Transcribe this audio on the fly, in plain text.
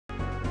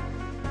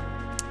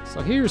So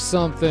here's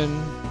something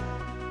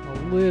a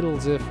little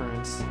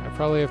different. I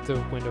probably have to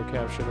window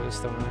capture this,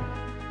 don't I?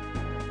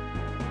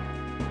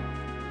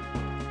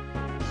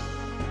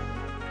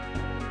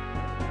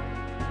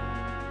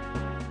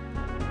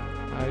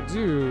 I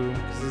do,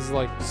 because this is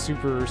like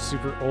super,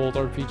 super old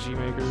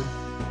RPGmaker.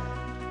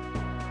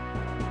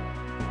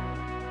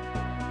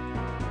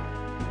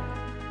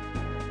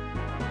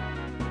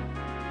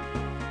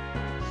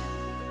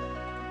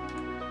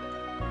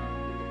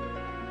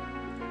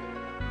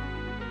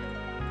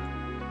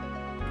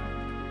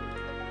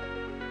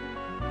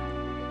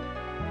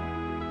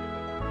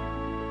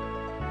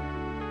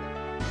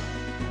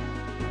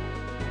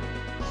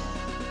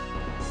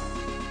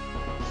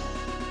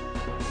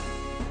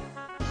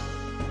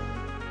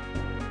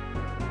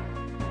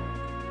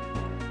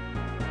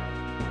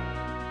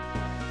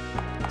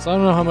 So I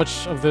don't know how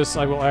much of this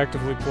I will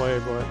actively play,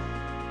 but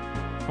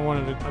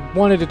I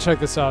wanted to check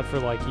this out for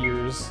like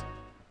years,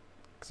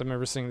 because I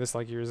remember seeing this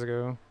like years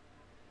ago.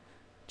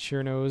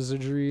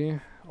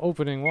 Cirnozardry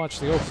opening. Watch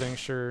the opening,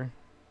 sure.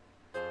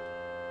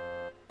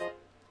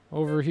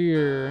 Over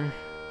here,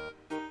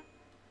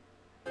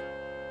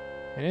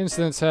 an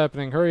incident's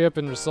happening. Hurry up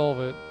and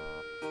resolve it.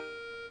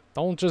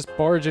 Don't just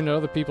barge into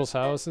other people's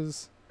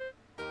houses.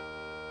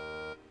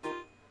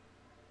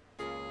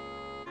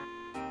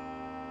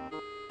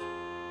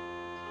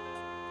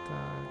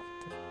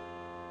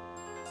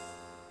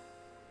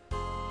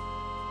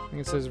 I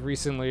think it says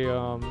recently,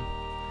 a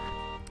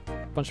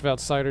bunch of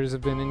outsiders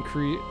have been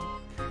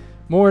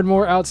more and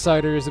more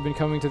outsiders have been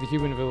coming to the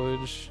human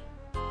village.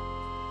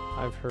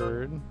 I've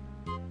heard.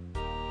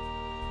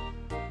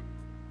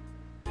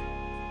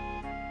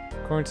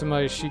 According to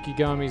my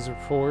Shikigami's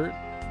report,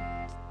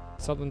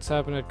 something's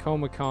happened at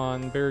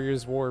Komacon.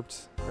 Barrier's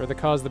warped, or the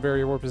cause of the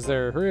barrier warp is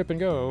there. Hurry up and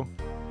go.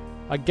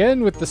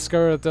 Again with the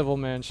Scarlet Devil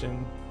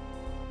Mansion.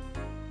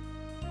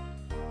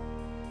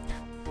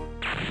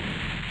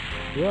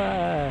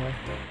 Yeah.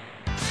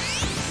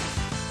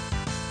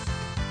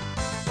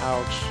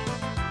 Ouch.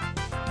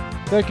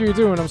 What are you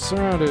doing? I'm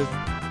surrounded.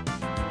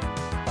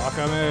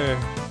 Akame.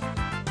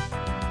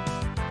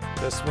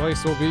 This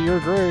place will be your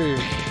grave.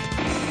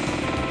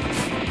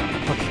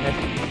 Okay.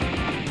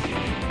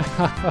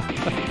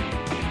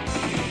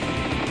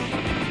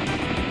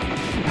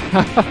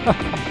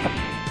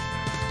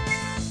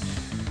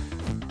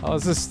 Oh,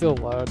 this is still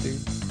loud, dude.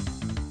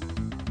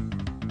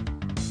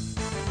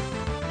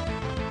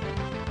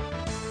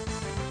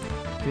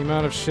 The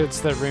amount of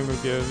shits that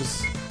Reimu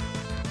gives.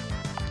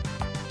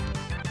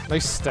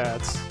 Nice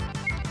stats.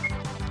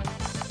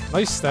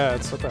 Nice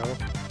stats, what the hell?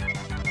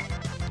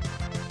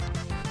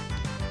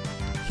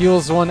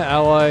 Heals one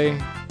ally.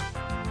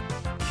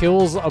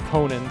 Kills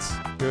opponent.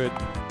 Good.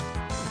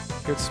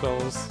 Good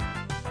spells.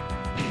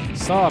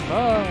 Stop!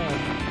 Ah!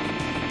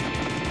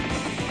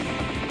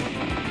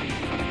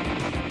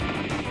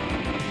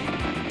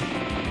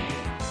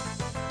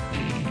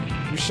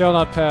 You shall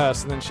not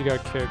pass, and then she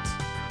got kicked.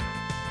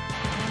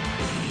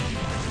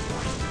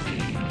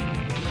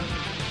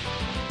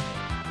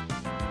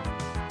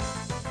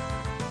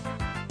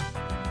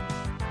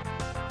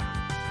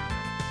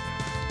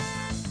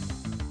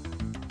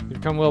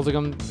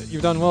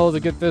 You've done well to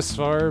get this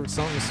far, but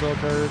something so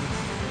occurred.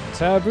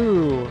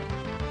 Taboo!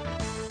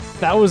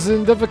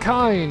 1000 of a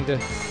kind!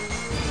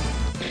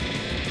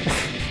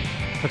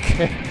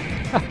 Okay.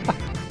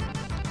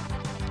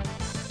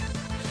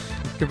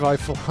 Goodbye,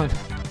 Flan.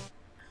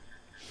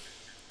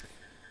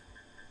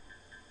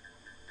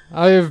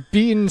 I have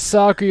beaten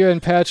Sakuya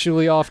and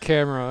Patchouli off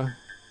camera.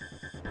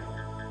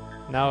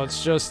 Now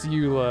it's just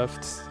you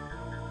left.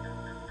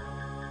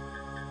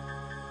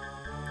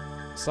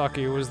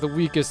 Sakuya was the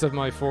weakest of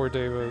my 4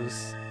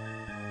 devas.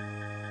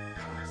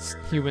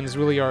 Humans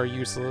really are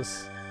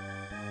useless.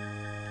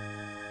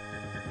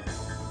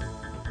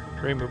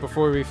 Reimu,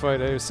 before we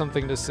fight, I have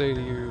something to say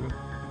to you.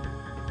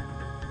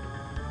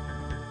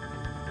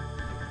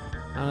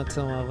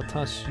 Anata wa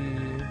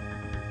watashi.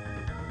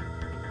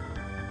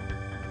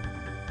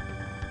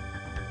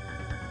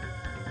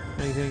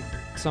 Anything?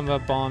 Something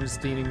about bombs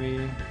stealing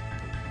me.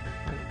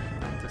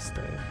 I have to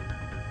stay.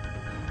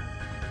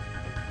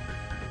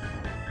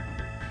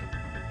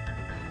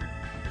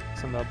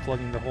 Something about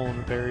plugging the hole in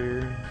the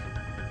barrier.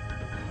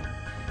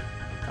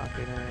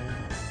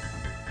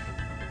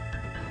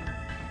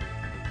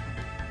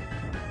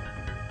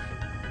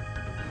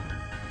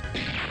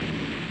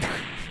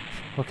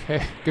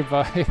 Okay,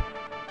 goodbye.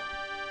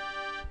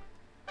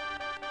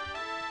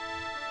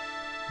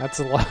 That's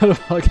a lot of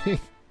hugging.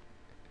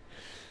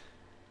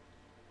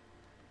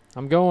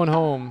 I'm going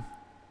home.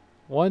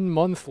 1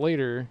 month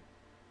later.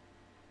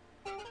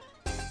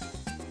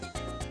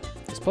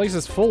 This place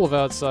is full of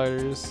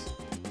outsiders.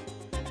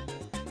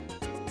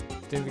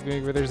 Didn't think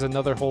maybe there's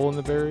another hole in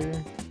the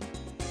barrier.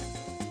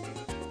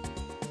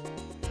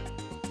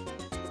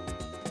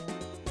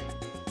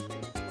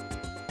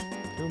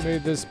 Who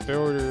made this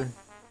border?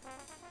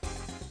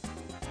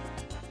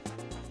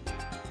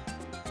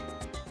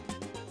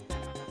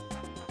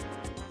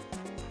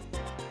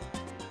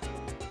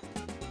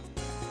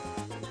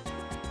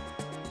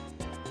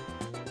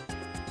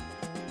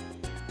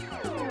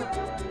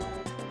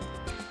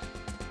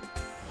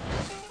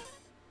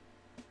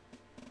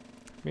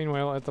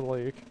 Meanwhile, at the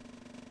lake.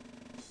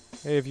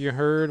 Hey, have you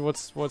heard?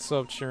 What's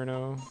up,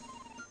 Cherno?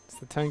 It's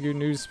the Tengu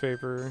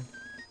newspaper.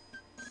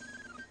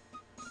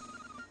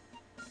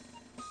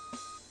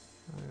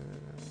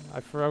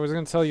 I was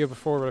gonna tell you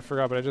before, but I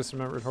forgot. But I just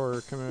remembered.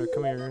 Horror, come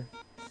here.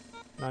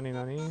 Nani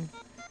nani.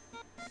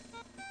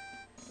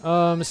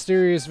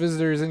 Mysterious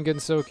visitors in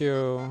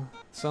Gensokyo.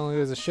 Suddenly,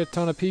 there's a shit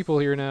ton of people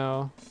here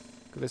now.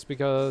 This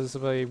because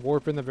of a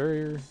warp in the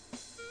barrier.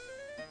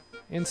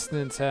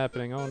 Incidents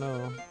happening. Oh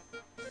no.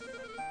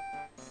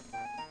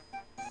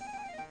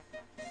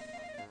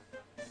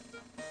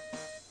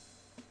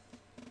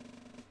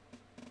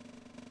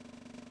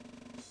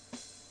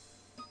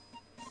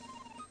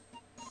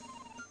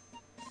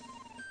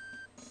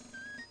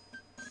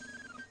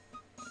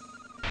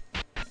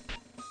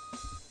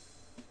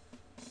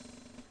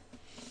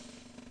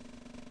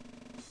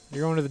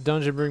 You're going to the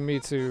dungeon, bring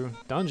me to...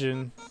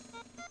 Dungeon?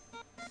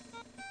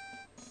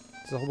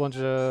 There's a whole bunch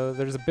of...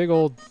 There's a big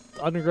old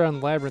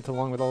underground labyrinth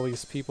along with all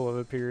these people have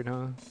appeared,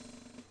 huh?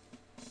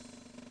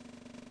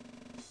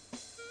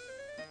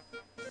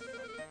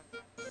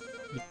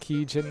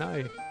 Miki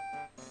Janai.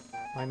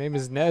 My name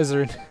is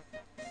Nazarene.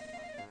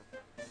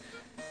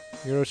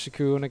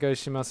 Yoroshiku onegai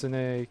shimasu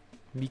ne,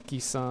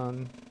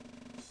 Miki-san.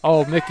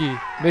 Oh, Mickey.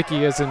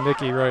 Mickey as in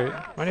Mickey, right.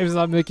 My name is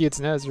not Mickey,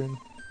 it's Nazarene.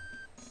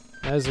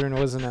 Nazarene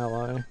was an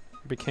ally.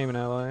 Became an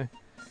ally.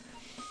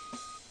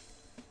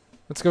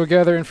 Let's go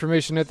gather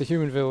information at the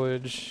human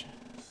village.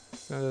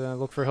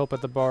 Look for help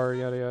at the bar,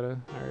 yada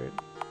yada.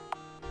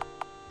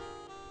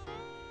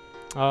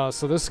 Alright.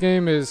 So this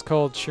game is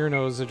called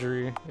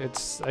Cirnozardry.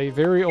 It's a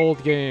very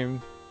old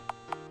game.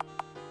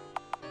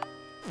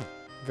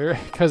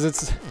 Because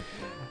it's...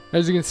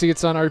 As you can see,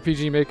 it's on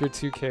RPGmaker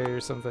 2K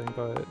or something,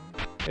 but...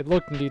 It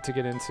looked neat to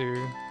get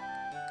into.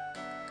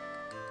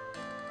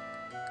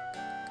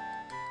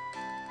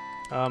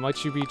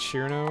 Might you be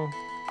Cirno?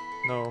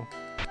 No.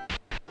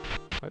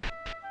 What?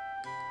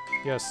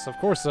 Yes, of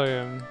course I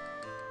am.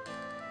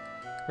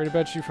 Heard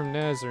about you from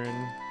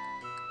Nazarene.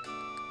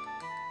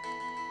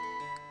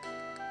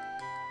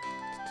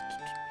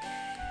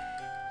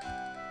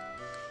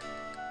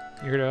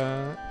 You're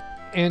to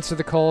answer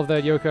the call of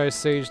that yokai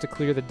sage to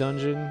clear the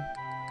dungeon.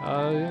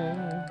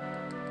 Yeah.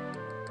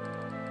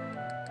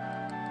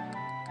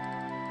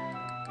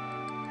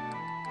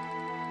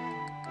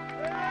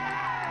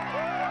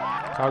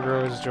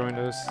 Kagero has joined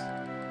us.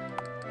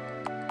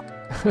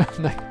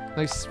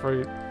 Nice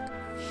sprite.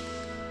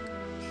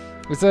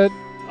 Is that...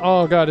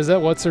 Oh god, is that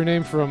what's her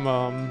name from,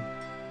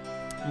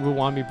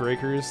 Uwami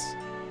Breakers?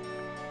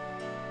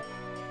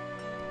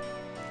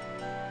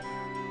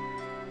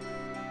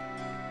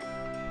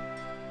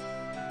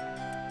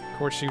 Of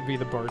course she would be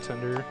the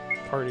bartender.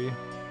 Party.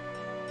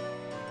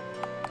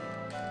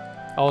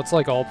 Oh, it's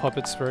like all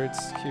puppet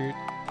sprites. Cute.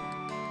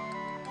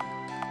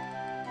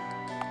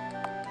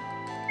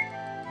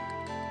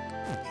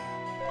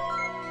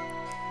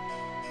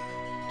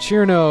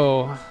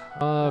 Cirno.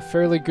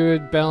 Fairly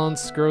good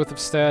balanced growth of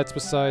stats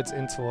besides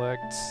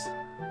intellect.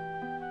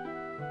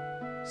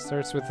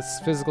 Starts with this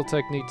physical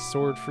technique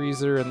Sword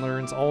Freezer and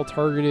learns all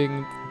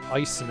targeting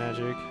ice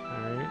magic.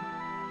 Alright.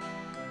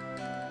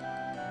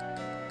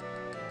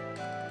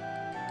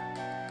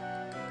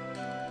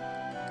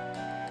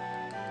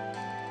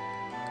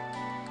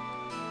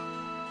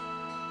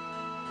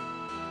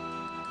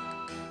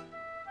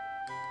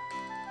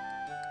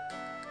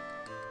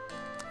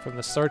 From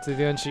the start to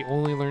the end, she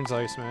only learns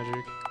ice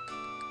magic.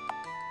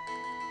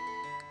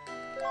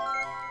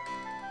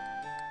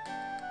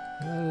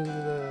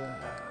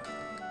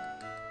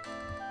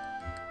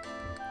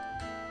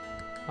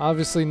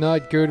 Obviously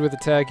not good with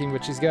attacking,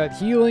 but she's got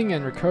healing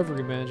and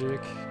recovery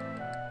magic.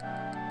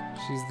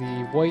 She's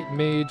the white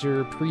mage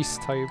or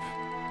priest type.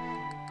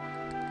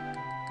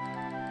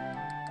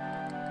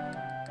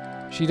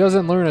 She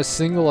doesn't learn a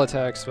single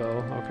attack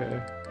spell. Okay.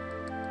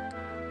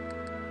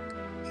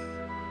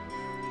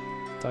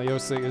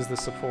 Dayose is the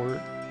support.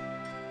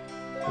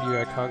 What do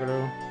you got,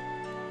 Kagero?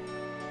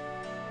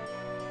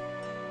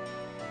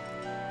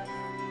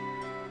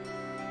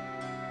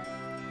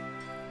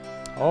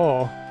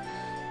 Oh.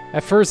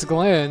 At first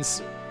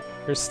glance,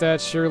 her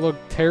stats sure look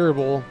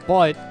terrible,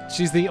 but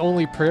she's the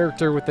only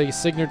character with a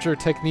signature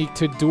technique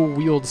to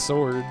dual-wield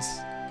swords.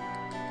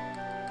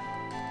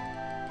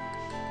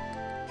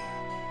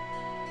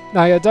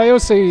 Nah, yeah,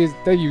 Dayose,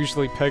 they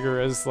usually peg her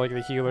as, like,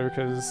 the healer,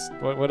 because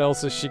what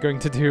else is she going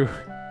to do?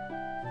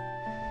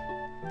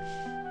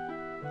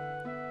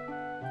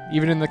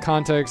 Even in the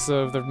context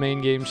of the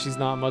main game, she's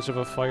not much of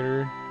a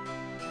fighter.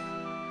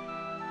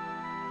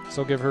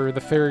 So I'll give her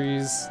the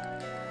fairy's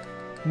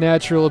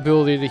natural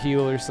ability to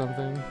heal or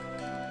something.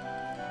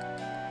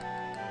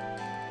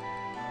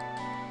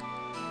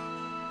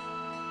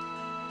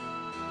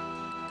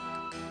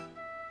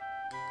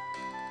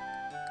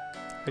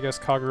 I guess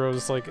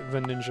Kagero's like the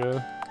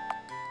ninja.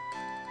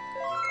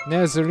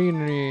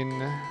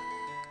 Nazarene.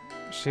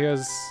 She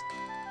has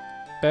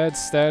bad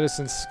status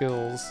and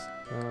skills.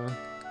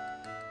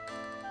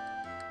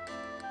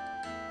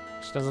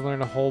 She doesn't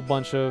learn a whole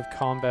bunch of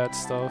combat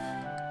stuff.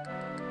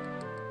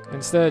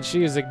 Instead,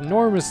 she is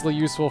enormously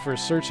useful for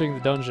searching the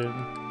dungeon.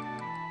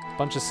 A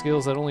bunch of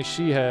skills that only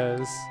she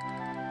has.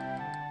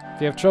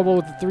 If you have trouble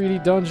with the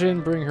 3D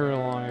dungeon, bring her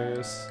along, I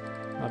guess.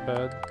 Not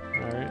bad.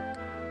 Alright.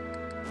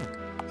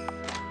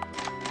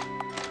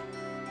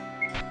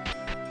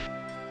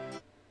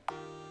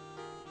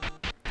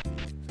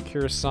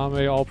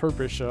 Kurosame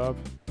all-purpose shop.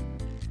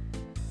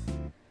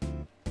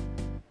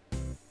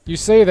 You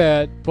say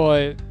that,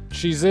 but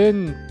she's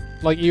in,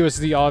 like,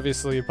 EOSD,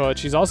 obviously, but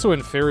she's also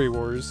in Fairy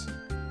Wars.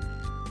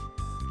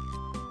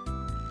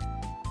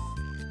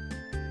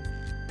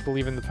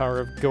 Believe in the power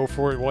of go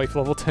for it, wife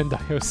level 10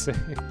 Daiose.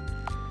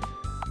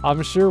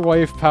 I'm sure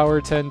wife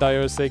power 10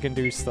 Daiose can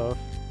do stuff.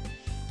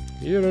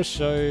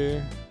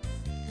 Irashai.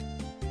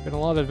 Been a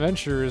lot of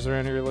adventurers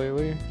around here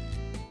lately.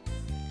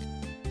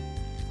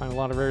 Find a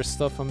lot of rare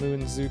stuff on Mu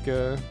and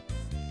Zuka.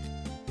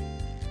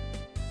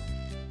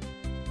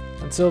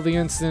 Until the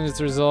incident is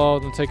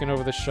resolved, I'm taking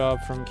over the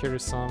shop from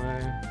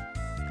Kurosame.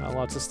 Got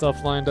lots of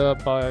stuff lined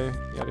up by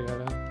yada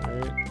yada.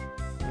 Alright.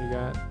 What do you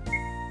got?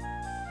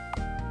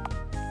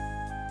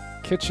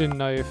 Kitchen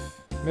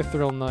knife.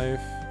 Mithril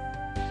knife.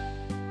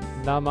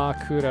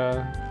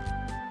 Namakura.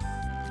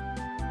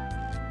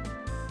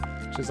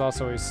 Which is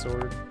also a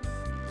sword.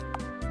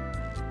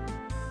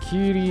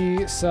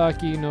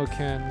 Kirisaki no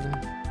Ken.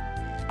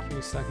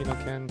 Kirisaki no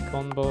Ken.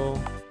 Konbo.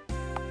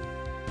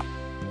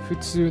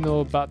 Futsu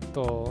no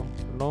Batto.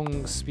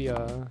 Long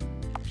spear.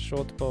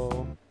 Short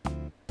bow.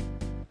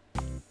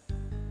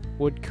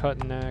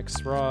 Woodcutting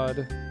axe.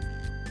 Rod.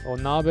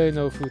 Onabe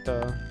no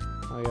Futa.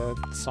 Oh yeah,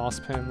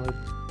 saucepan lid.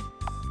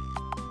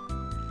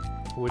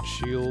 Wood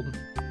shield.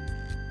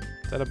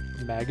 Is that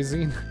a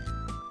magazine?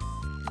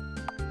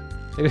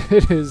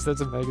 It is,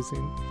 that's a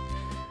magazine.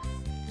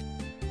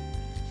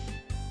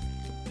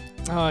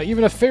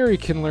 Even a fairy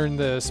can learn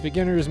this.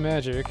 Beginner's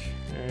magic.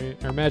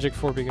 Alright, or magic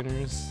for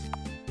beginners.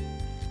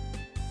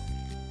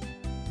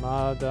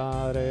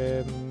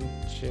 Madarem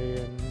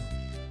Chein.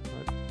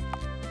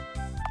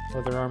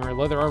 Leather armor.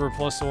 Leather armor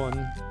 +1.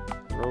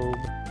 Robe.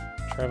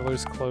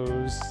 Traveler's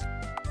clothes.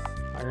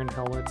 Iron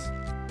helmet.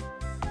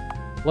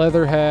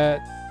 Leather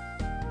hat.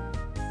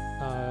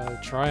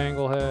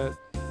 Triangle hat.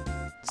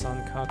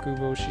 Sankaku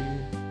Boshi.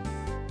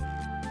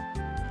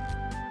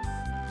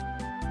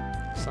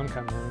 Some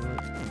kind of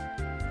ornament.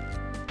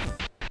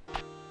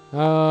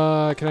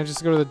 Can I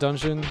just go to the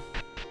dungeon?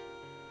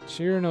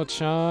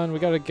 Cirno-chan, we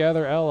gotta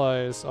gather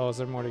allies. Oh, is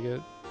there more to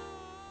get?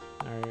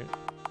 Alright.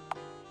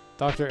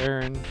 Dr.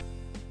 Aaron.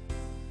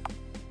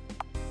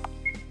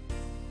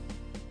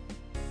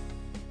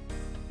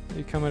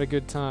 You come at a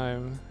good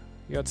time.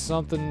 You got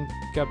something,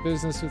 got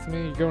business with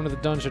me? You're going to the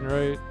dungeon,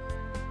 right?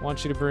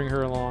 Want you to bring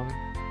her along.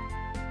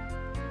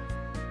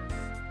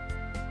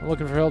 I'm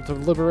looking for help to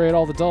liberate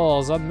all the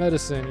dolls. I'm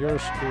medicine.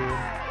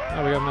 Yoroshiku.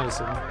 Oh, we got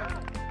medicine.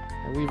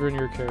 I leave her in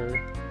your care.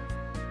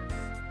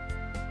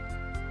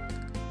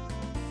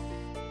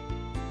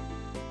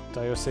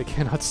 Daiose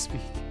cannot speak.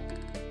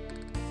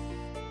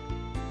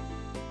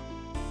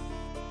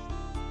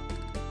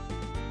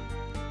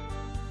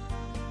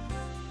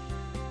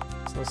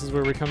 So this is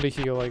where we come to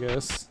heal, I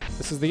guess.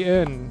 This is the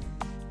inn.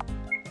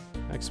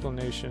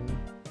 Explanation.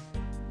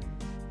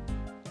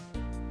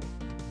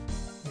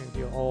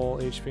 Heal all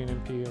HP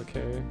and MP,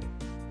 okay.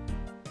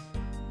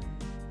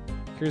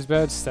 Here's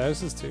bad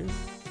statuses too?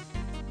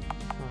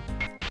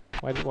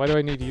 Huh. Why do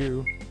I need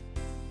you?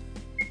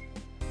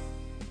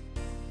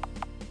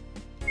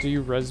 Do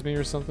you res me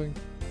or something?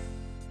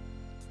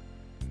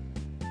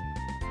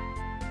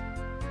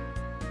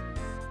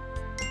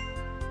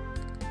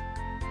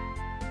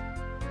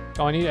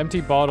 Oh, I need empty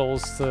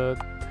bottles to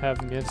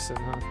have medicine,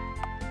 huh?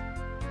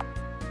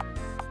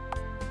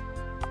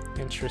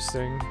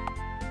 Interesting.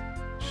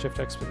 Shift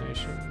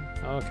explanation.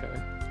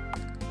 Okay.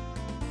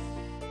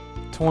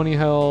 20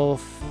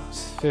 health,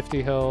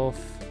 50 health,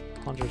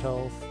 100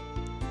 health.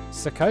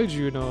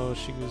 Sakaiju no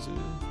Shiguzu.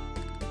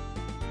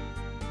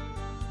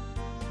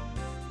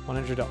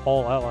 100 to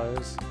all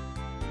allies.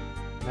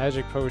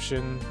 Magic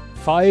potion.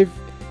 5...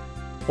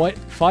 What?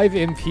 5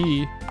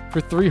 MP for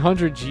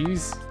 300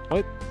 Gs?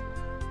 What?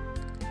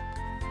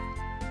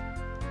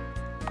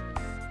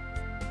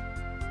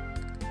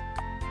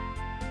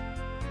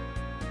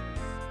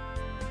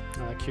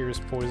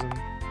 Cures poison.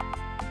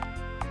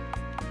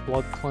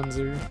 Blood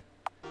cleanser.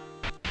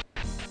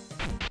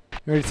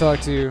 You already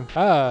talked to you.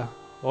 Ah!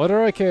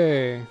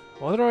 Odoroike!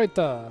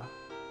 Odoroita!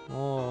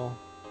 Oh.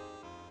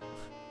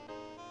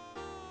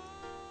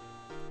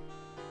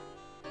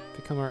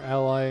 Become our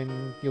ally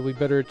and you'll be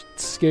better at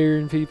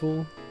scaring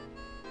people.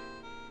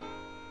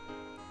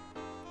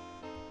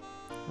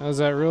 Oh, is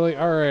that really?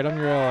 Alright, I'm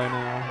your ally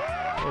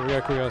now. Oh, we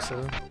got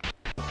Kuyosa.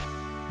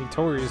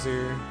 Hitori's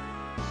here.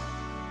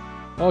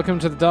 Welcome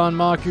to the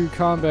Danmaku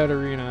Combat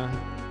Arena.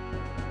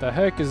 The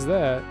heck is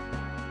that?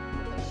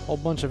 Whole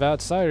bunch of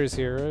outsiders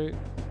here, right?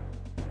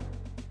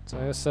 So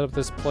I set up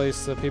this place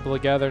so people to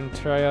gather and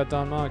try out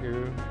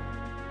Danmaku.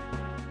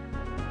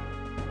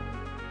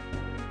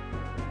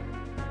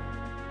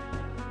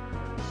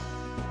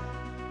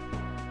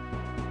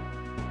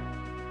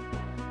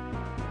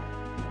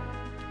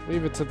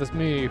 Leave it to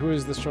me. Who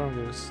is the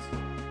strongest?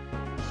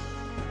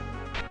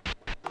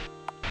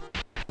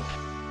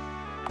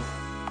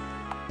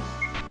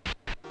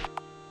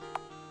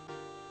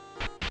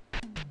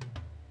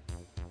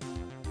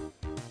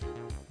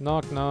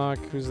 Knock knock.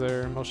 Who's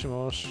there? Moshi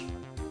mosh.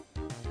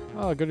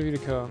 Oh, good of you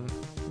to come.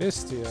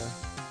 Missed ya.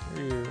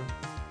 Who are you?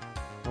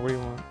 Or what do you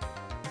want?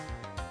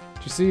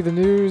 Did you see the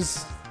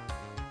news?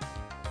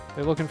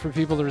 They're looking for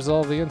people to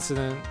resolve the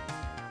incident.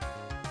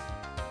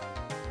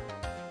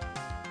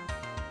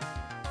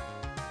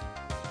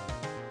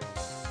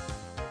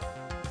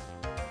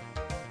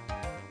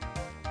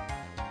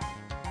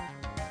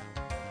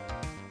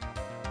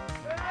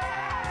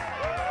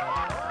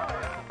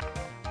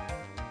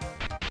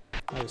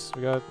 Nice,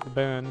 we got the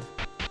band.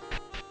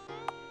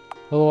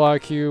 Hello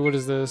IQ, what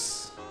is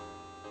this?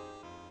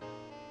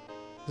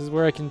 This is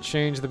where I can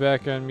change the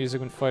background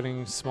music when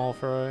fighting small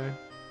fry.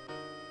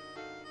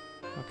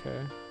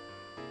 Okay.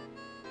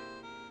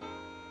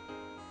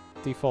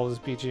 Default is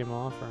BGM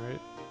off,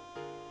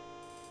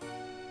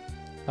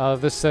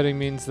 right? This setting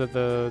means that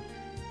the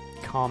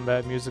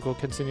combat music will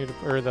continue to,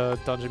 or the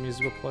dungeon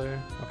music will play.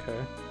 Okay.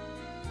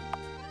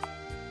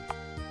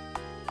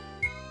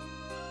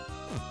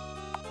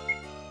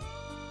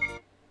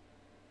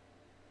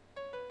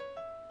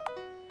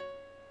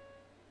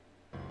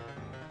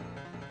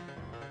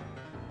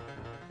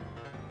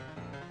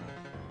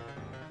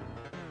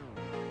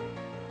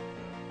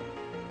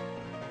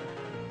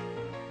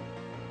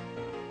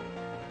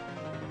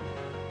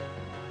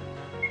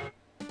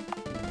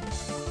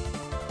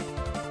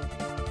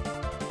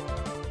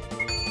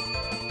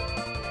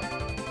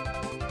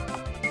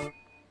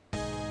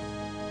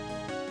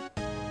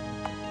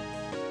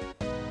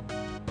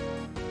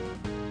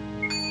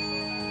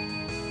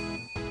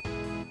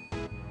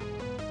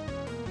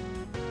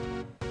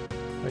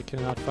 I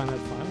cannot find that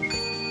file.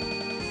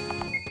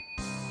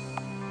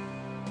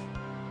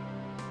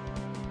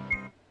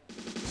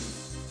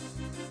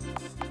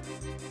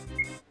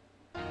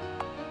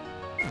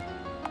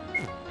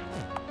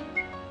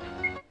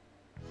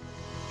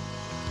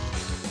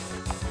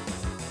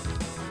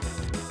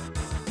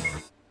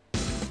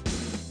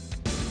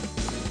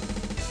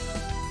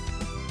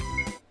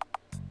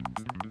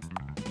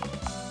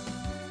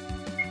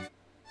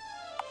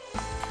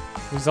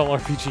 These all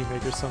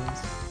RPGmaker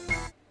songs.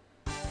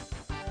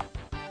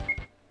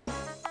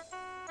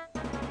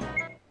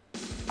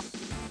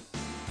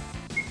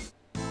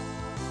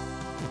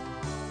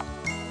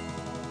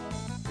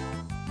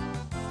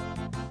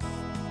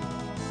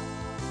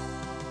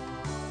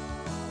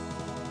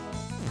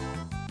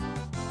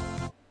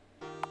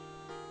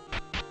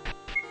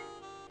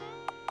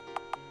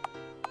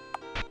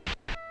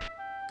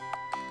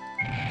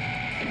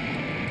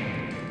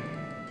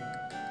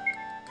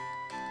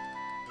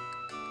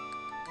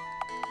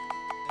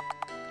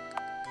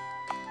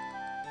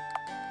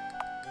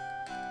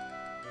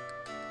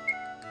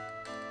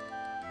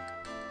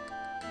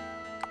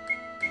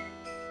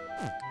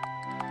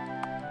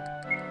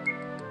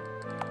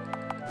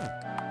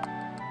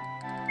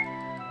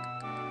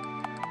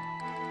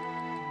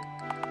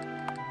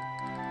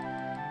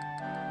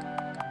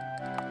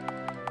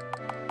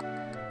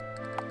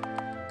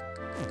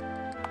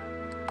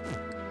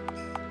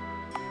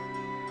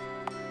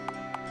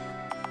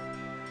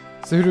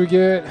 So who do we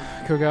get?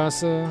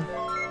 Kogasa.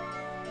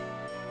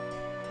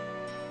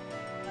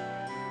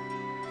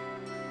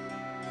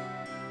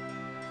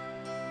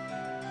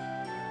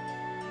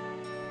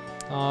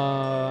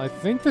 I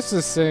think this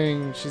is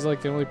saying she's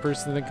like the only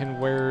person that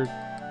can wear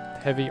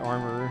heavy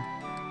armor.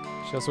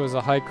 She also has a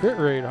high crit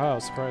rate. Wow,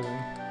 surprising.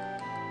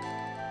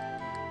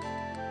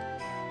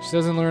 She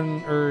doesn't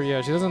learn,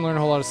 she doesn't learn a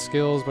whole lot of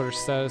skills, but her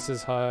status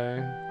is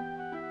high.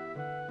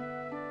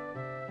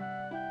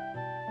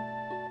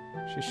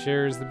 She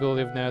shares the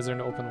ability of Nazar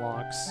to open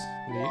locks.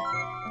 Neat.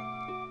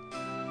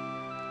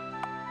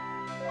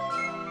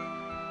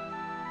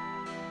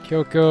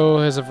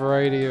 Kyoko has a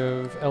variety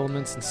of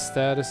elements and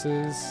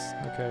statuses.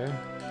 Okay.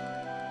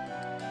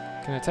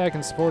 Can attack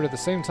and support at the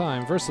same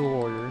time. Versatile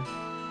warrior.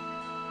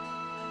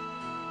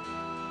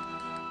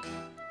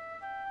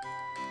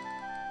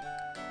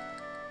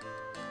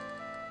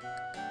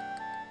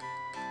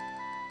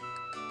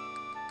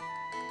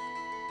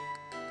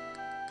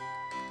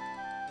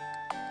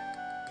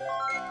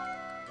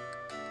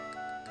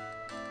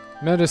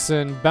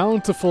 Medicine,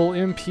 bountiful,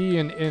 MP,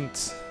 and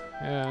int.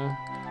 Yeah.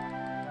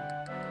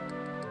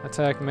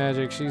 Attack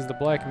magic, she's the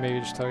black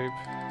mage type.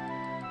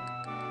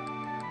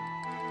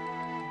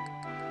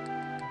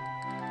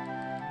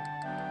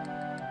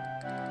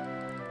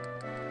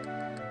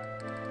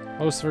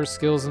 Most of her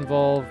skills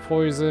involve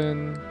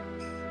poison,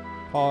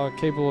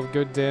 capable of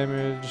good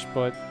damage,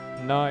 but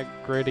not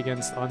great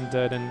against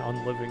undead and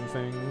unliving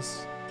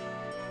things.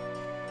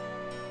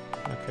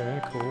 Okay,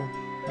 cool.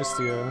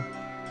 Mystia.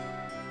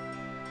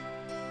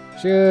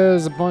 She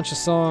has a bunch of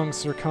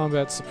songs for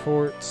combat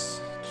support.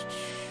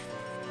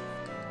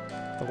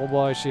 The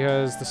lullaby she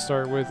has to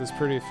start with is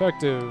pretty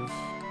effective.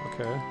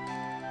 Okay.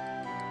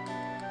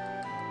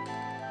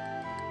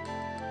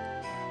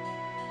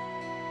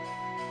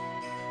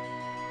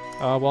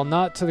 Well,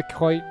 not to the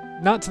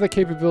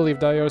capability of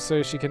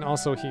Diose, she can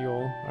also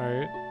heal.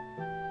 Alright.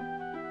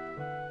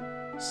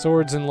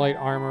 Swords and light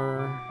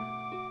armor.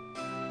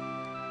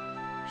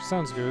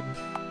 Sounds good.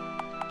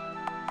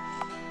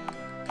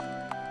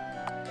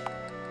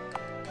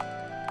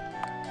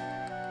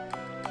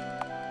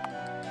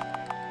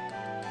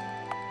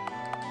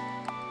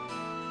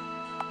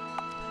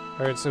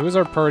 Alright, so who's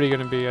our party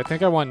gonna be? I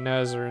think I want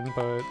Nazarin,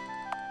 but...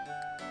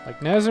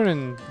 like, Nazarin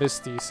and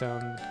Misty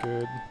sound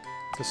good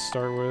to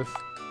start with.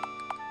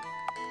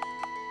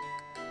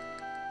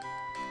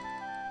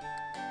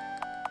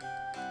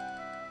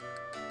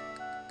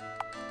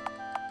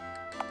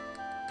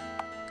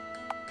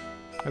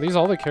 Are these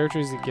all the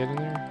characters you get in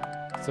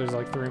there? So there's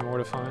like 3 more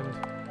to find.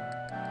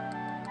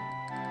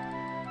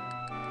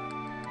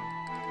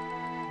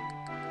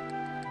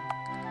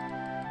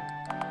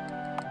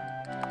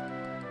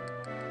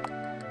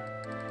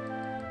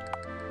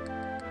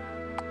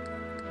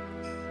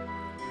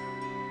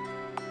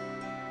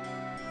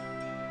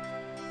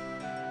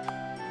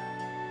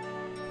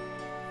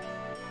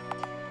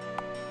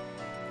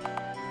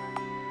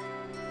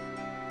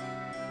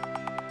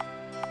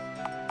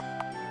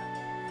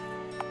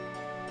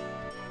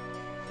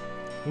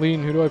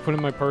 Lean, who do I put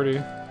in my party?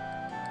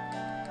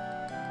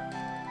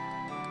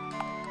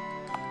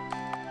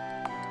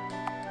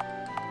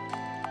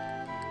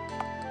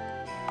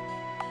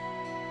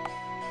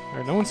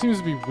 Alright, no one seems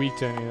to be weak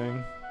to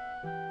anything.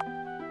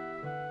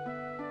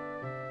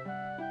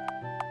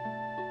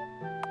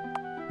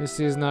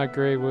 Misty is not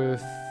great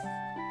with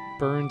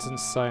burns and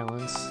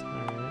silence.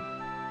 Alright.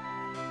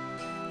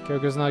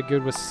 Kyoko's not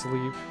good with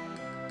sleep.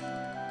 She's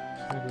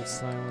not good with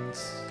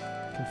silence.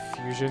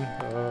 Confusion.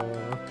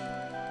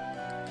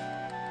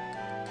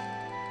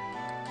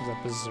 Is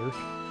that Berserk?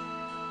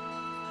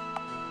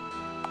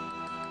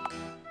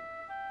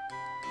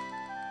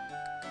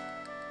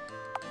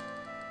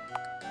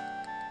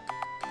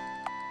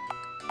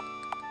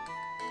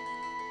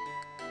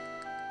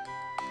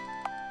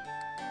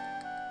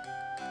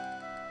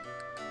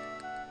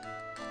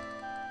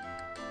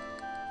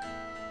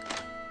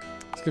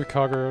 Let's give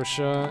Kagero a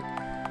shot.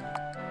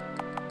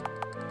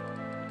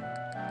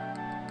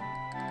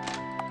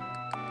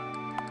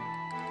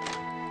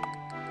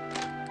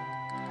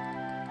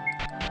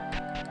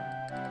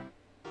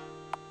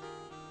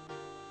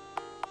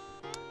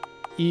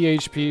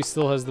 EHP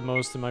still has the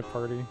most in my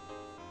party.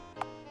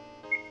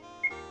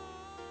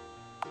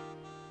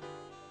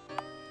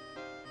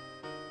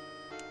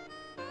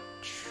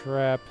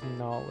 Trap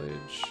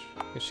knowledge.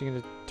 Is she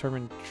gonna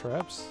determine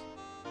traps?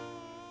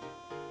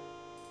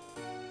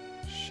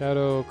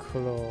 Shadow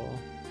Claw.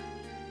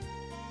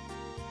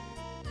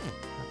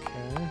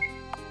 Okay.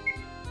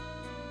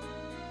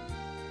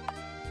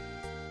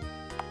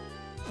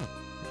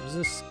 Is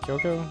this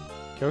Kyoko?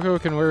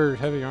 Kyoko can wear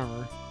heavy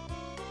armor.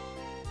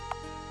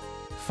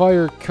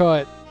 Fire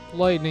cut,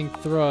 lightning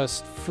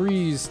thrust,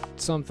 freeze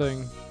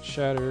something,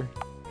 shatter.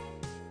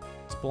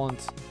 It's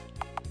blunt.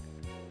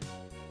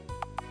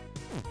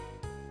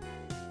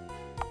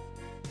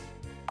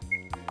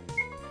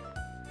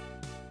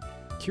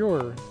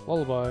 Cure,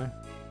 lullaby.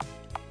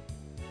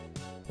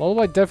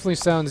 Lullaby definitely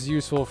sounds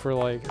useful for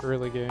like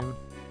early game.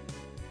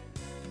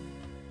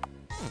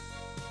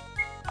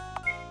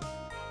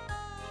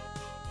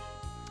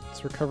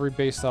 It's recovery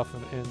based off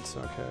of int,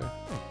 okay.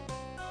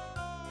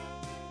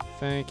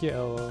 Thank you,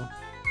 Elo.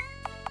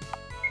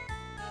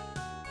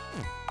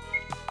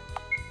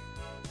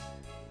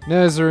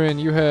 Nazarin,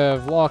 you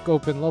have lock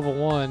open level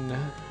 1.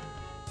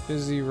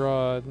 Busy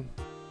rod.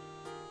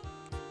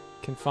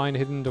 Can find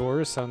hidden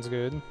doors, sounds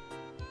good.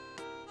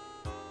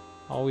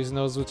 Always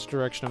knows which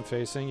direction I'm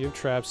facing. You have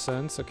trap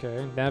sense,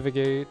 okay.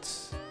 Navigate.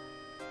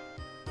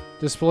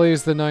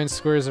 Displays the 9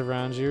 squares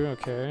around you,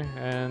 okay.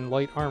 And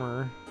light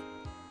armor.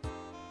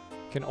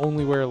 Can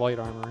only wear light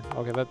armor.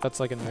 Okay, that's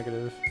like a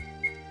negative.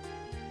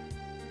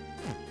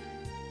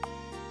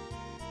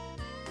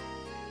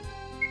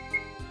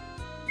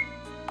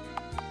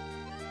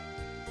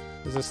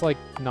 Is this like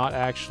not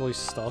actually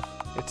stuff?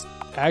 It's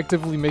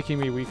actively making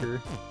me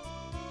weaker.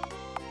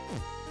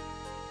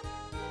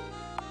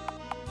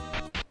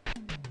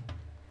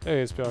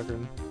 Hey, it's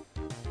Bjorkren.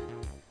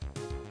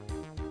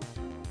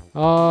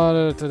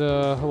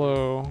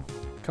 Hello.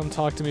 Come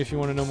talk to me if you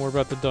want to know more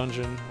about the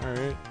dungeon.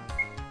 Alright.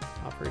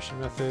 Operation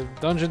method.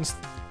 Dungeon's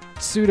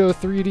pseudo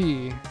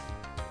 3D.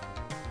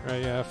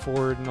 Right, yeah,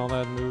 forward and all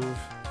that move.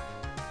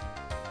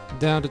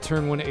 Down to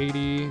turn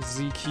 180,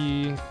 Z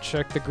key,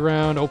 check the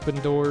ground, open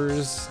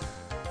doors.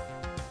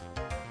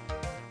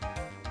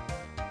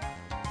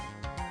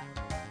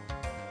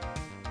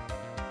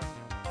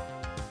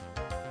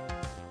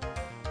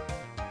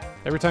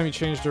 Every time you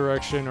change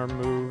direction or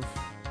move,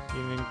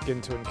 you get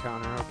into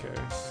encounter.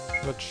 Okay.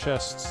 The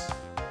chests.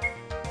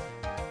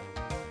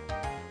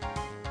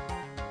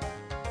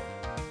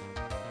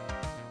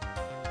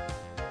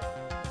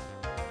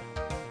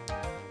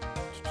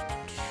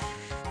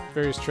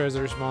 Various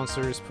treasures,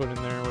 monsters put in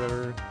there,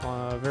 whatever.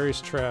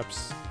 Various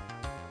traps.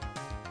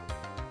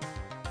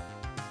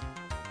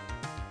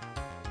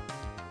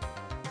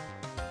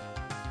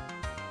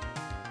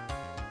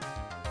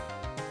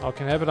 Oh,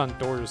 can have it on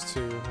doors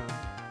too, huh?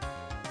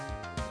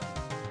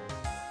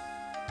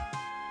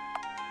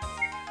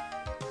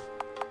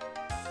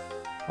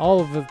 All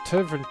of the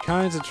different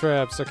kinds of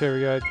traps. Okay,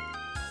 we got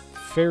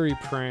fairy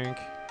prank.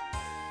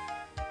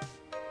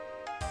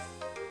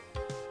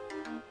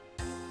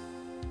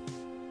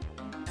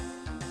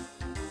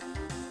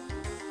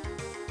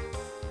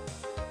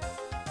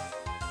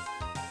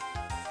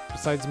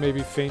 Besides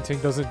maybe fainting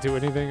doesn't do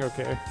anything?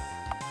 Okay.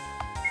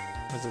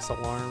 Is this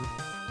alarm?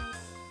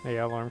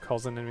 Yeah, alarm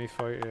calls an enemy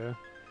fight, yeah.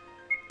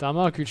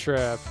 Damaku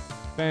trap.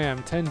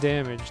 Bam, 10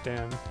 damage,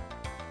 damn.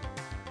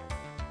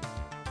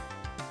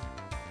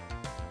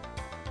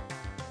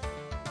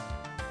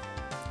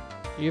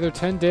 Either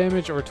 10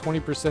 damage or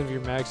 20% of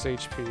your max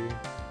HP.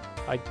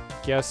 I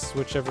guess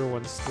whichever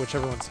one's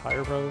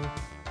higher, probably.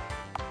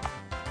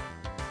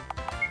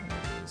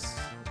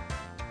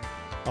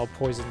 Oh,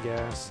 poison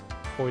gas.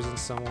 Poison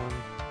someone.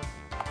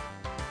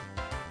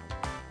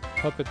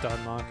 Puppet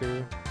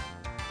Danmaku.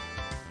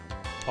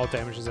 All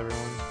damages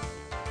everyone.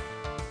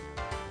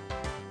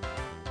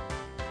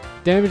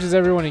 Damages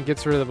everyone and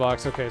gets rid of the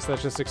box. Okay, so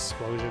that's just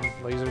explosion.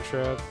 Laser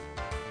trap.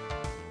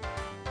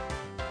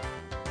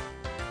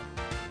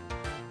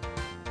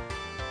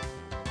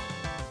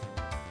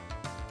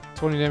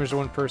 $20 damage to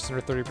one person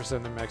or 30%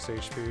 of their max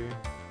HP.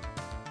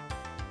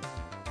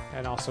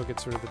 And also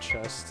gets rid of the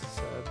chest.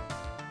 Sad.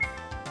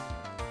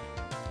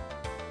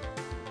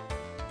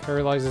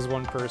 Paralyzes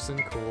one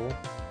person, cool.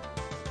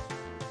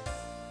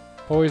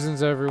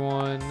 Poisons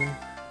everyone.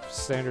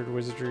 Standard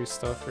wizardry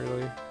stuff,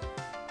 really.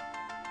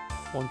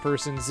 One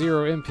person,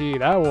 0 MP.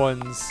 That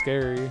one's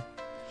scary.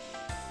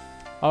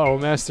 Uh oh,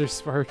 Master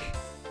Spark.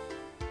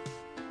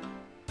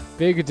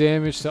 Big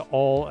damage to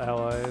all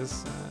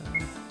allies.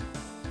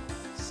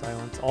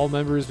 Silence. All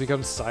members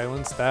become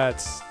silenced.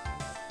 That's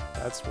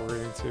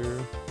worrying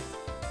too.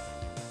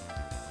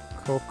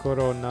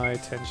 Kokoro Nai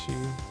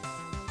Tenshi.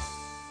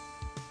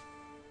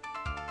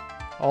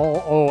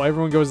 Oh,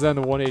 everyone goes down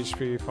to 1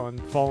 HP. Fun.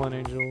 Fallen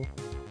Angel.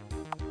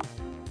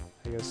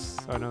 I guess.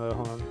 Oh no,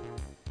 hold on.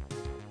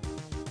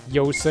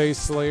 Yosei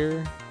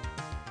Slayer.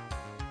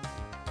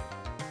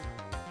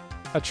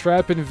 A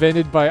trap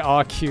invented by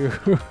Aku.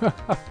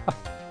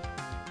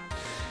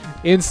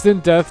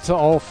 Instant death to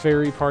all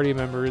fairy party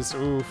members.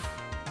 Oof.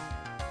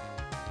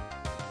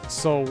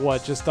 So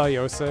what? Just die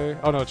Yosei?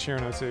 Oh no,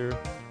 Cirno too.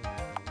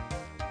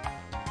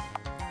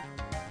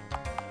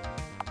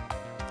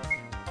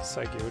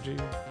 Saigyoji.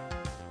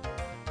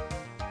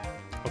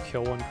 I'll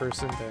kill one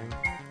person, dang.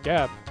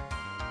 Gap.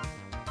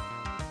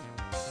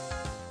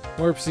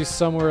 Warps you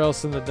somewhere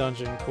else in the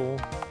dungeon, cool.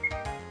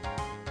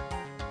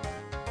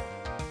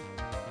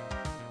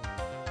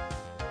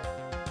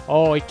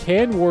 Oh, it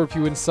can warp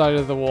you inside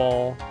of the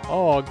wall.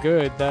 Oh,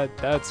 good.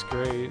 That's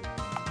great.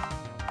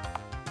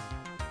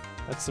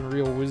 That's some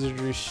real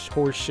wizardry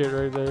horse shit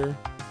right there.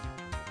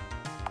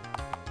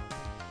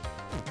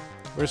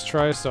 Where's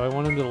Tristo? I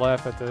want him to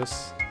laugh at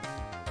this.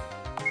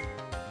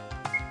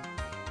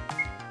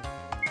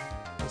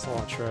 That's a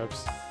lot of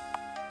traps.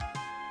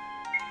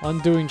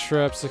 Undoing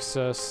trap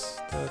success.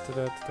 You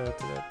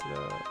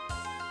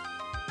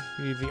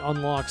need the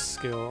unlock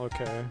skill.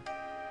 Okay.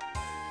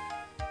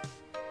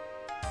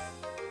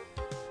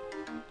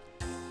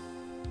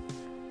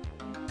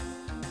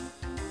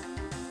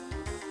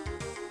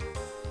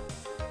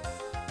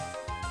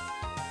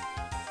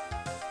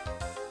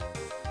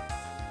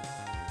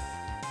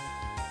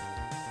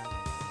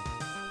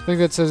 I think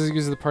that says it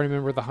uses the party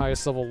member with the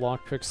highest level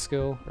lockpick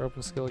skill or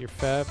open skill. You're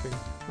fapping.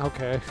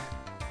 Okay.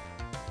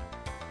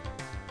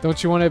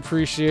 Don't you want to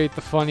appreciate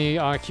the funny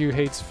Aku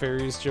hates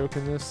fairies joke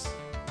in this?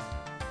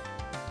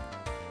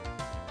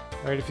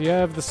 Alright, if you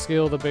have the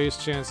skill, the base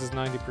chance is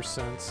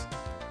 90%.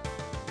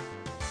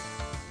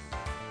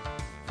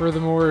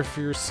 Furthermore, if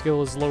your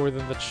skill is lower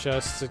than the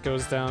chest, it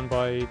goes down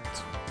by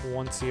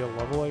 20 a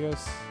level, I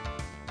guess.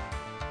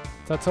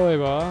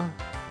 Tatoeba.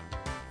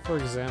 For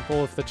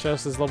example, if the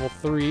chest is level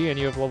 3 and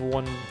you have level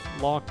 1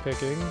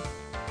 lockpicking,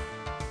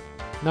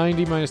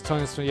 90 minus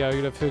times 20, yeah,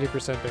 you'd have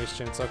 50% base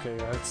chance. Okay,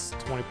 yeah, that's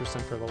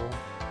 20% per level.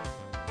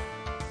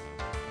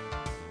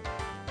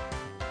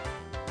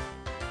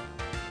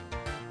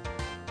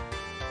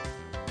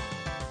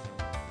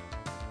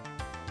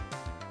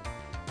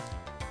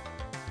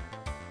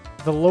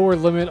 The lower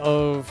limit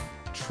of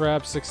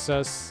trap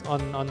success,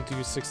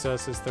 undo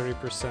success is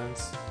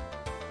 30%.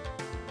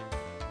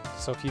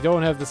 So if you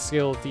don't have the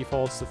skill, it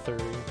defaults to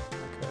 30. Okay.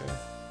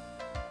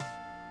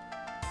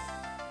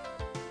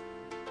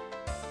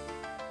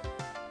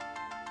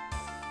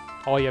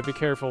 Oh yeah, be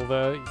careful.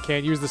 You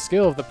can't use the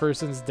skill if the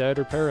person's dead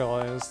or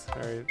paralyzed.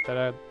 Alright,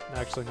 that's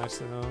actually nice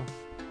to know.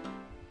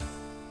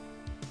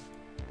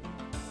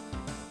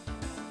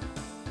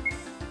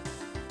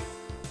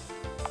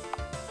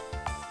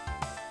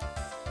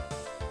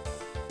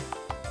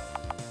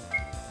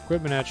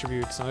 Equipment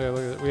attributes. Oh yeah,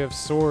 look at that. We have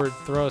sword,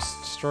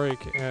 thrust,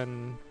 strike,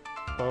 and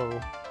bow.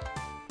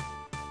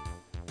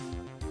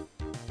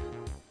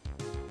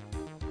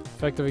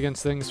 Effective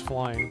against things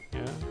flying,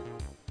 yeah.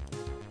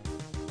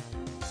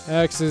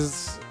 Axe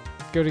is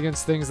Good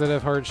against things that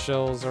have hard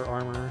shells or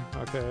armor.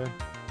 Okay.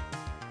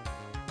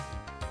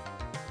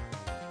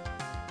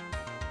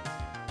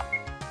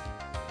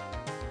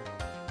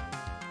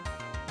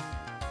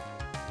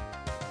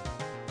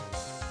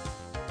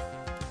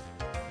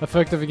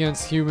 Effective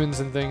against humans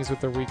and things with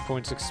their weak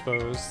points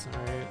exposed.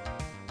 Alright.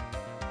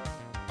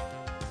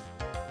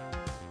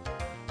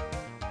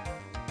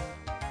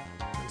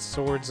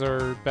 Swords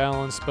are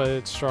balanced, but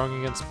it's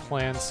strong against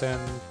plants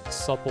and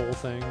supple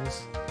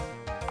things.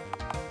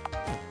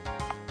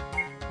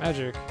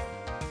 Magic.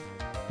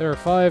 There are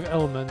 5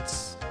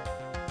 elements.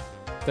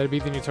 That'd be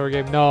the new tour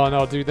game.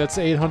 No, dude, that's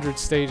 800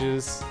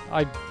 stages.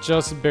 I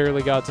just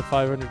barely got to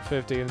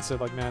 550 and said,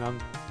 like, man,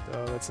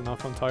 that's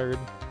enough. I'm tired.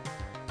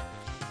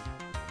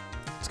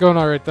 It's going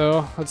alright,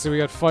 though. Let's see, we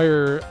got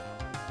fire,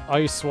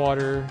 ice,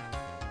 water.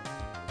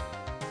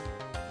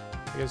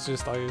 I guess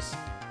just ice.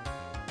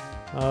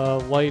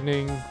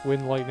 Lightning,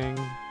 wind, lightning,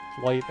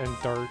 light, and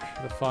dark.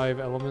 The 5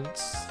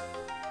 elements.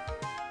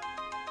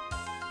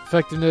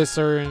 Effectiveness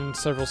are in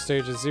several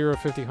stages. 0,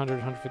 50, 100,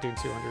 150, and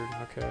 200.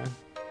 Okay.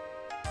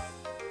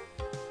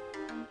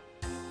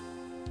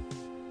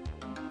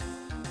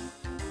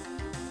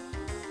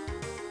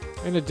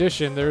 In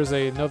addition, there's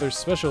another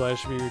special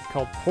attribute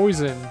called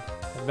Poison.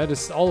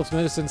 All of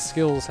medicine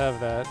skills have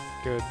that.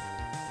 Good.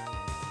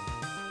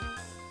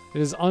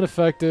 It is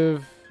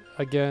ineffective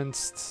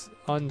against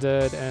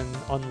undead and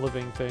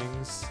unliving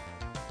things.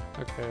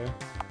 Okay.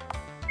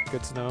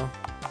 Good to know.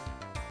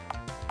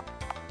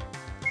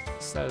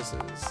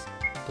 Statuses.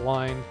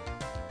 Blind.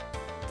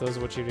 Does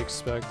what you'd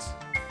expect.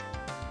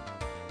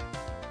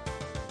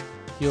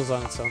 Heals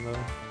on its own, though.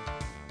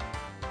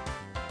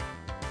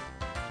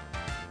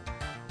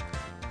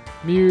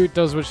 Mute.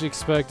 Does what you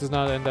expect. Does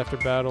not end after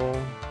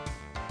battle.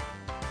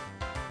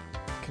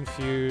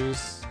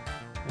 Confuse.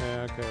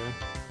 Yeah, okay.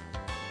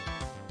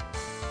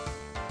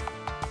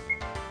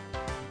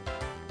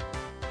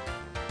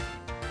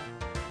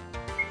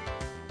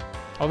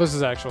 Oh, this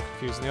is actual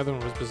confusing. The other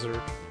one was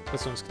Berserk.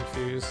 This one's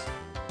confused.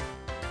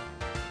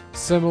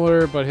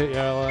 Similar, but hit your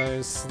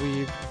allies.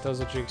 Sleep. Does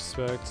what you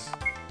expect.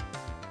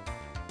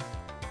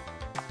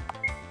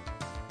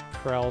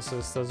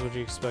 Paralysis. Does what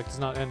you expect. Does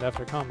not end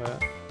after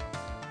combat.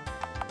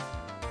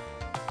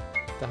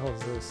 What the hell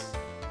is this?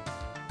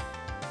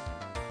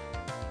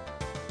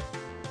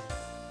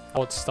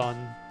 Oh, it's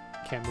stun.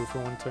 Can't move for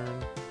 1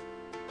 turn.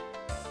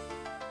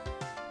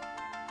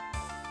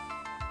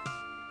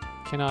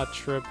 Cannot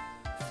trip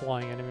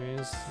flying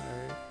enemies.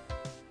 Alright.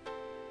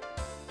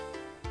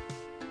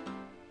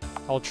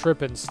 I'll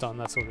trip and stun,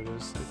 that's what it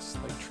is. It's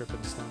like trip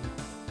and stun.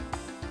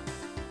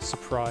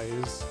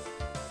 Surprise.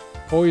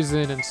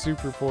 Poison and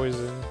super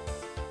poison.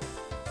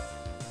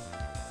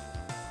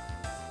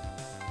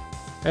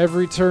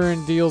 Every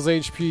turn deals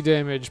HP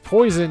damage.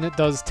 Poison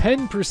does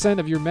 10%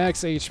 of your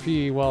max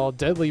HP, while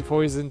deadly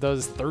poison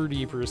does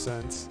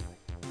 30%.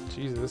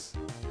 Jesus.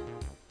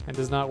 And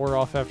does not wear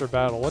off after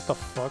battle. What the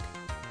fuck?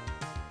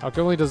 It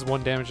only does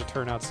 1 damage a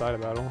turn outside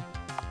of battle.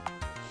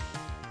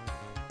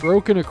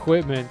 Broken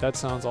equipment. That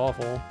sounds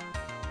awful.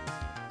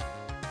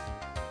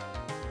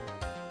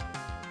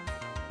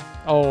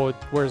 Oh, it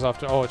wears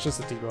off. Oh, it's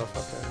just a debuff.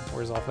 Okay.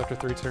 Wears off after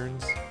 3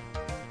 turns.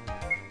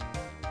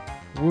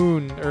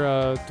 Wound,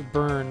 or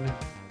burn,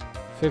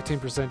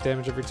 15%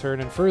 damage every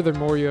turn, and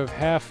furthermore you have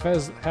half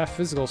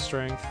physical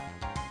strength.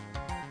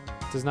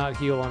 Does not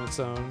heal on its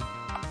own.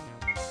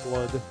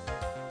 Blood.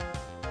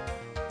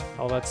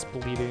 Oh, that's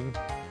bleeding.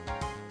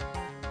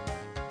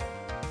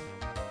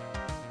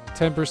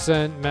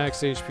 10% max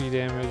HP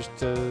damage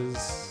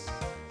does...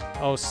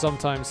 Oh,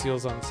 sometimes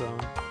heals on its own.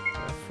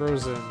 Yeah,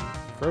 frozen.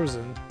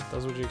 Frozen.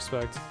 Does what you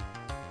expect.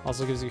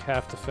 Also gives you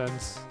half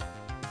defense.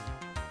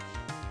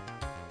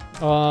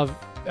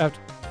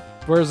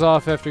 Wears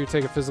off after you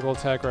take a physical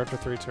attack or after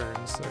 3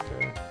 turns.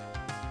 Okay.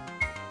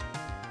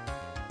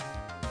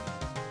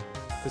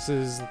 This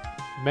is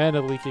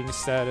mana leaking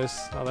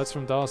status. Oh, that's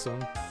from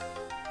Dawson.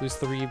 Lose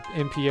 3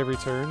 MP every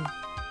turn.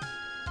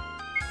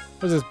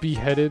 What is this,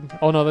 beheaded?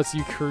 Oh no, that's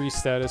Yukuri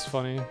status,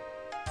 funny.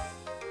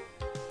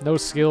 No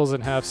skills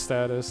and half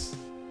status.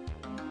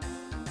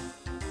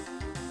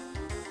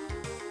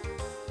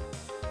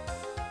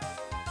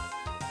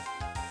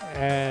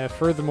 And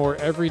furthermore,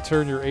 every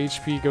turn your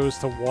HP goes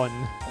to 1.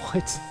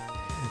 What?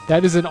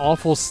 That is an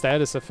awful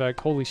status effect.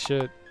 Holy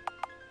shit.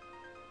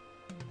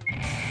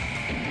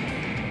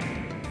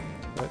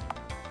 What?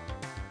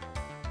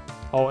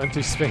 Oh,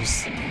 empty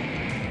space.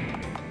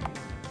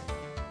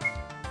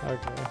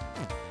 Okay.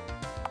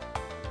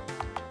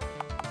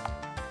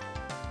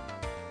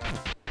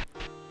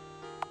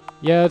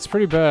 Yeah, it's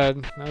pretty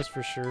bad. That's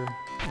for sure.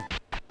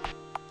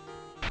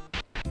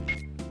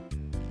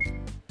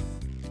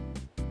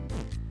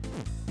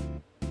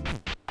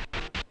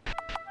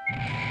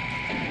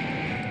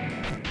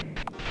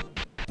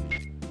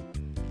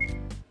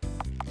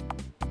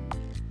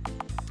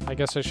 I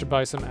guess I should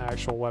buy some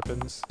actual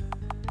weapons.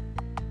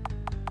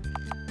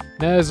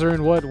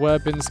 Nazarene, what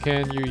weapons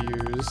can you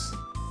use?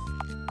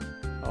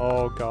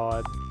 Oh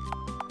god.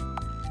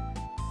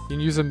 You can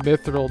use a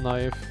mithril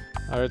knife.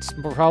 It's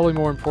probably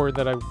more important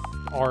that I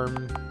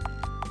arm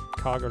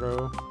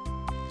Kagero.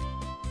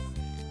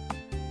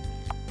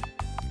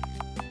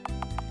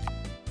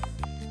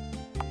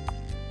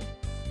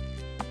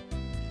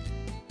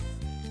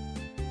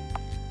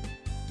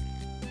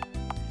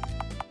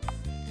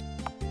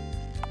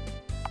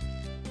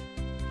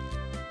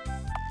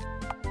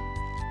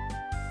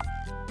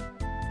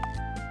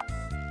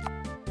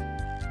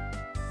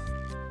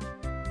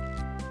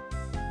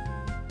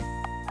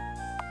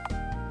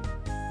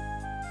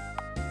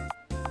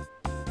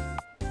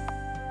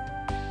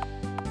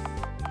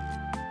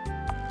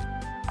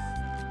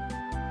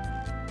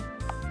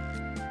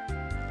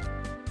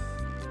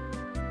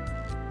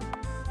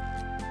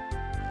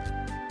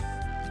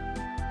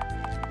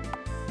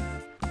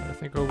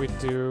 I think what we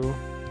do...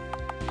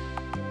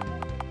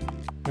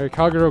 Alright,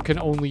 Kagero can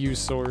only use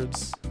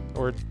swords.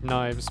 Or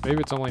knives. Maybe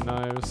it's only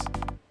knives.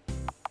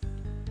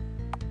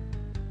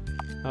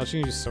 No, she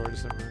can use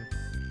swords, never mind.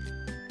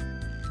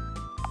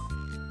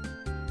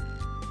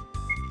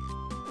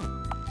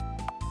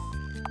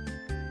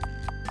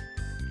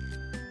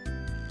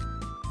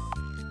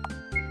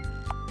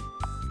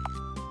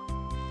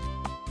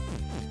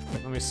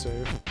 Wait, let me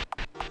save.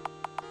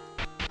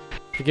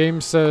 The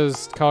game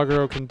says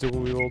Kagero can dual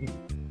wield.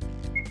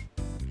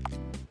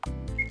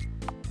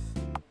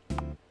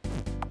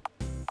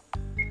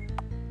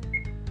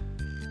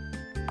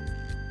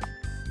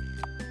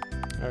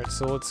 Alright,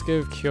 so let's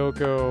give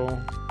Kyoko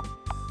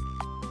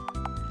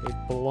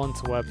a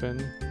blunt weapon.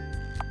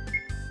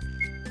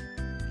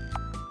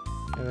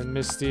 And then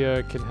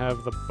Mystia can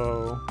have the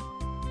bow.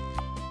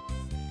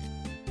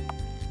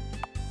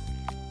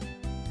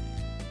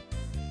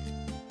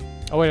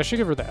 Oh wait, I should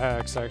give her the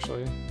axe,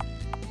 actually.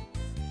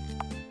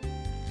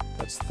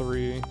 That's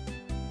 3.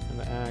 And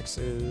the axe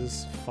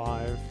is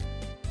 5.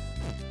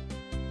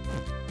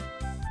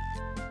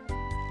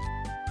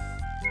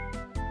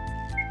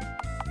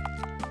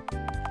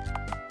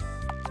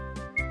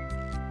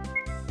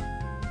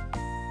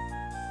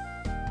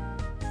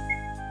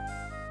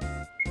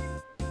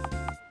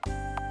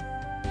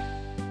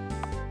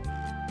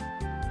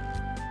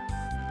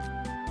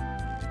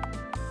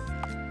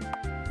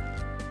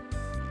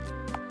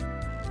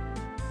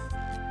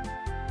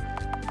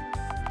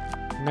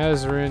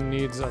 Mazarin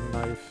needs a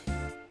knife.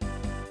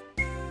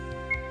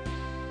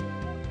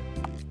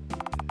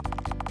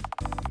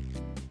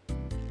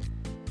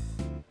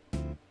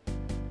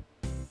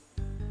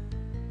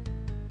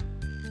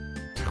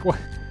 What?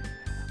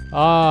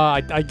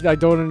 I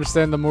don't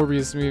understand the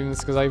Morbius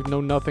memes because I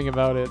know nothing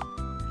about it.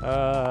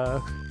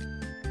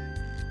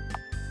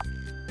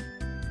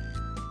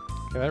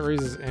 Okay, that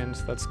raises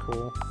int. That's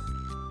cool.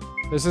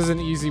 This is an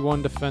easy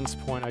one defense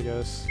point, I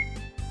guess.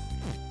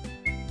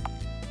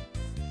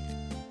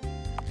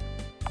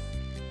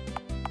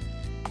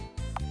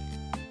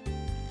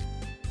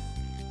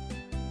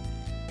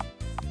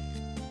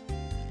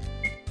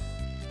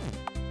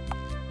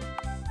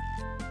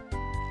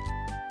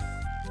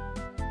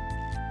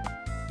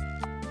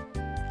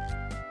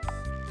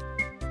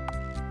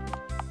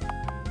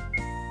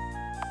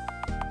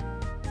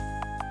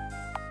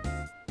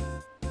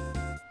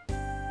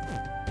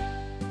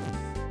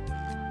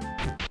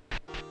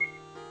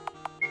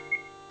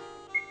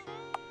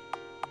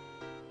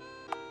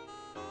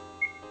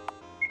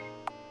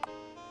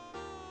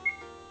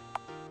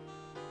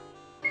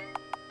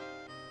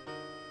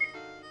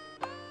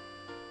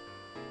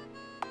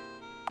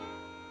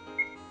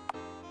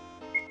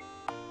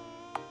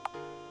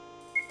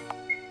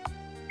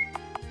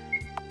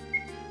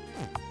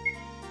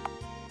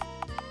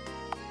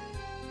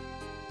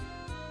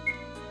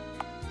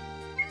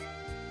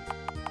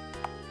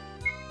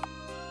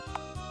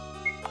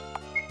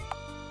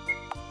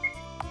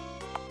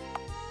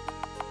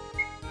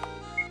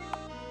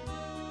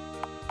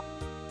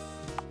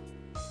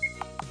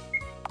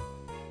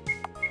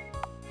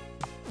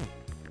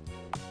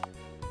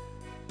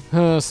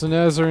 So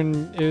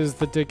Nazarin is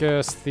the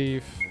dick-ass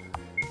thief.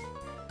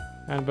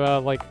 And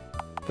like,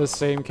 the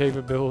same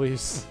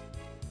capabilities.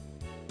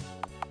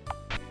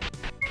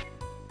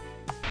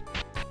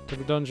 To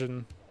the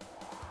dungeon.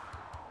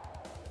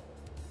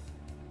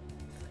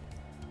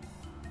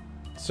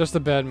 It's just a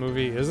bad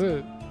movie, is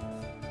it?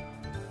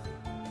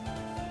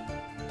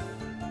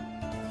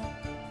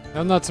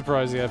 I'm not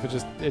surprised yet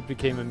if it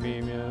became a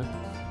meme, yeah.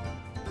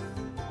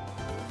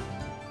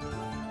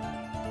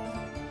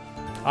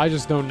 I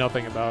just know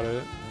nothing about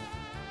it.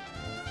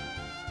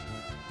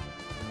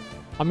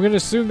 I'm gonna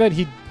assume that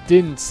he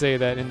didn't say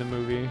that in the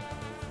movie.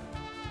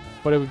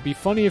 But it would be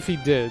funny if he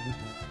did.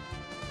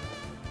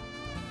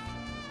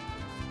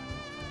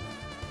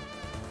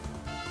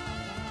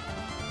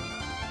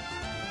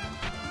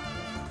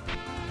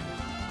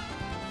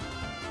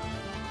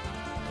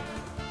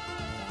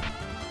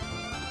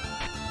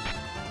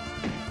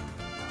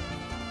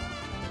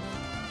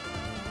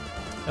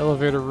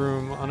 Elevator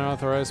room,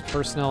 unauthorized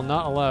personnel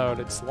not allowed.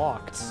 It's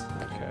locked.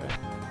 Okay.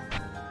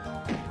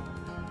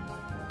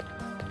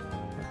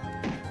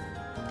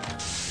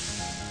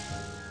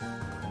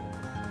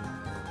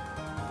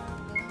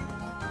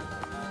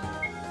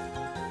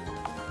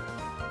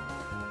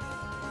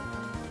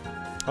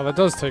 Oh, that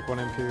does take 1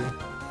 MP.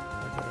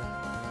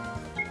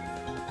 Okay.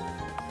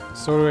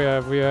 So what do we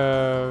have? We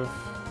have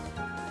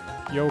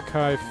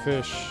yokai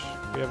fish.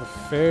 We have a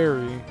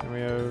fairy. And we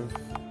have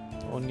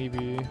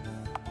Onibi.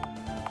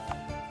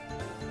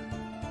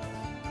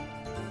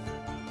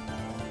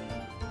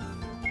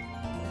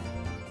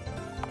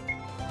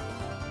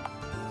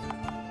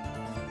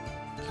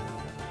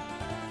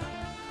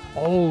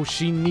 Oh,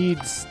 she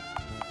needs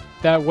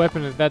that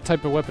weapon, that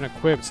type of weapon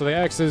equipped. So the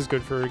axe is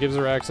good for her. It gives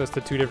her access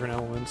to 2 different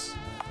elements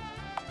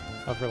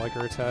of her, like,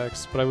 her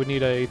attacks. But I would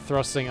need a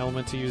thrusting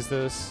element to use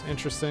this.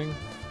 Interesting.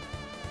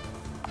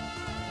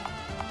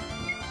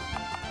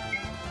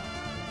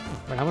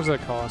 Wait, how much does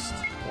that cost?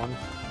 1.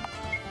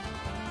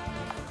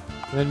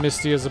 And then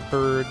Misty as a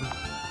bird.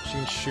 She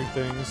can shoot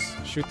things.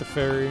 Shoot the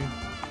fairy.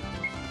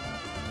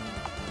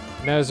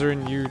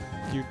 Nazarin, you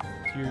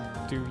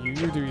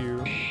do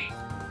you.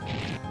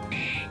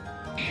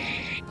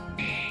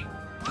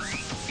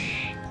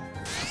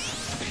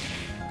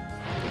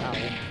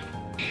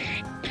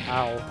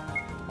 Ow.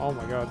 Oh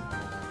my god.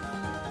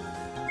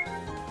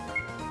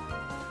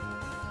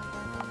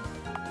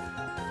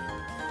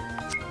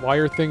 Why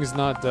are things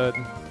not dead?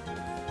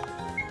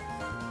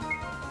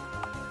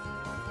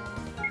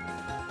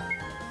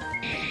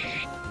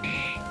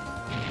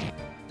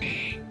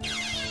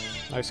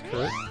 Nice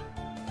crit.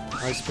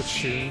 Nice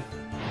Pachun.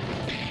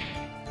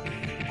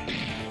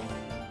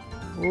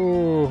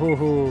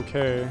 Ooh,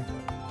 okay.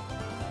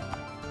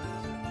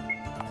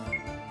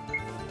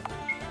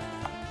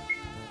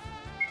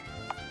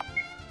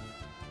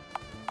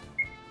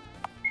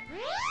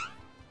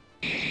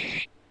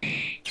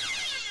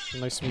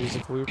 Nice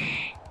music loop.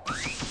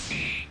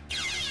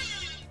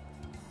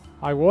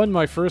 I won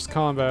my first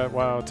combat.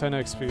 Wow, 10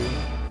 XP.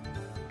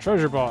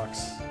 Treasure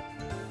box.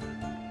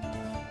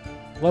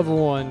 Level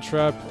 1,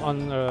 trap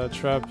on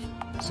trap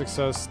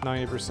success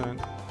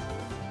 90%.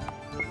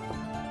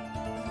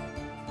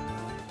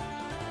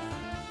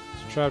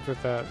 It's trapped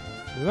with that.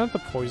 Isn't that the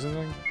poison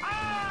thing?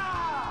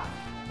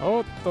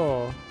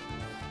 Otto.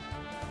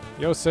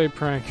 Yosei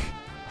prank.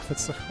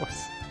 That's what it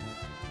was.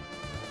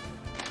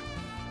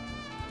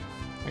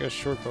 I got a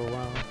short bow,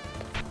 wow.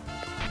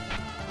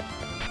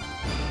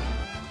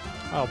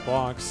 Oh,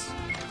 box.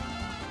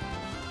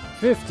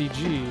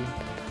 50G.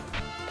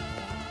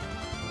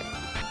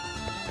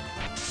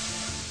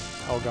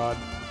 Oh god.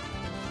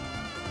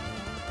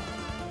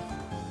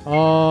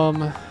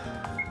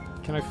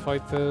 Can I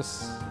fight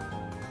this?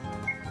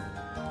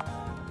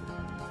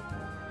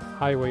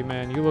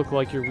 Highwayman, you look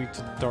like you're weak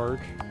to dark.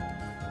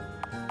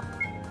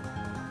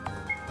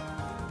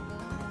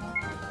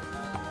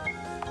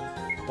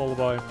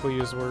 Lullaby,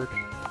 please work.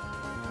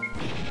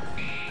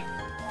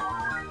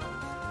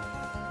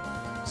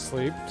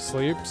 Sleep,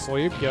 sleep,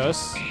 sleep,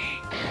 yes.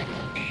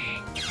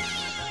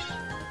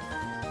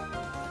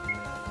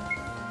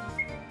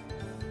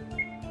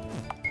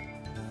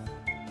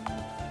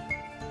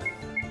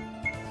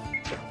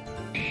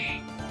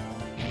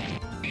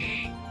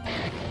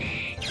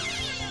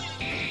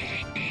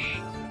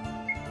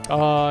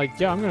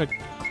 Yeah, I'm gonna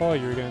claw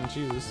you again,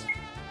 Jesus.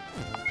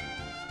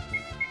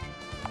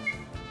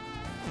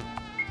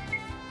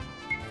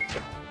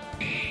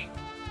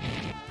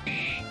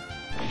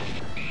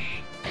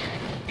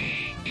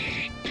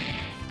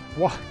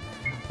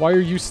 Why are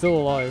you still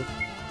alive?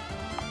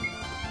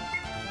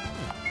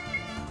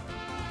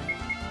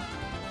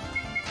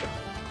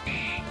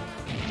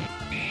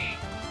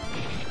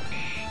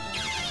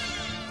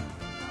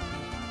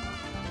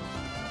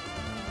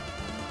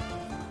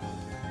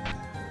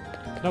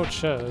 No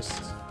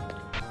chest.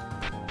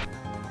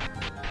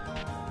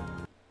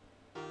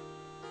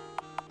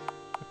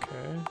 Okay.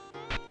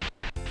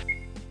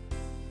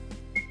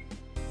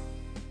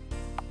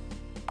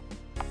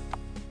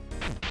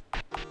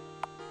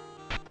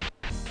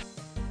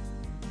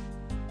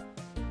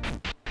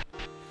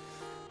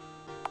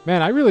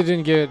 Man, I really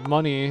didn't get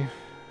money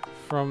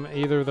from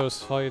either of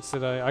those fights,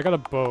 did I? I got a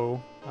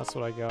bow. That's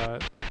what I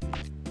got.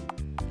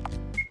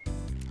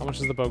 How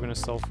much is the bow gonna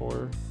sell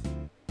for?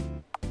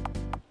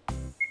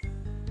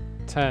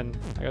 10.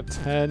 I got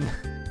 10.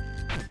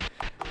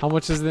 How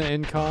much is the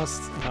end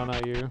cost? No,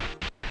 not you.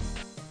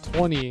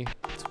 20.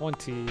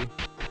 20.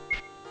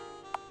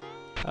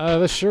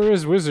 This sure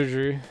is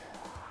Wizardry.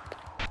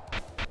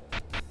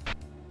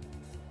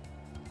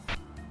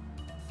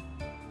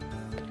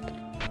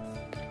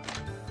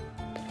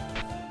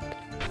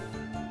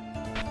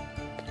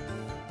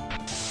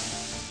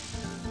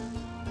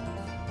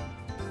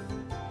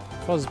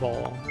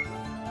 Fuzzball.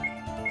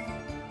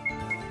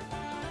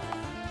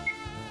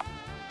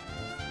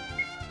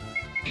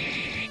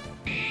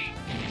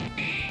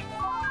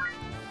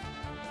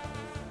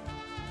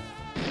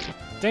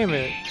 Damn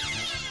it.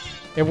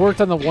 It worked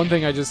on the one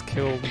thing I just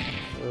killed.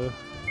 Ugh.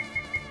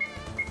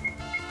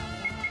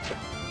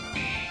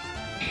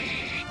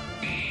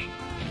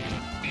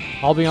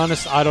 I'll be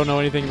honest, I don't know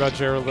anything about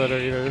Jared Leto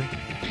either.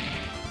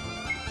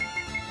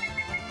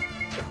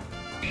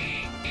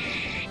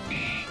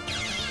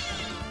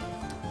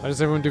 Why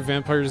does everyone do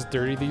vampires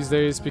dirty these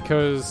days?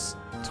 Because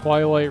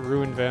Twilight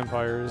ruined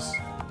vampires.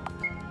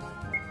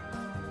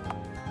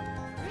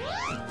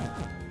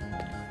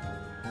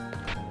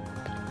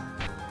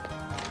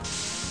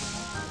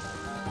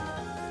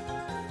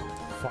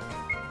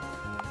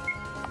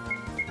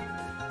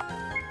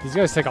 These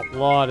guys take a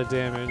lot of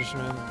damage,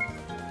 man.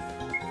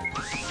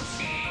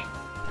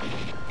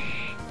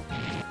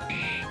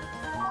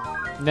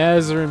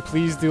 Nazarin,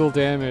 please deal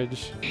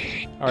damage.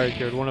 Alright,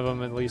 good. One of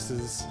them at least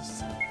is...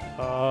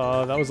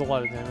 that was a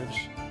lot of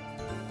damage.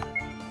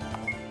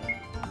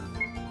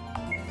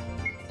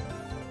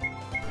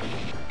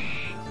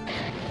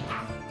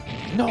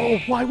 No!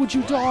 Why would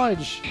you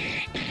dodge?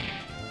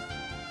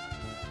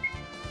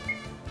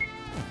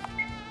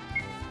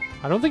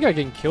 I don't think I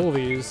can kill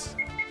these.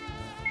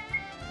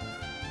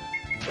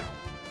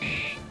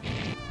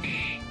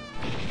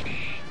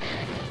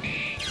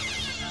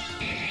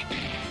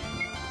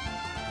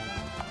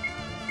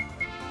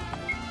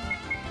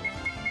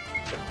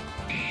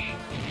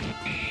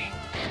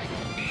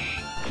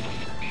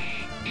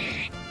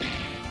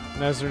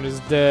 Nazarin is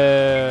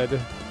dead.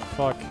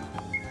 Fuck.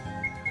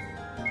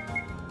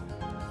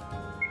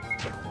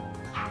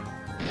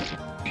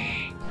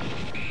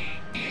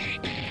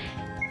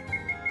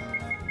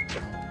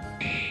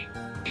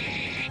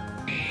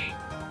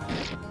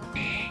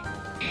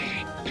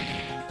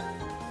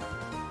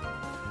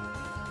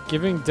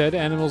 Giving dead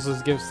animals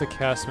as gifts to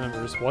cast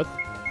members. What?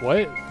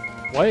 What?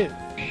 What?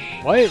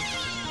 What?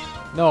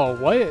 No,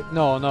 what?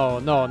 No, no,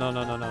 no, no,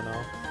 no, no, no,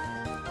 no.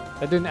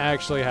 That didn't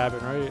actually happen,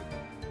 right?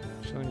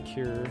 Chilling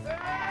cure.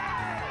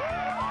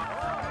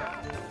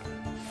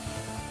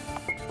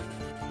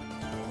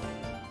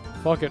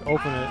 Fuck it,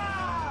 open it.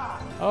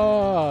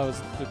 Oh,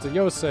 it's a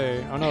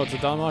Yosei. Oh no, it's a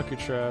Danmaku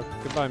trap.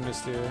 Goodbye,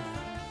 Misty.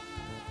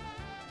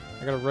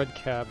 I got a red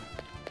cap.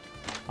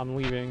 I'm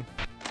leaving.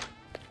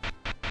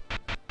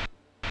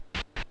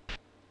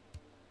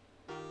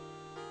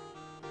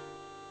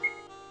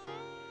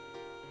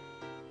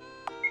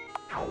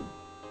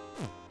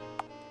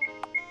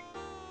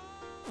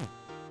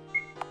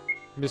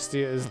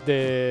 Misty is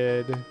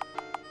dead.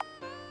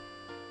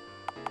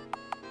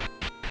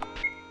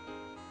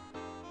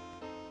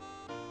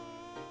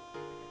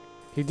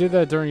 He did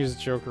that during his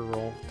Joker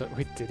roll.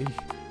 Wait, did he?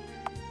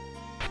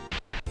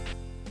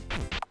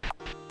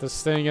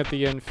 This thing at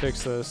the end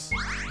fixed this.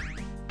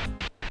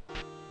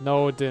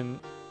 No, it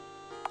didn't.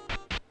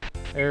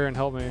 Aaron,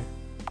 help me.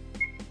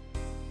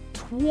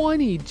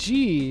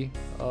 20G?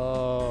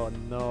 Oh,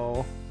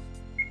 no.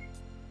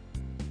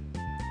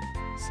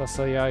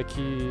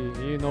 Sasayaki,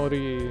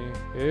 Inori,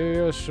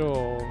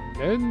 Eiyosho,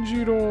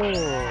 Nenjiro.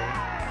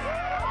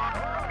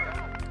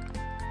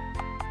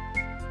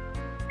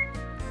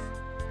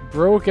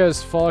 Broke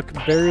as fuck,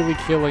 barely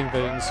killing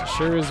things.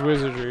 Sure is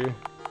wizardry.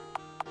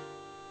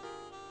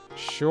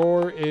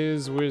 Sure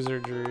is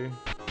wizardry.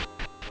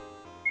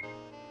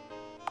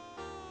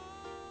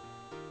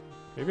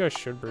 Maybe I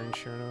should bring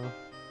Cirno.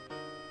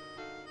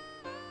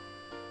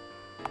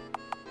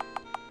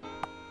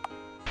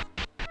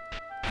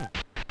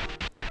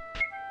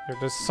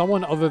 Does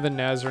someone other than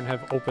Nazarin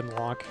have open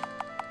lock?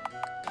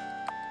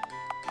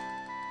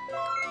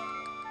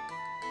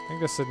 I think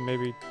this said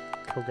maybe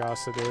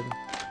Kogasa did.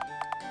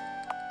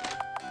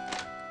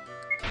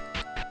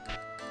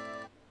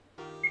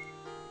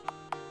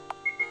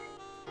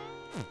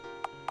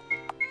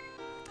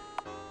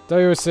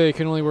 Daiose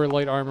can only wear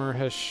light armor,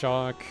 has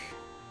shock.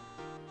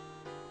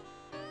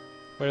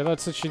 Wait, I thought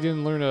that she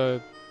didn't learn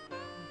a...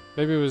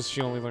 Maybe it was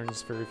she only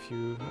learns very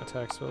few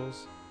attack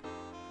spells.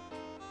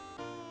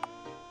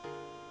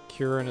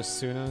 Cure and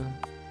Asuna.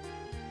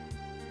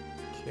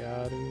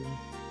 Kiaru.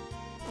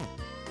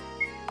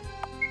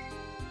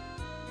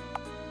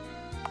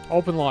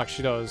 Open lock,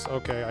 she does.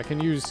 Okay, I can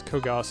use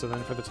Kogasa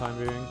then for the time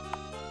being.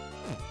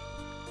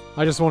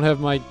 I just won't have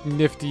my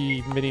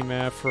nifty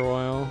mini-map for a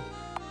while.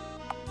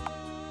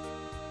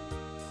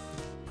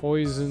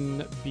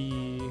 Poison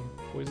Bee.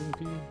 Poison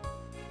Bee?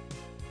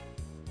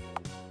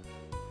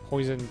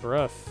 Poison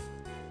Breath.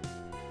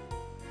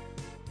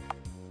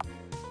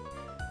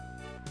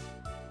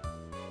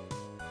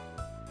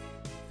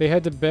 They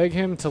had to beg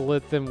him to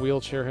let them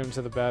wheelchair him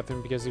to the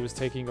bathroom because he was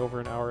taking over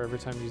an hour every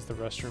time he used the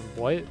restroom.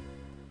 What?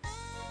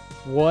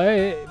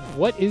 What?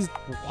 What is...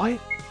 What?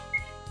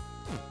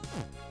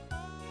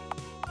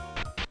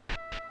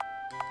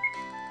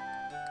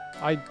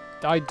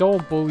 I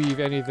don't believe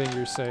anything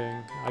you're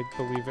saying. I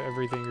believe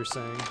everything you're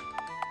saying.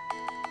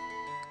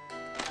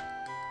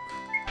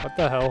 What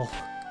the hell?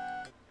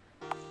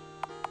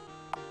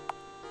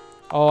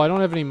 Oh, I don't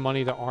have any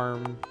money to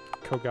arm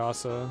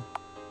Kogasa.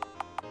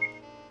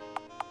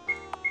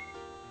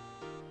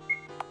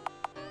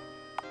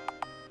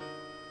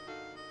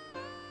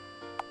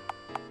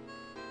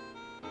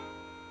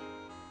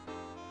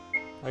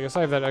 I guess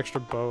I have that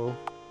extra bow.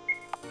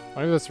 I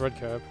think that's red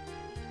cap.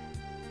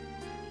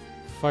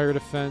 Fire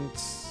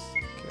defense.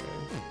 Okay.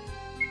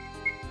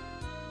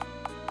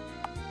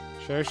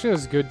 She actually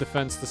has good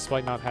defense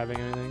despite not having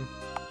anything.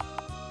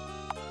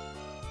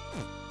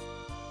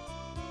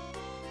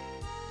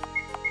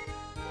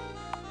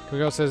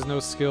 Kogasa says no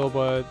skill,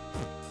 but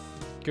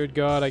good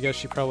god, I guess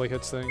she probably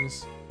hits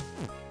things.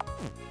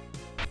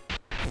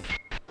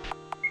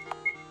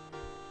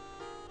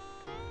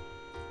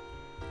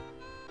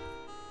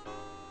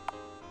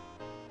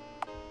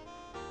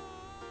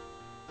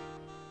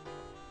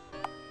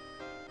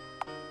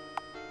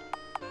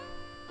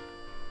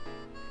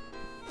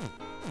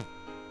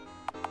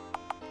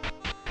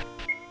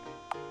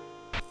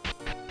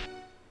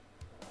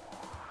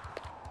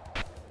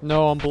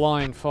 No, I'm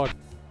blind. Fuck.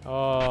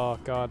 Oh,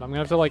 God. I'm gonna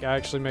have to, like,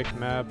 actually make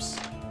maps.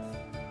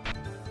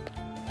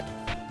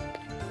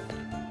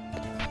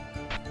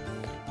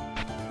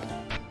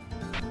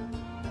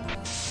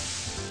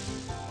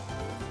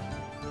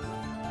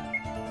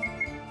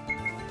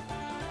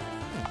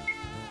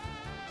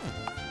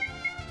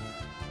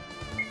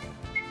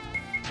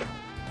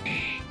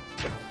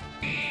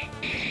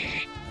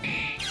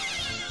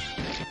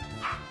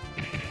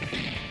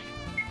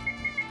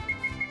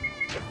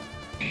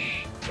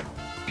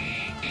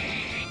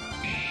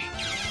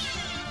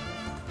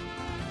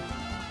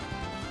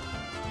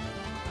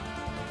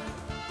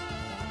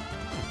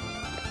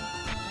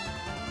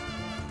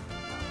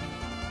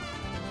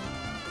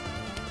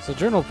 It's a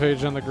journal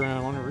page on the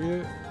ground. Want to read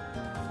it?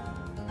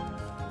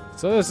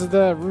 So this is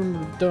that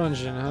room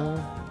dungeon,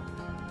 huh?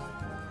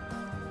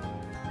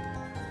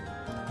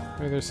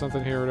 Maybe there's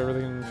something here, whatever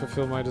that can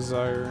fulfill my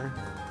desire.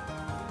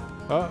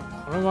 Oh,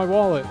 I don't have my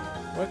wallet.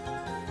 What?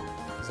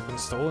 Has it been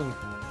stolen?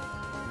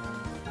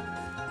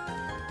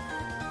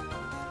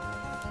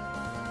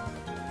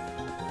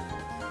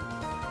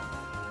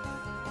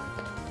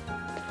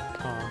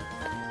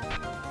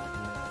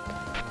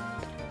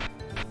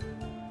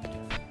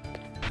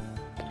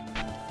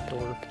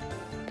 Door.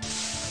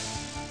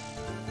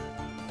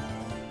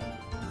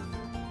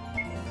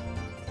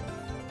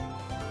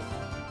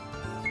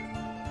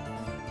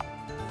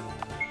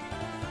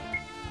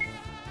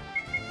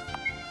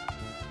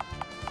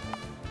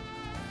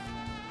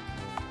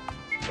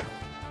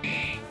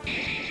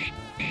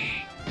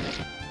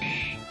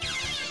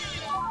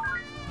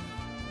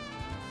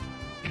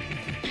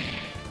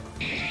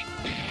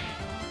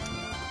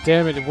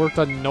 Damn it, it worked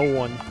on no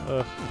one.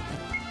 Ugh.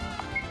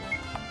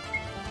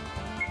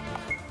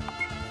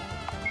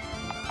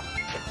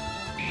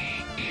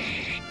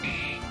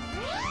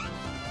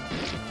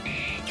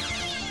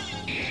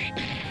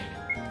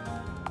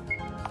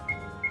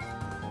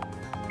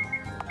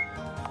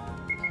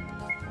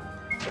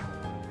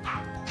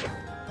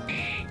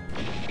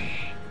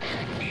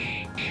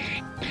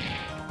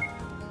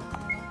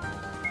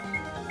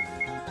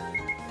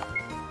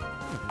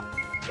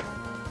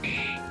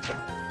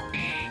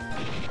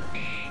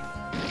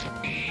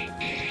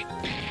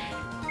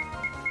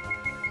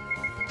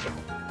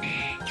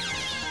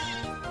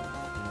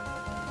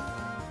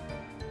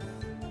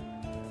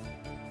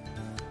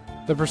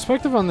 The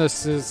perspective on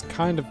this is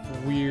kind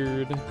of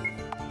weird.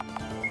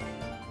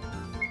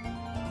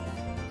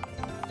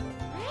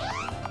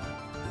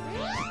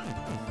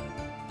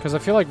 Because I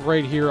feel like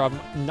right here I'm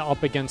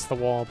up against the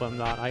wall, but I'm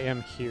not. I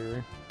am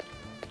here.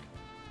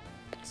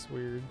 It's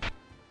weird.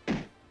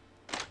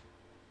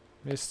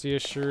 Misty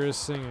sure is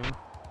singing.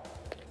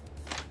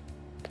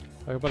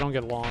 I hope I don't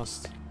get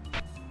lost.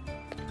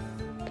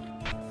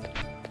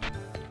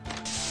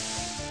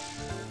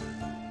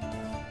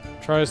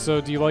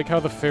 So, do you like how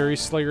the Fairy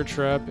Slayer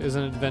trap is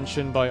an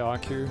invention by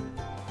Aku?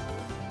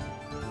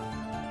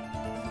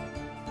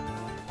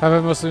 Have I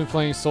mostly been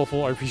playing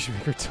soulful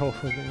RPGmaker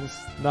Touhou games?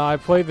 Nah, I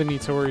played the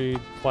Nitori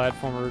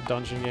platformer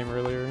dungeon game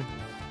earlier.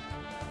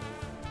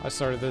 I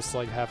started this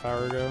like half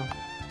hour ago.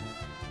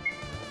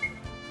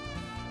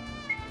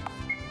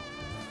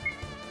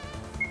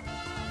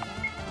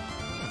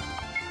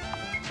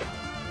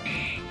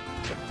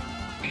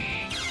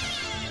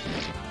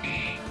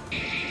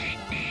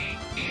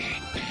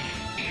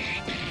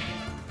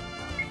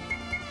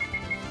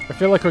 I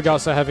feel like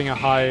Kogasa having a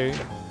high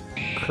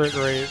crit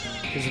rate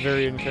is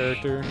very in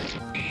character.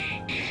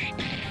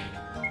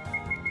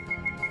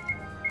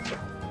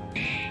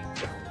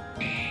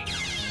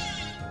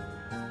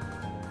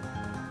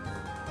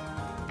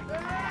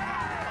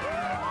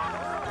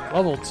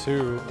 Level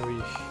 2.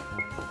 Oy.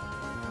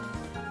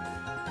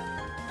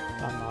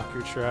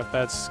 Nanaku trap.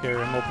 That's scary.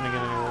 I'm opening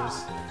it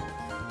anyways.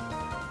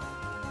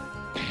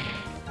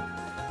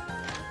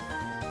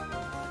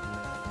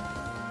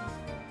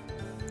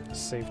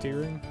 Safety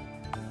ring.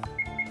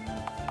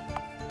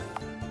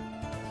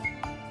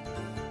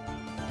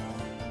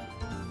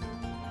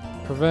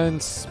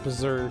 Prevents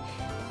berserk.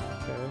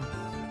 Okay.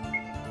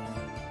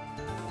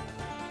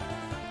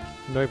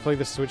 Do I play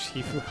the Switch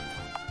Hifu?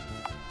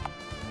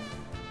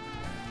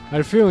 I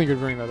had a feeling you'd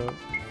bring that up.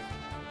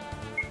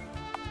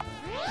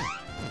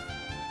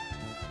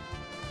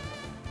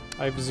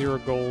 I have 0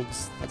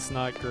 golds. That's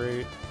not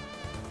great.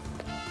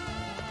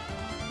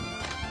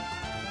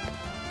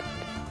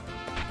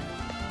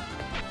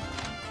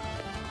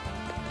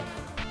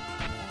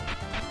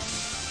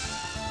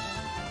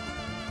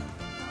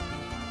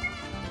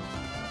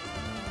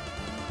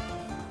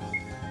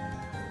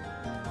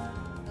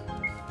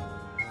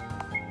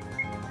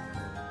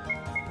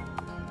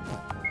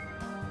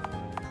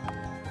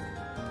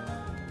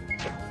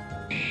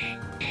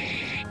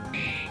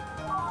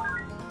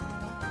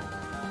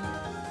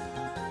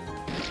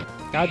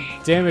 God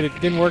damn it, it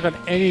didn't work on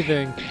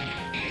anything.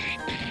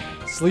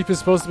 Sleep is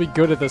supposed to be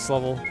good at this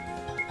level.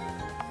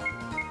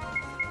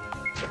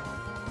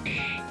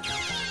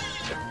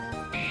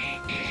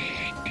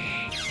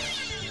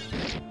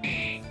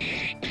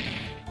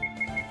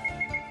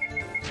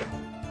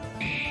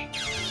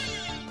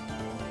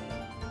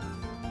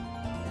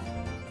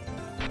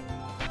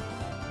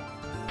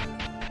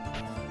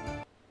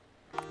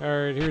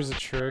 Alright, here's a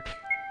trick.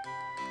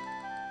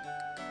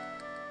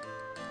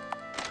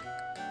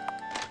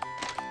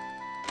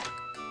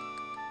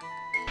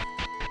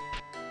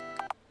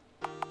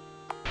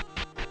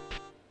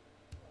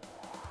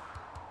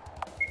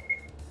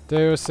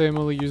 Deus, I'm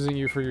only using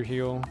you for your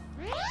heal.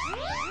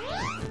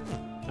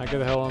 Now get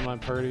the hell out of my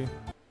party.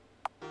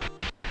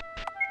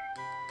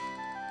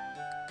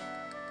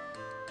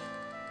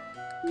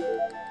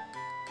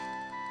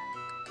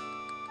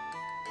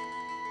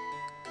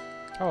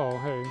 Oh,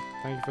 hey.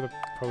 Thank you for the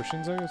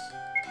potions, I guess?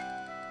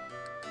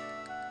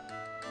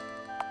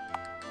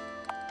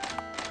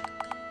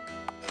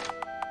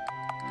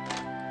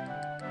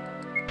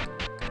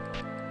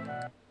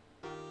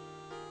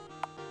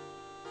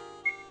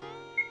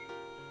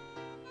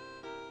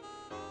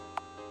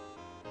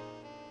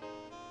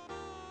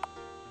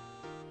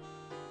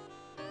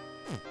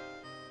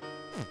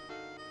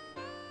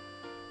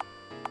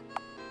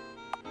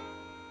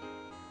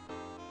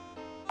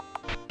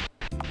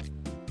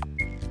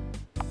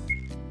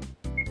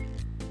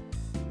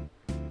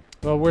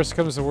 Well, worst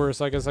comes to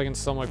worst, I guess I can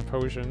sell my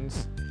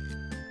potions.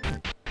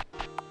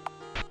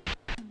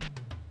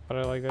 But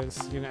I like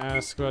this. You can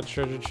ask about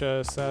treasure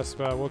chests, ask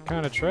about what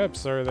kind of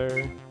traps are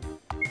there.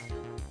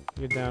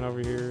 Get down over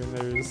here, and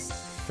there's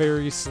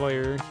Fairy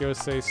Slayer,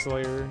 Yosei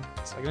Slayer.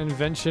 It's like an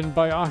invention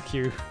by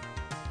Aku.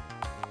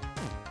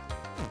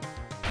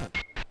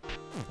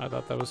 I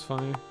thought that was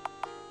funny.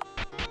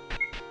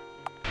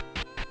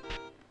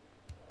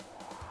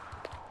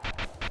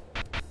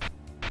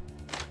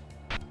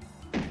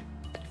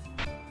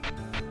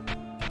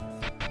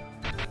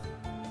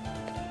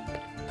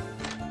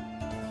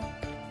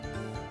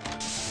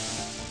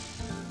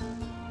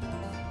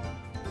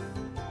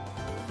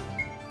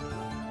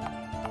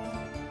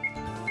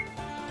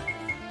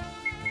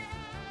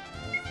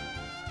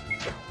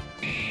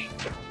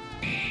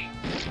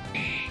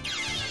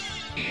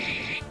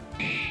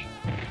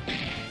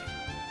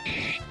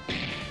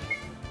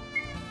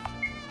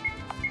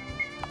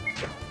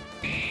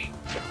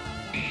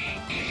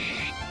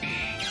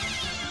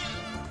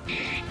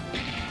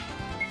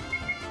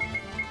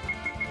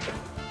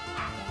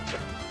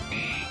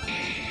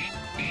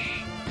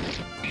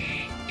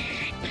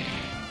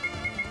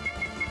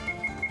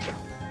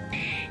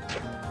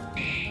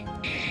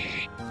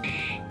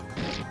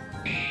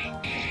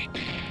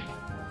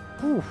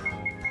 Oof.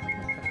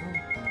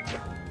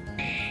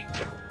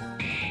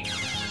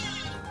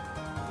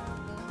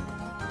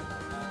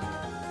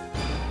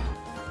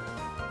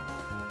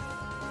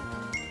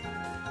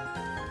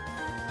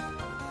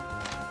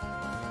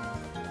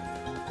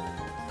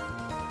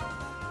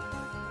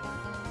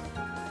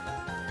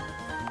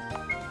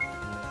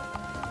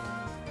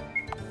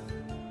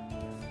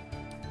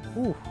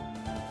 Ooh.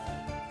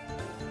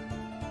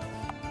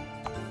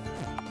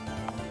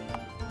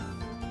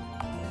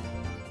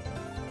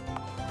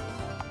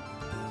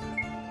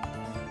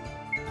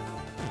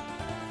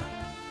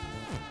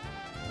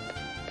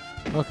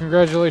 Well,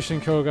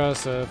 congratulations,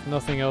 Kogasa. If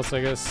nothing else,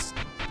 I guess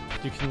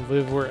you can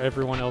live where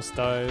everyone else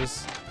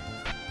dies.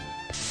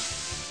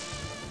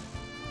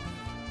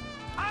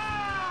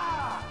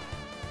 Ah!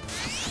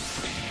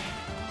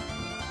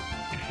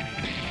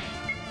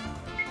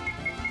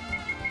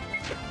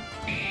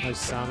 Nice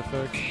sound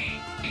effect.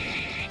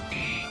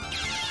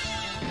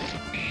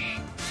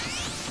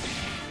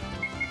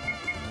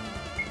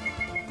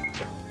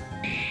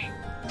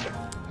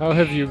 How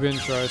have you been,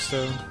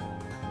 Tristo?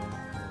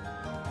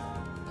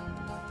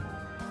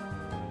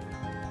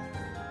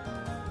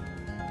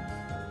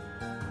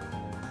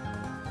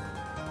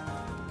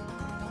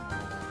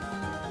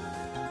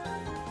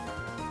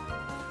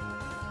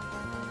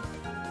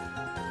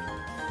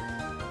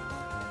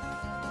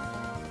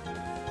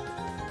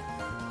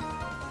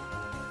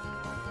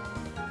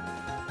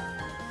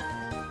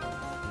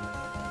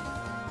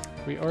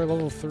 We are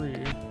level 3.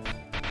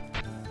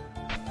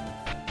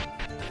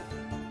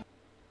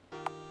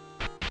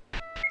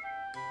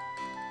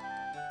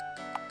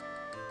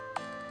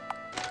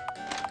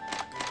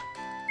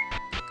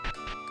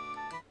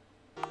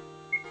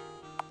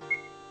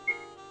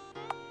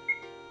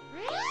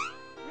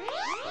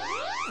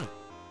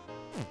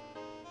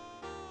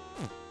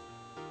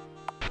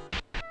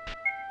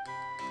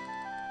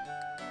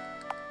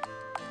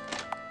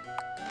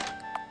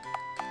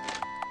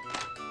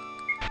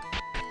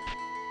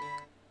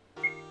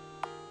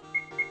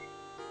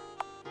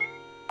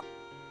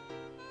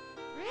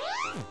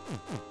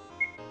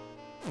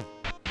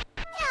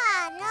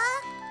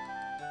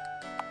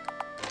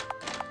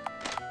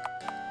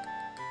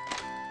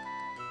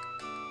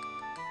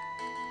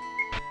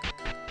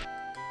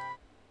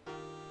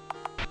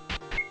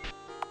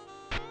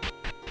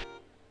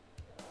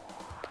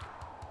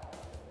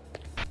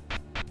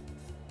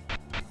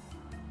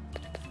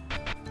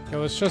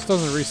 Yo, this just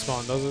doesn't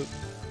respawn, does it?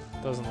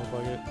 Doesn't look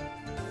like it.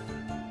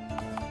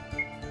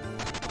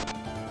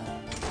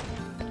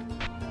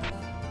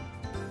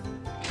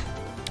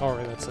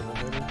 Alright, that's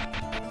elevated.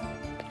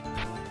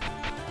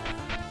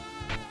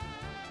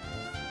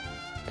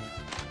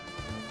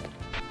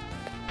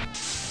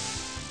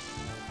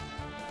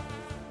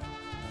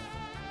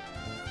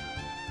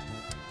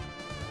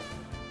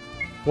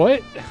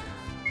 What?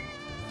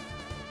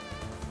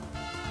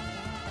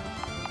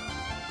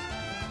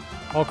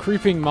 Oh,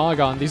 creeping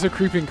Magon. These are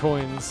creeping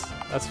coins.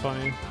 That's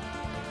funny.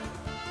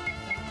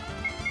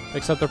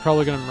 Except they're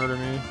probably gonna murder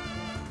me.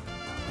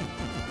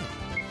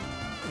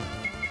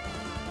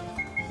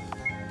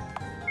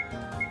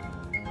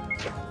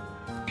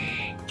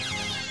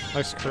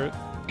 Nice crit.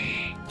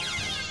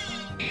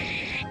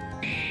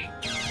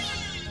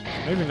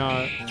 Maybe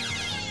not.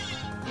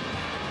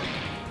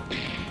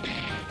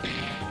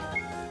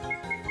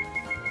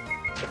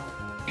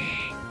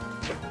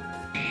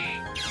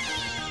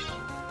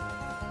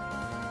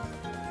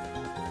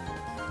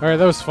 Alright,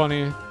 that was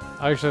funny.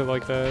 I actually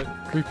like that.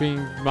 Creeping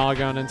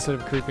Magon instead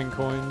of creeping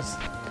coins.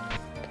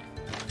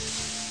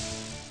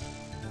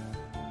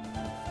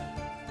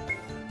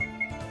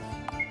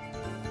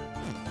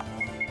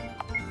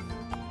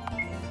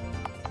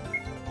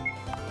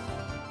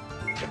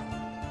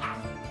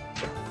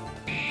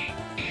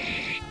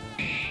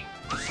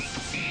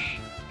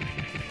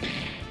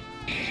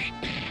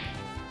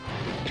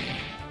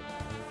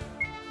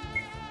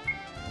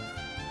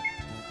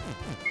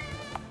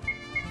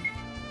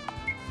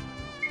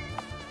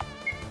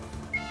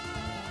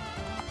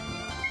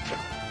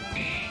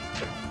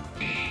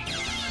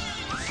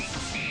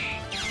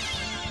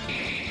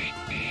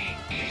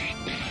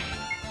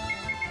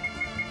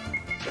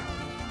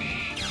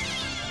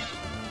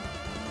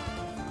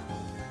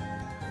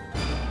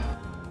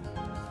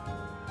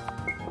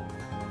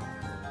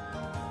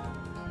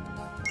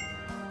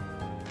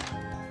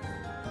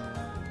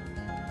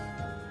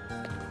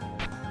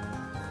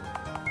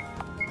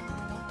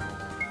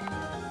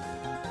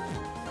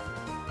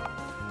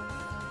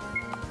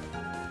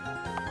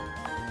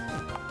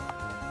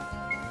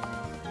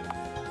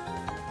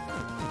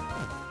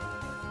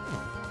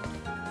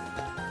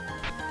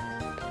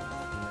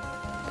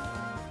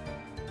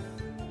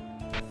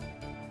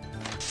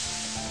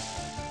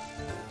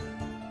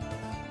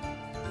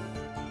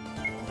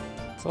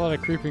 It's a lot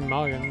of creeping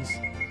Mogans.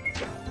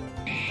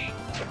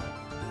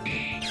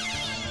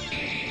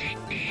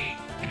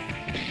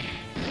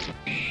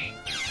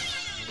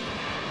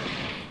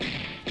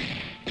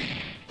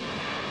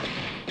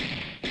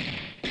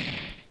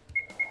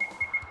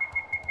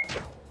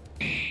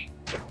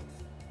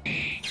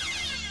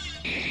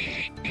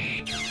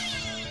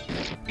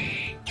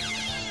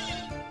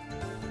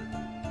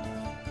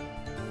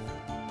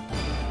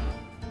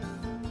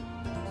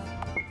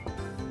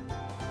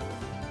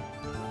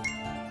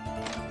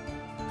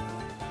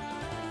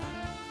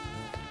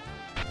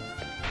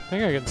 I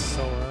think I can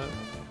sell that.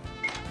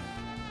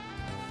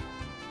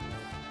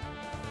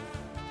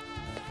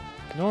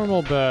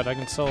 Normal bed, I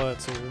can sell that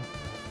too.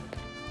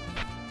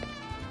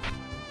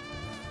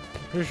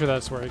 Pretty sure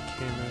that's where it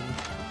came in.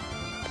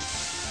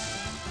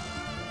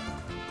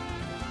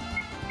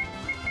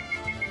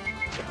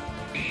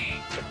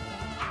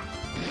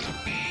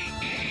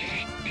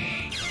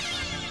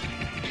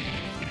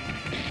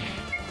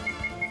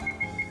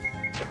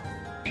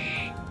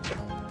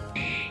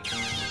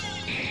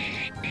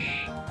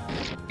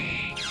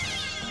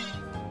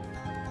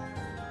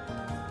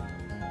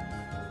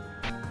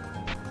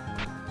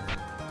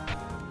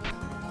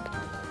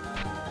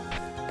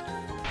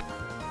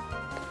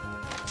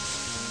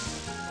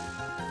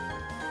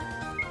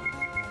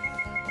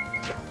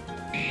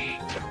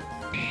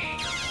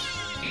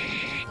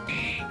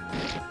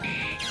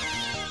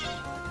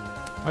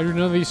 I do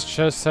know these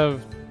chests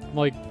have,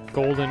 like,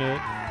 gold in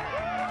it.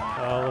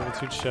 Level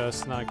 2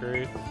 chest, not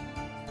great.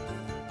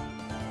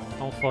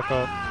 Don't fuck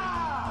up.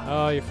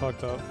 Oh, you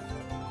fucked up.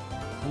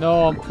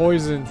 No, I'm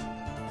poisoned.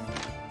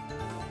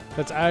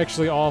 That's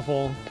actually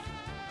awful.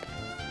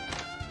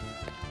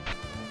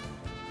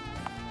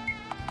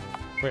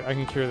 Wait, I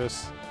can cure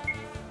this.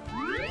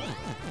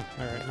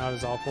 Alright, not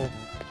as awful.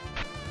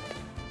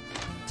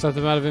 Except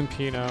I'm out of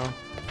MP now.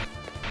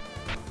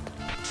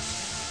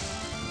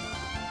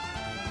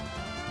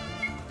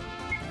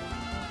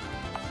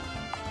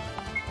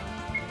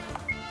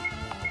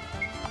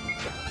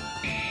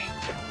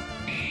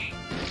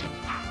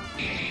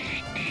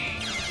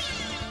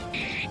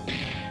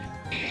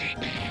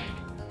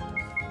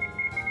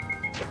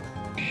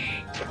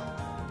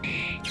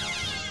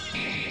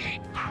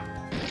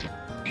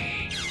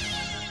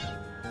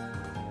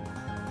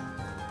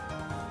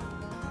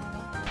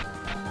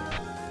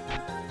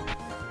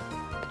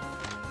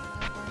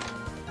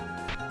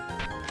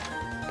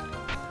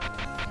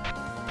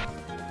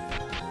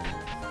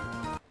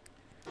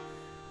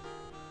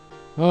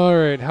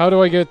 Alright, how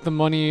do I get the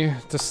money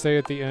to stay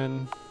at the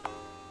inn?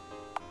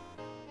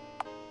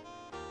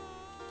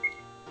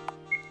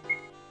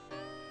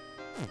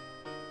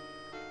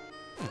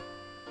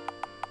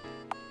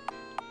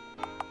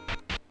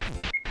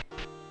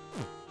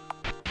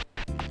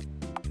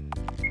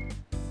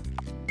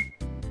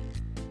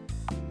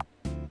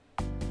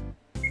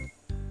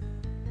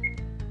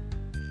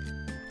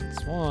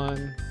 It's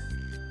one.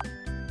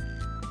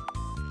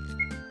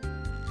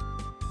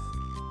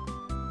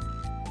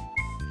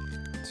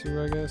 Two,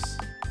 I guess.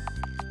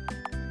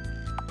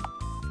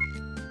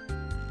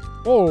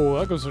 Whoa,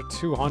 that goes for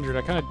 200.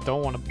 I kind of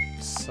don't want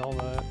to sell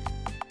that.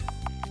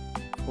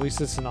 At least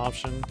it's an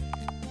option.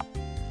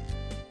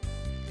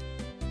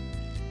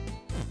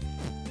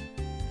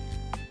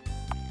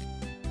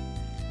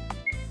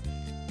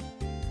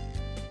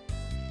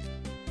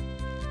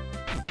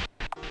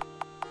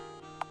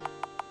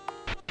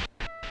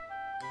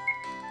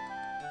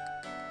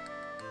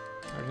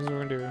 Alright, here's what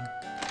we're gonna do.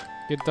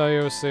 Get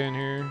Diose in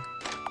here.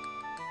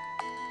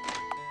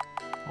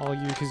 All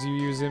you, because you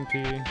use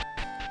MP.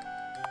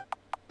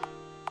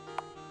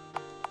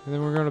 And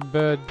then we're going to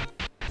bed.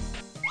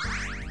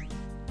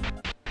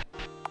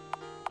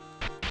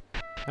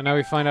 And now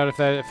we find out if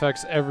that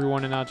affects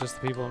everyone and not just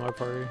the people in my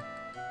party.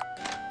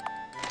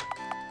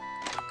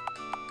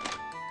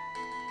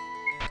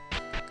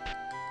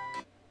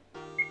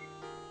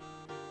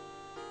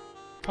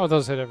 Oh, it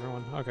does hit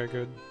everyone. Okay,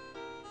 good.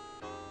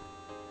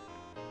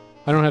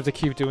 I don't have to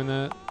keep doing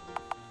that.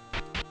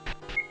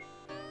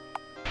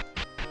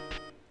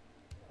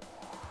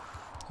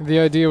 The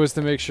idea was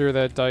to make sure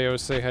that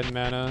Diose had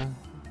mana.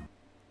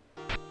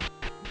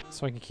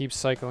 So I can keep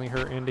cycling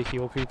her in to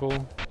heal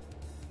people.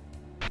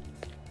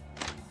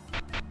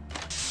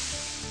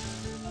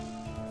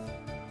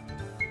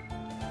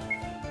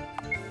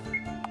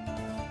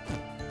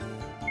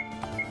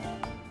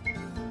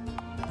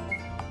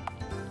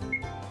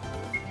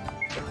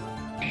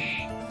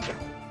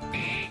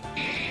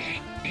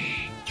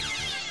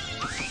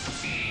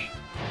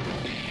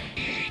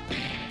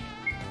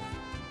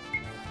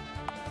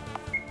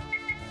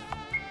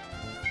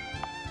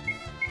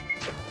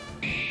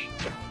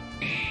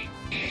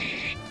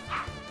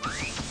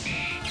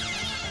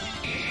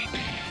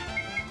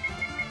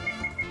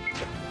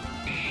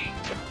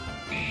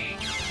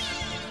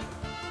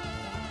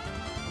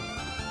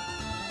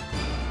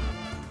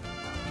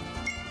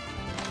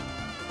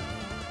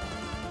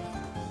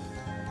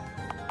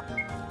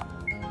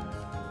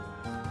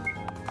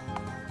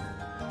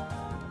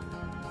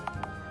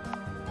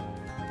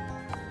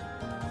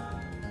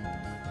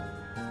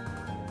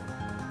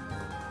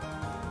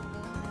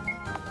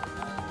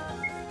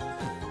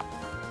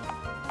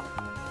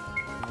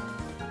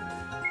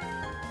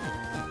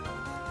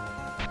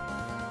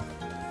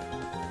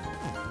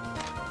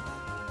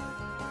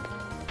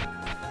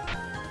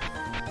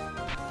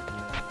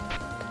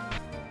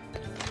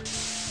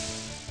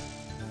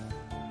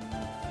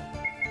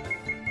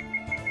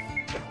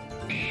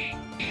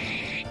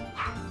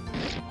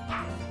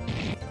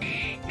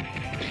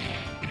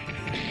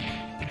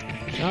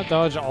 Not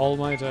dodge all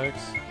my attacks.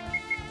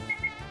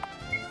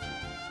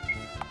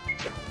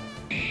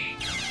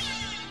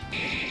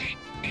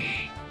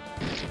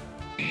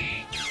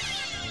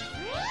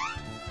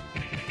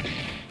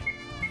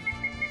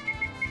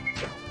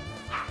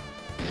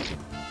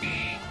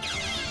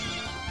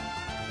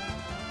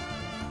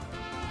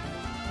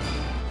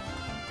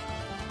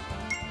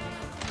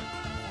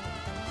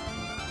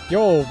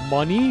 Yo,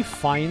 money?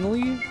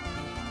 Finally?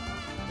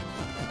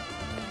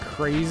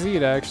 Crazy,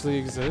 it actually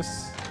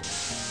exists.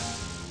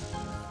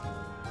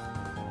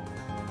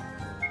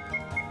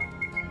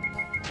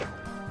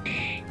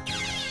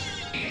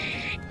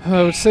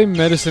 I would say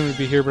medicine would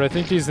be here, but I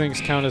think these things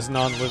count as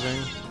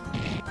non-living.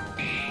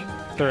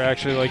 They're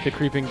actually like the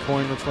creeping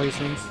coin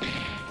replacements.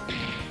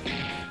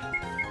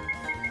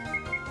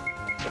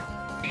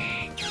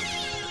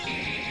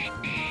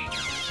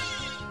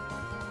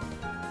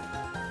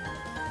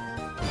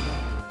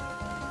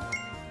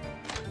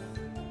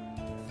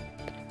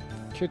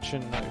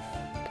 Kitchen knife.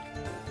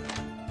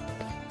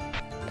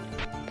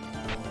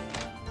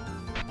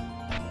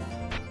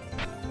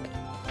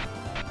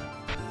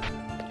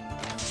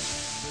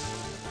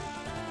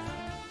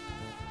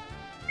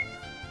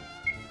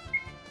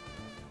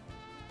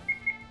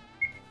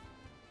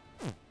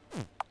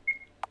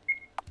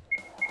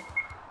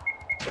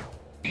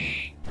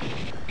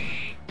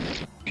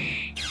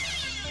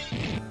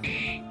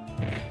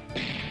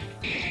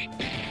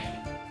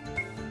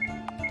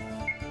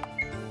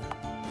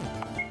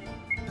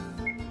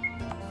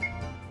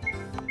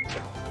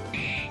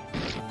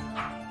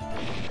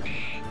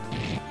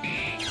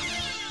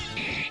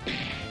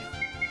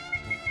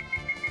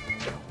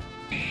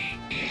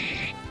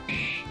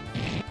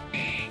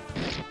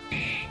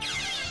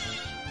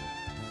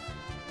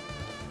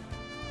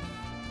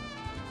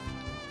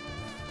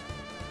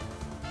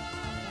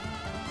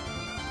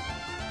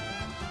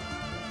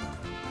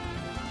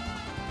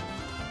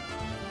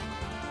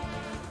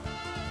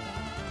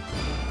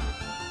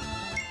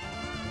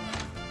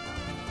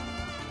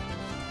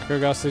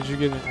 Kurgas, did you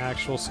get an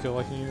actual skill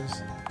I can use?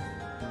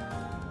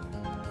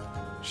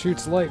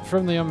 Shoots light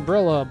from the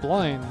umbrella,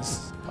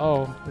 blinds.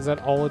 Oh, is that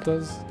all it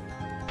does?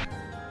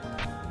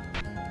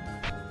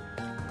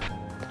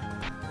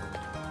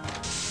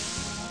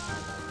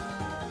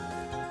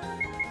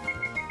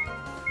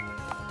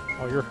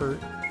 Oh, you're hurt.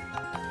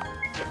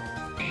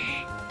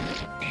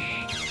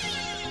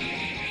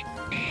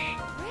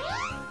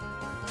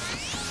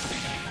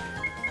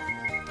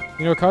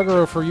 You know,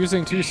 Kagero, for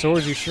using 2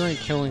 swords, you sure ain't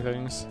killing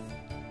things.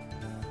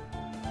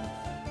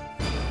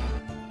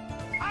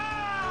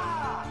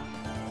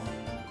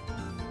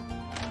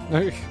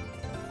 I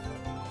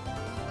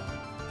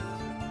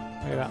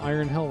got an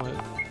iron helmet.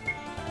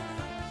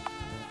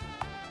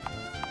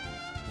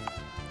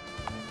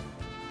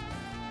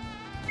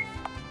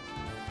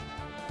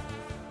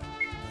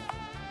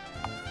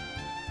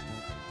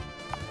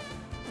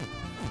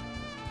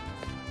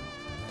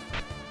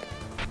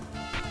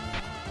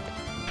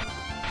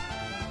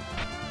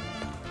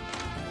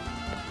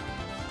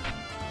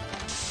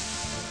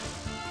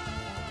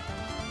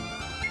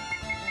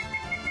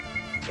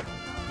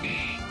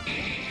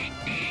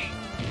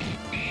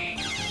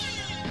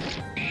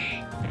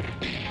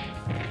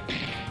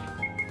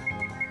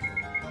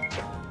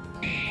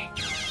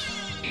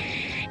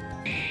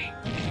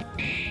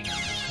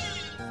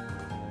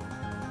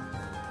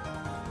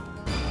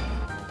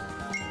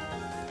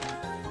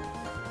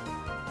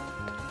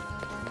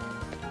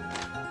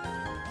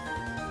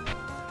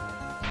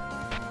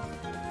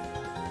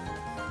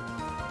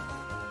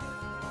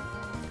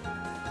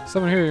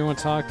 Someone here, you want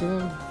to talk to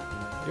them?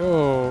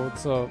 Yo,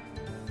 what's up?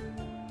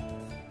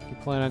 You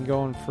plan on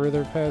going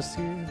further past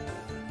here?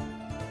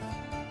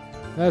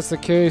 If that's the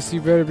case,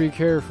 you better be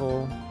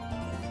careful.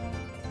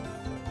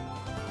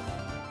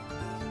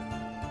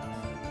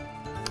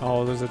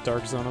 Oh, there's a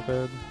dark zone up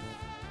ahead.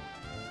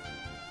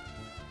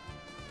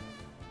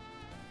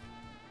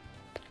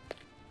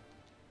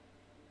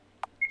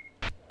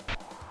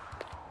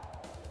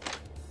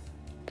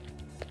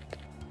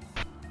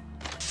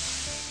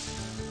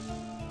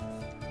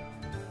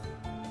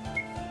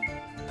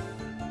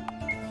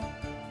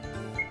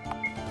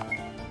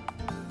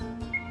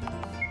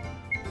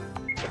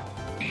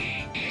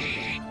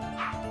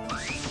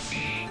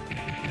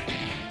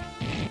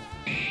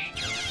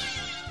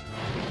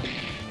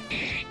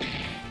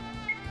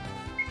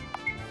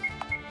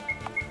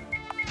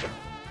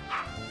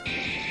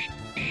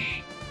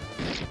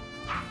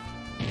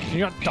 Can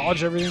you not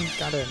dodge everything?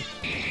 Got in.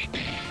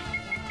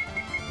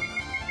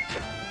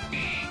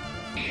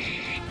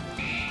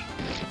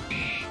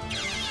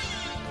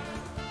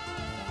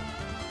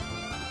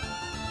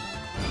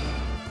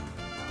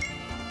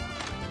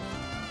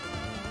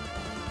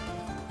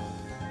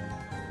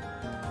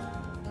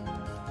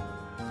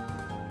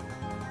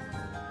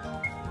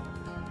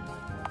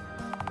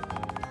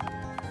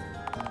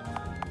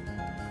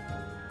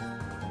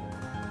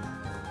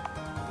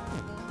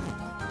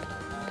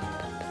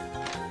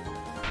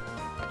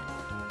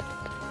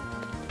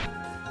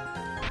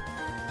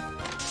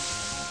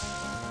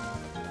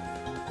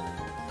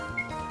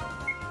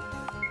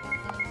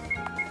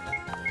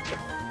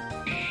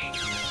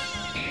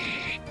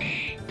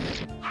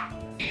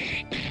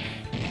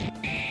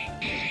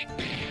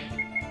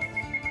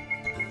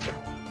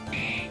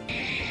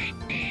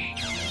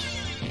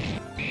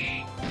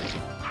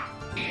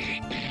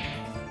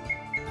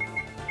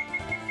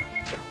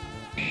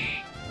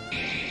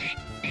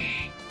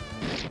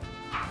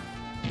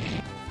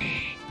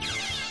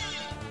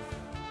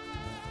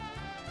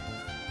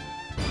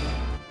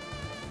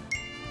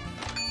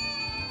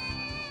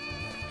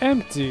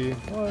 Empty.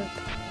 What?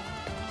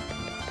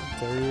 How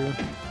dare you?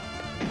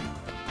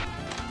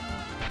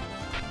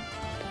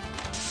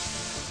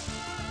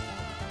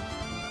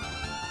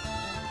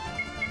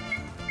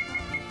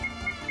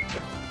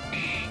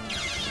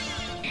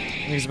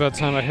 I think it's about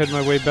time I head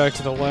my way back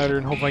to the ladder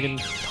and hope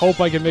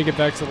I can make it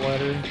back to the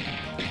ladder.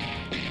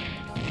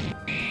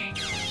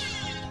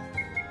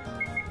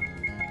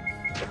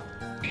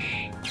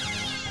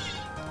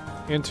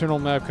 Internal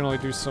map can only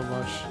do so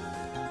much.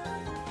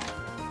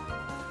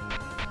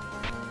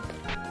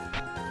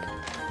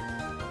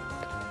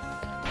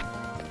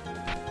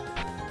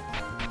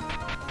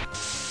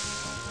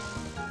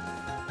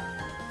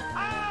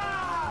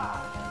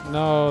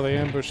 No, they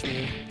ambushed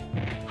me.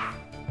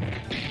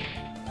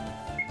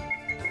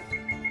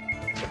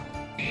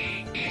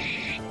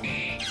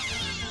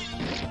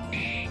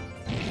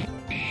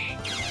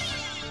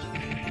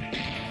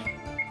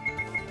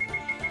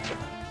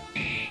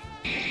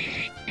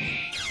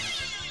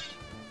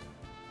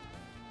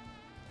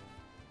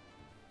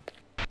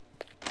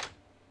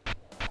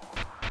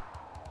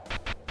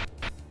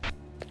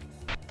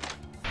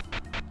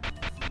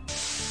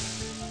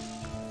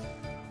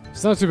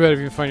 It's not too bad if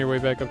you can find your way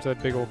back up to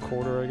that big old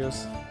corridor, I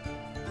guess.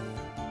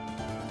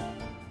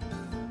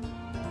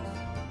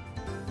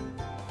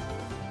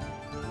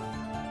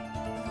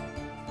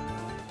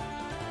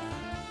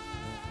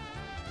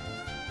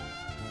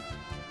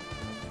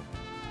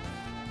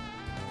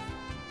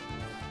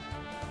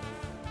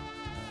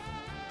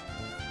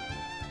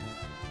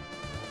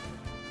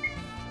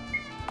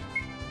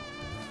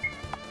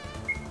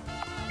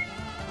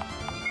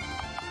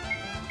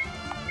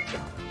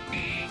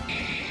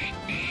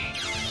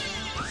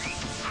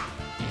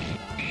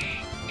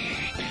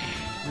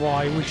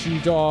 Why would you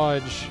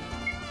dodge?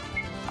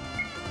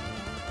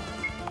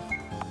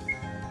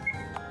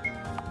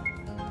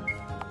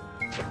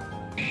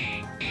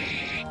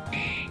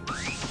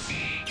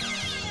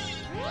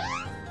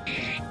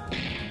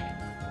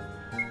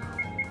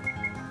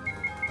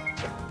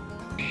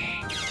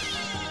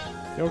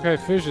 Yokai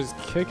Fish is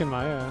kicking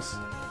my ass.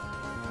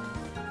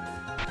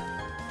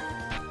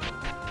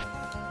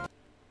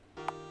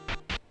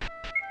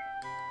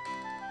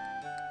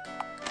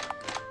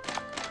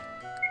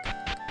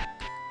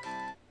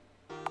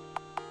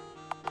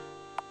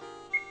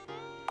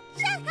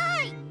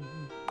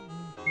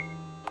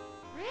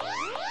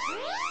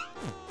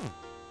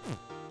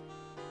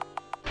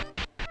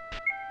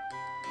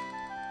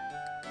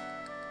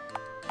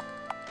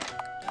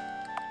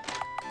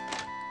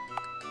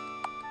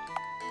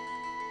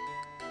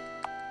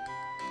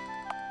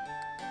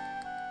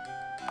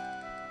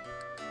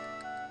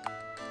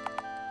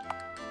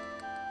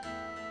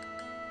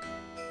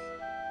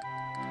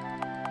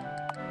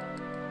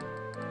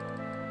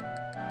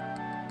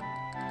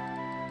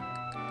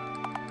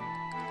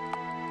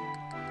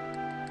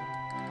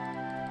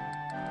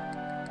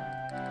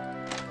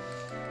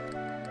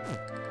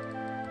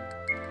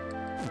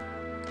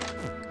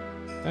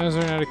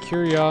 Answering out of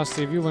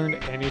curiosity, have you learned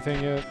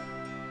anything yet?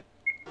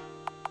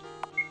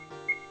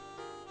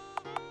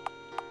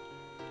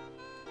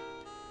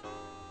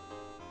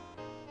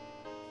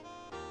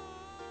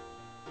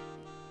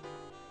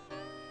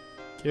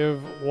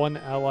 Give one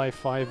ally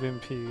 5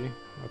 MP.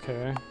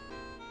 Okay.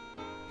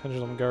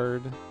 Pendulum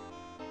Guard.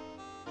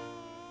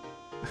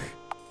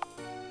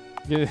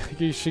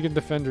 She can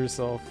defend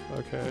herself.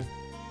 Okay.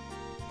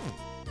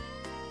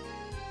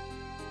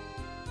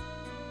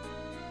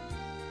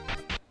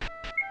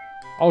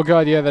 Oh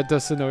god, yeah, that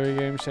does Sonori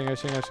game. Shinga,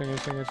 shinga, shinga,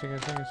 shinga, shinga,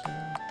 shinga,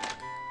 shinga.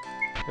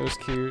 That was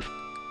cute.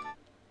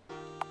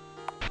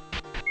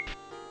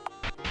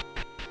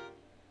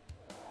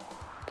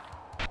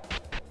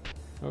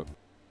 Oh.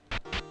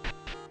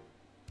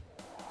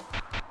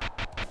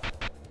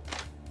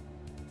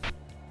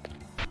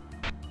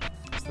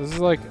 So this is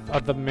like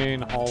the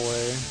main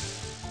hallway.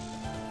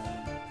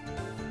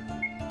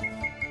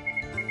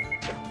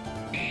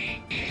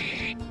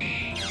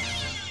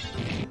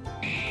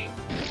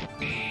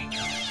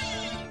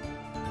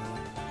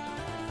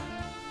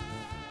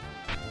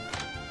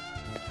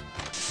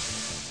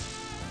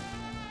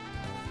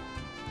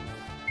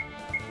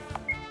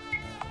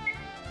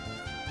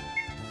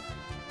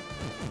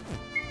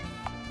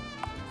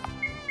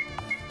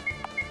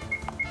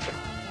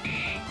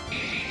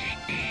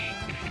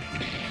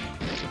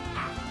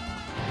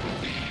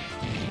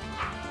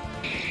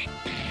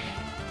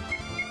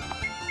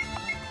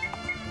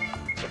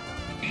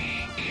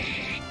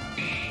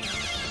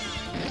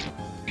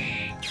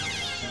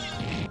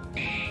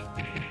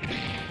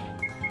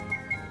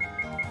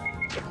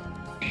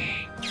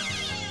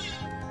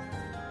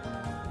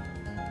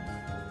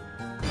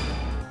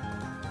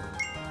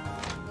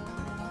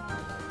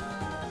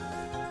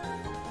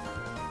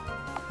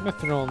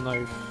 Mithril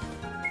knife.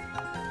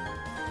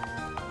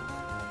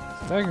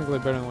 It's technically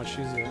better than what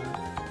she's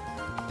at.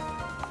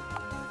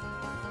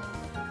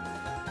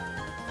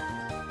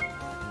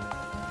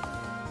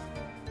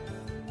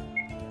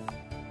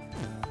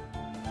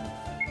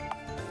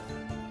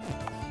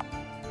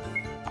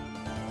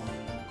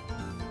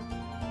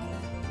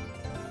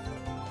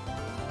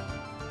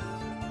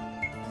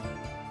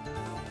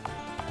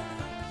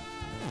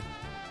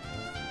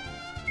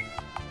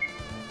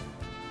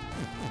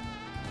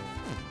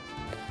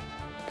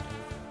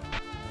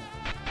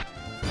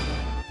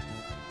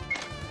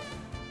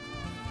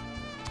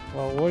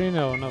 Well, what do you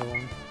know? Another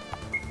one.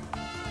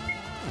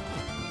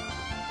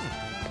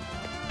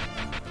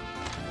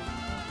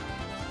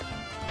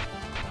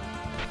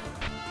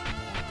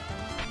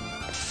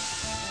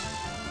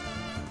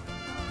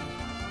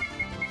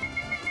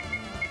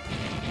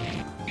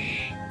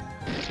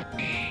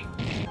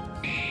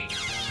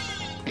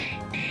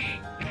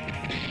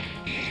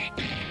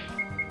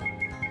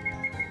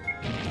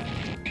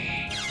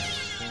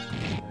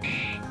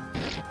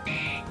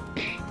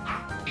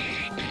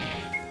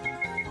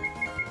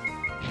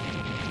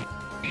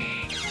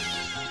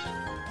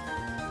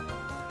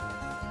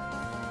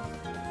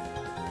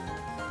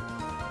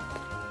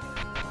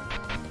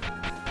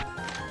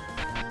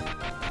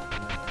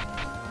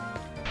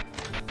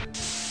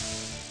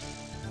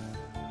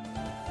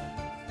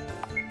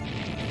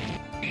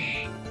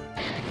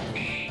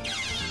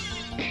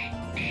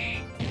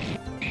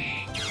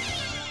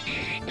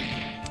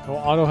 Well,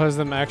 Auto has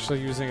them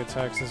actually using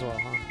attacks as well,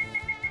 huh?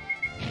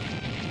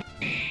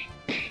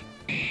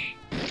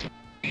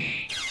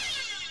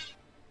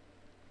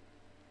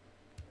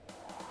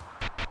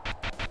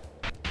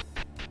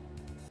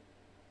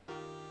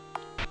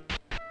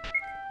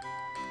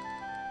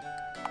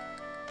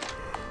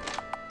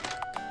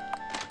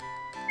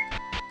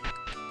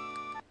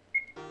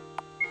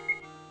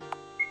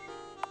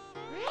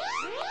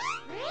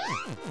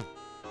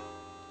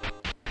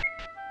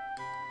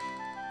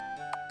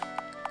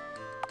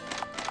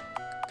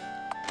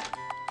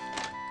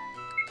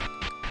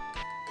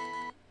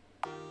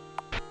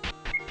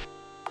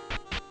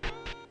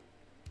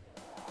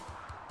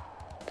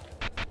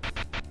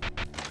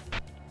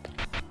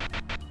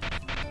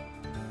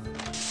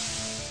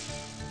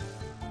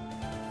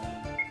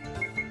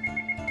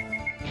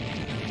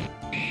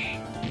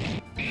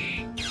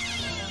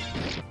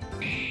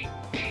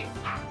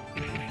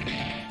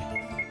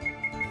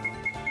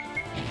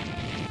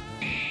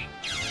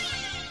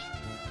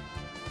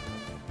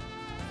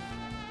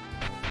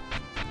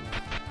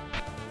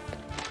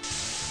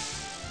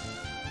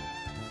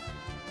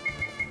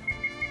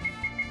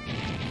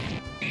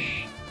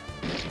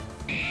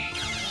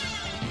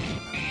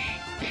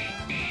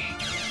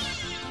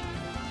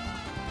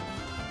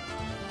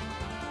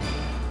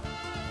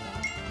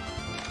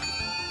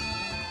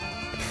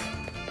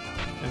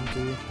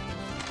 Empty.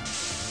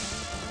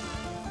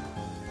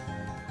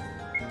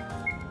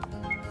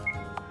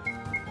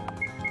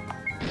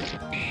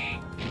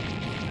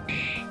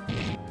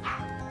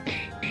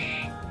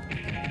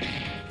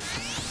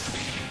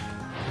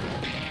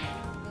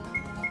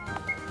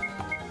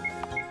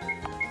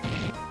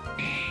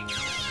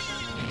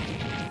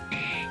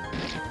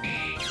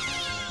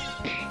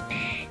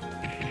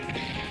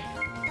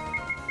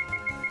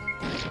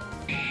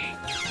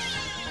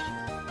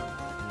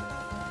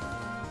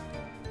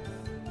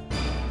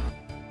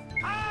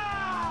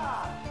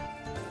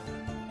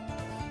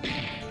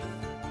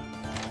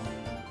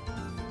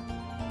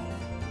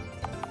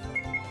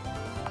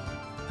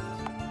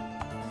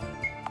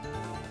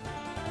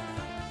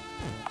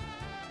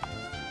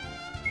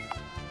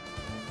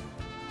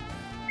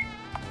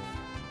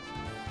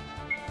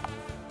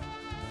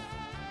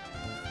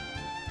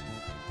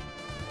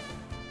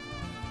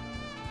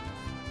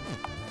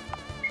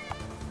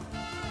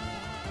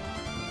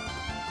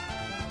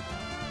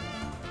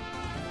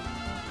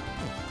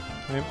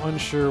 I'm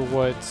unsure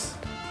what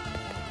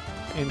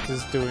Int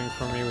is doing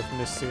for me with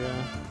Mystia.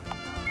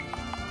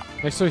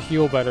 Makes her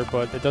heal better,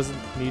 but it doesn't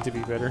need to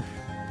be better.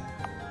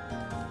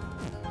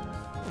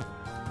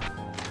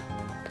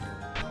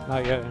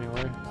 Not yet,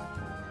 anyway.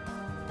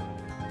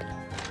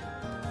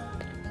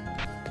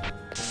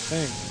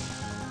 Dang.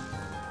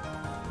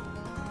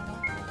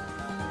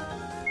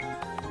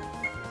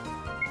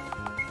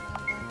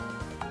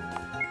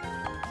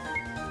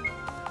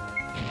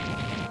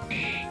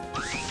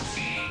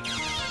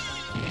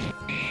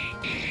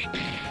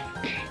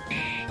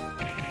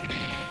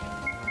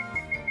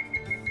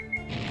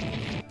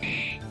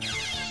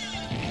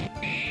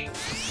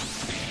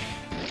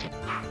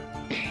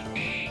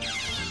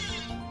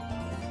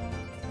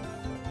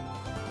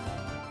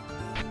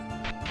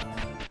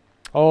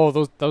 Oh,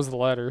 that was the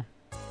ladder.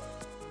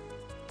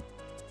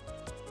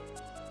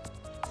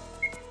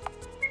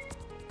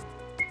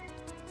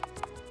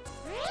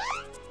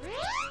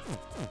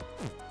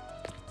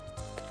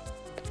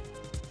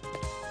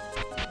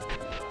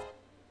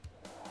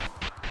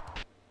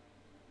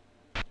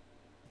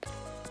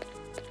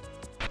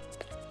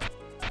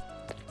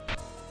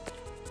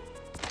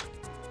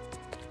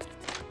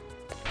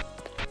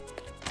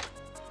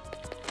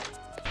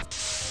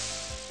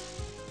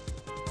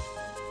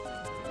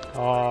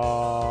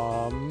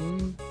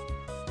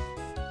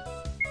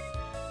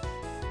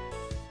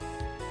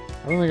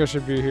 I don't think I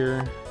should be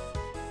here.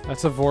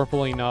 That's a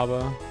Vorpal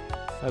Inaba.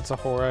 That's a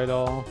Horai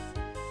doll.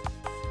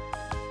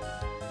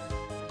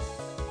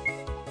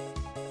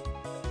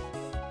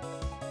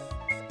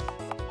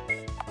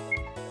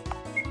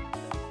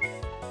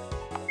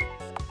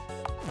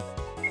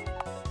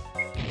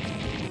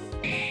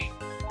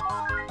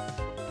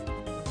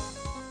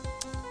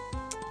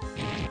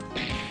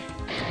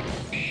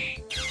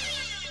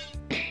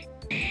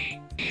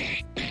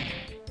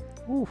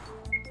 Oof.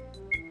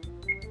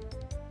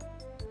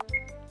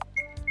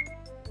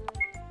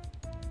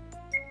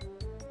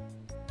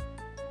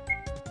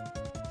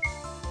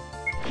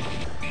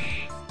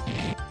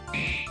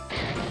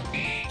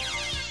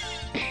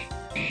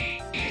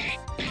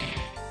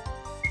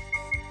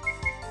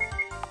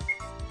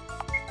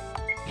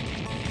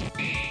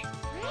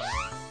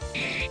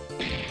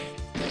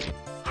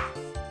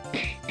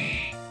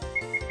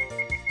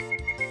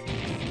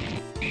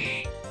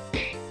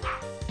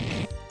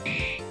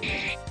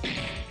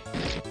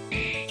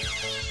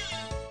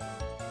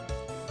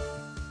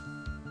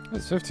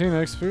 That's 15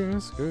 XP,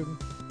 that's good.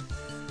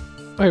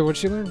 Wait, what'd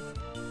she learn?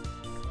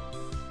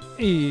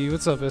 Hey,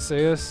 what's up,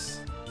 SAS?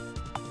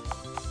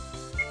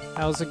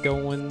 How's it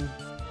going?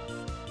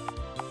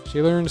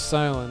 She learned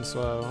Silence,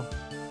 wow.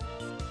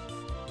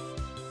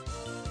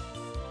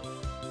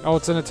 Oh,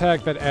 it's an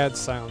attack that adds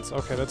Silence.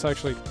 Okay, that's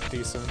actually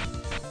decent.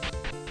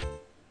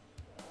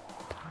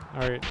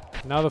 Alright,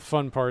 now the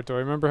fun part. Do I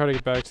remember how to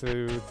get back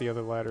to the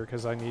other ladder?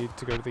 Because I need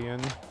to go to the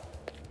end.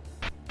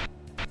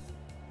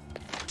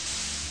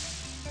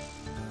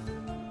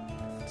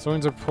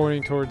 Signs are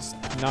pointing towards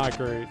not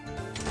great.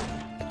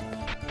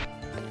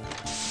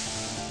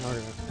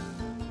 Okay.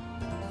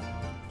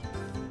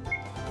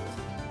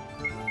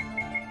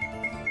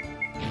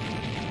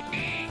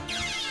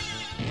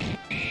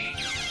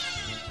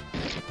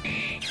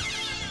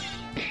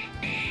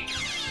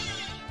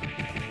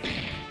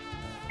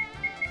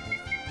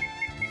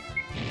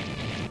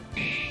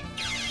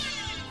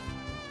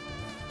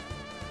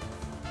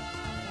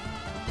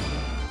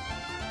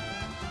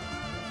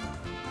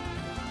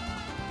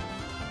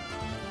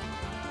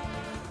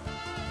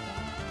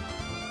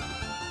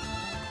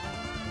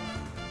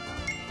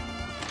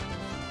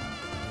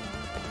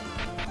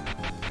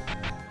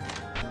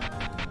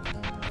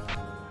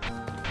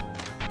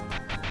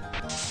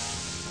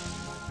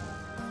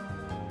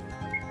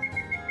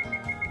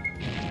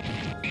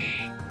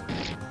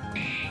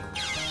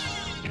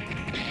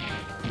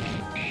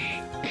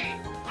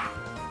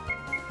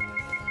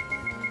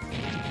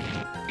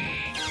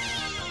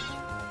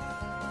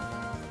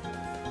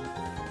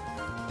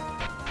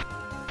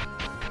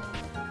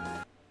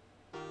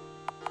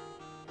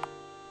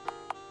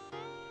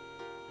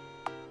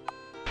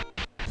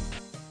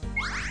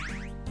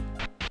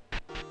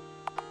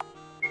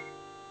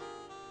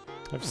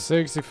 I have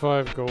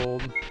 65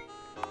 gold.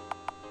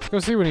 Let's go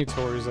see what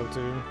Itori's up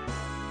to.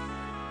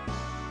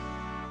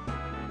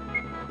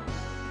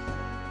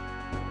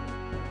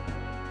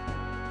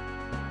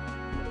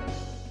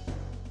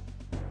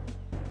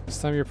 This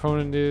time your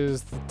opponent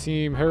is the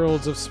team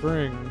Heralds of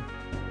Spring.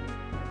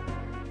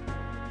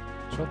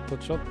 Chotto,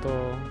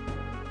 chotto.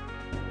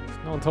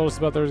 No one told us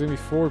about there was gonna be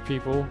 4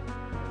 people.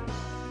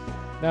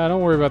 Nah,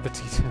 don't worry about the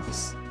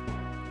details.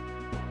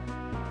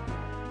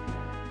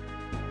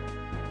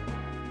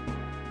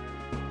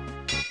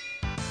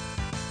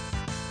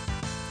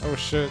 Oh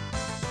shit.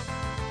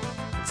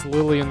 It's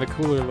Lily and the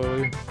Cooler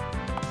Lily.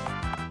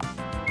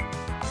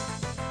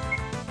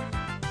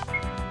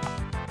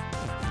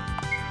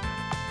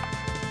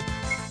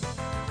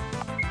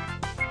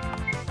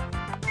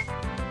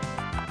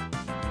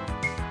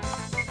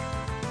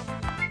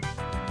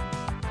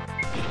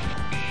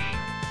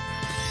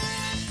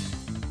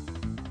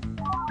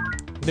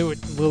 Knew it.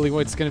 Lily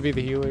White's gonna be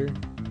the healer.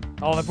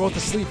 Oh, they're both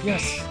asleep.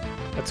 Yes.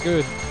 That's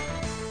good.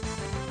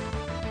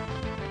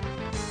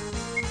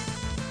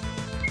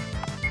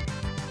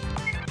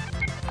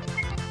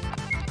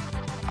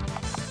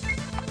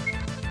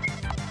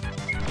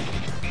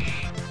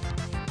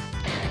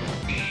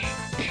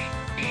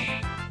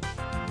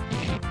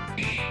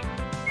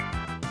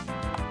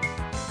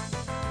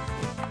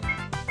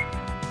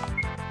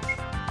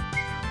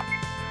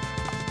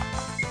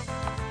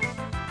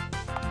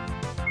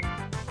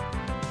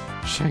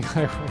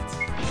 Shanghai Woods.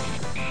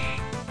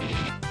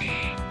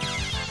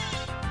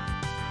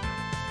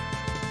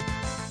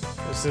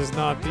 This is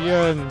not the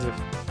end.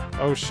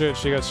 Oh shit,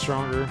 she got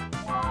stronger.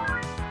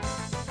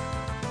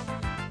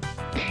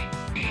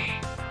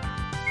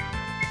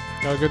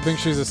 Oh, good thing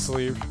she's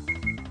asleep.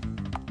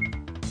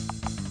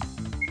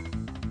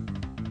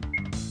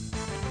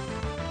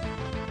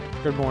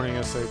 Good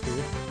morning, SAP.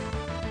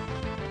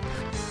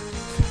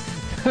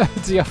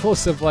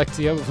 Diablos of Black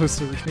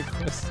Diablos Arena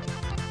Quest.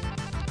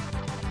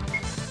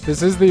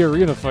 This is the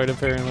arena fight,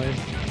 apparently.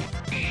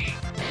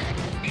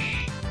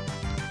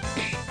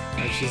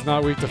 Right, she's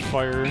not weak to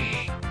fire.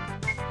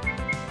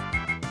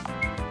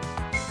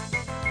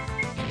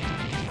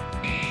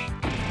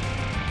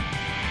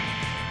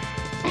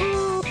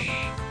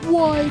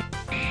 What?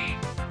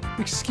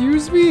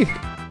 Excuse me?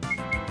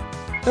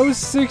 That was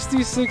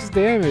 66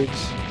 damage.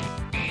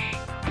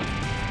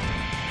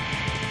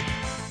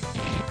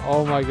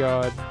 Oh my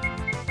god.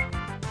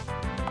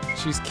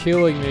 She's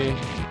killing me.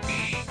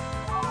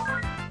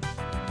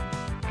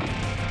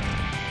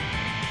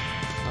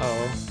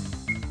 Uh-oh.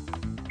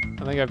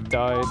 I think I've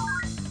died.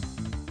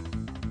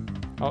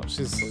 Oh,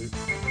 she's asleep.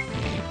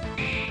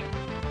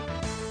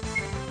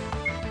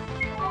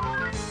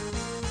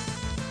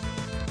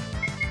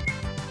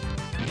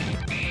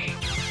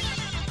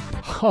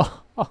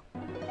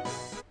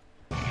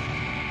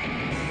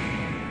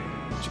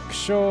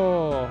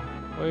 Chikusho!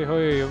 Hoi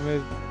hoi,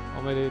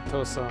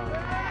 omedeto-san.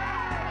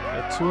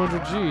 At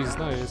 200 Gs,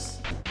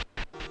 nice.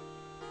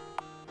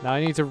 Now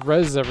I need to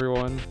res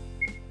everyone.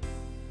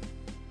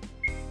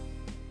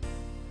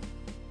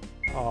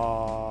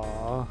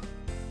 Aww.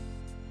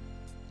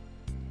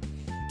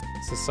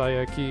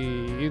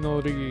 Sasayaki,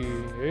 Inori,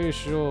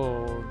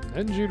 Eisho,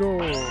 Nenjiro.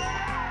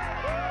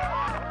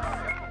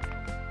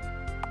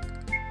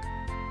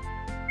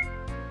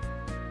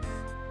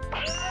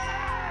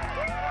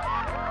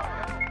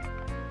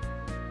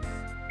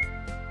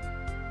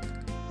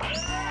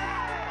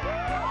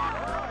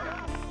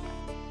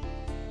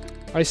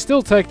 I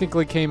still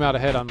technically came out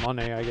ahead on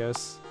money, I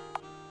guess.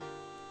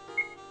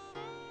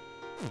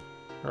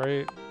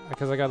 Right?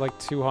 Because I got like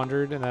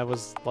 200 and that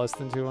was less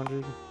than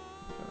 200.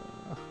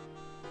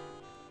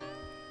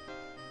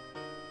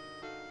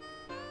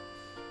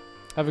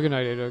 Have a good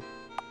night, Ada.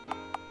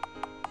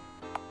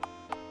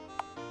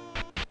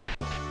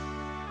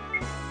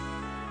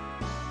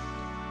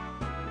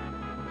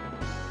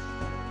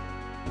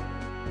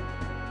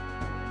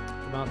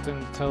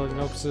 Mountain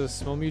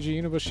Telenopsis, Momiji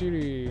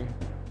Inubashiri.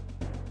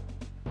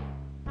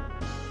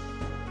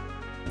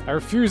 I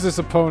refuse this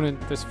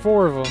opponent. There's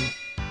 4 of them.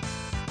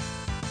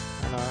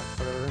 Or not,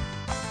 whatever.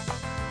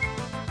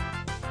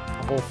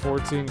 A whole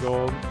 14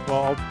 gold.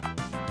 Well,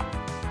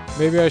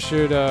 maybe I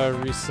should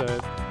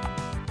reset.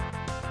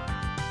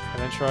 And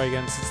then try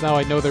again, since now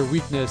I know their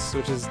weakness,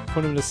 which is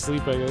put them to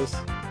sleep, I guess.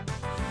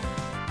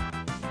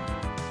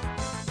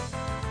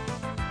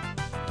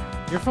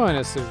 You're fine,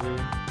 SUV.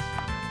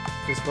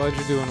 Just glad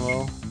you're doing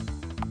well.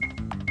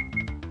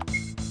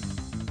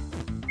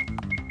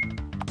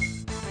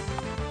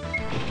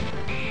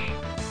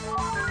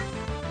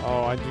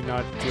 Oh, I do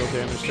not deal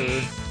damage to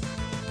her.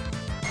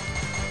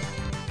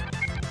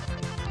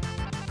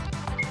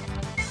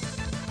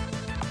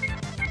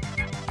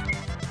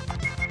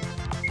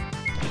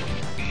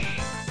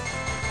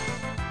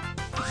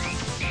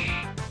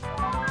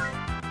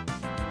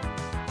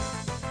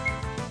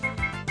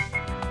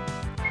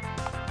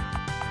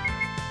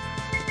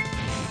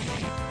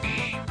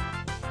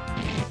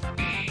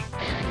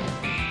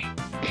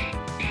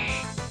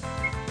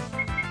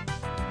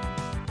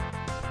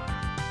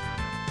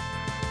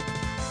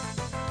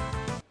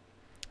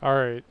 All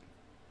right,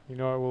 you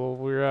know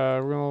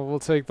what? We'll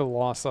take the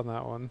loss on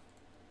that one.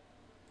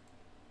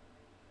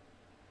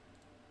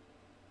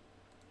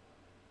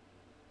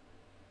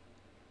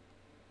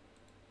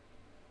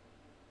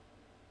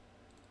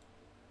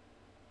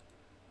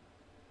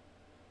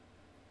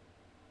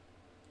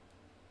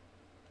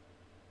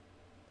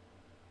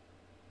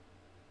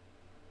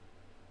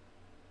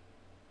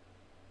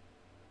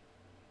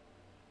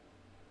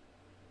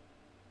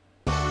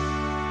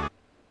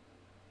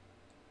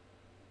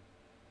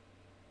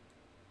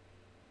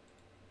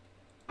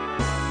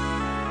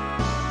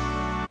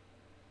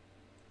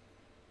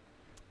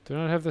 Do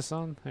I not have this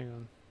on? Hang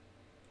on.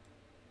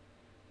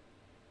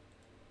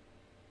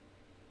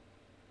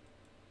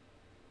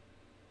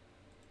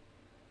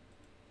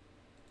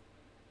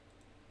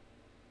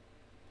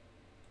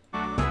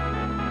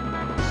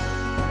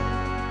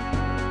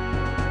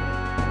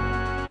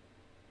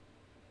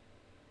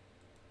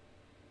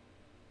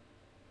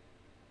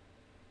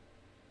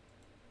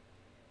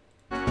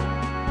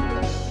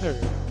 Sure.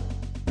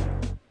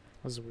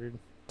 That was weird.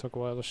 Took a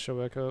while to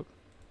show back up.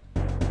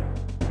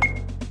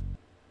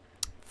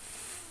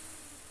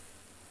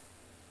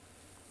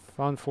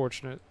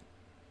 Unfortunate.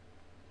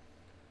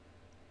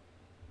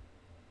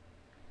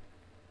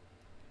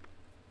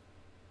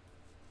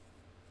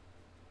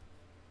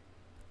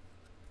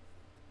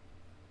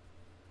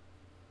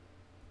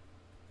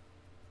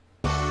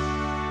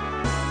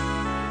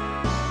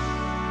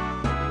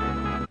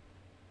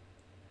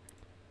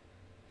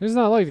 It does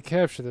not like to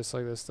capture this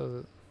like this, does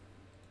it?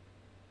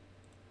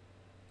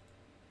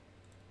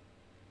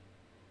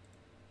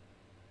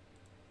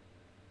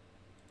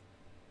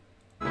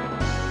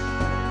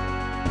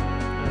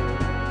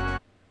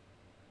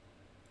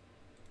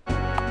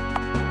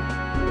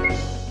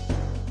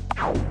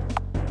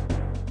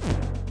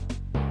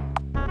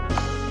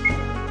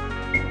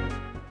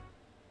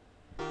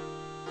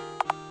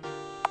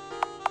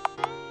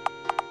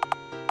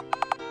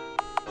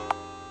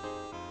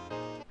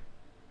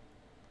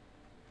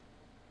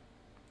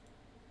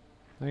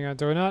 Hang on,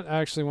 do I not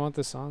actually want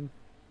this on?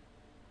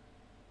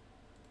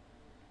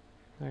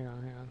 Hang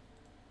on, hang on.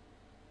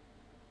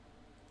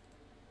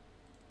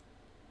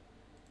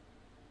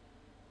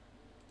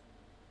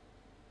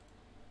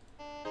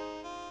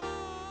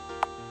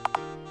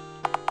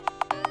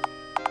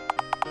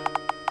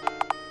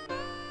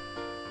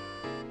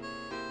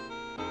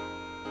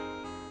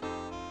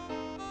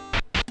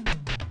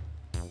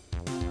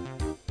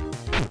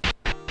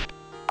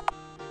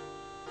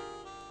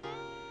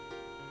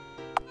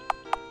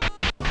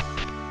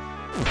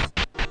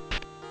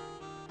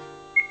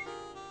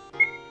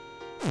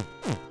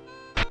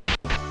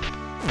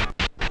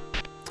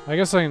 I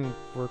guess I can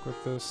work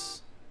with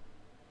this.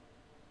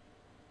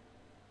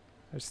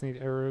 I just need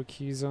arrow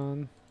keys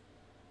on.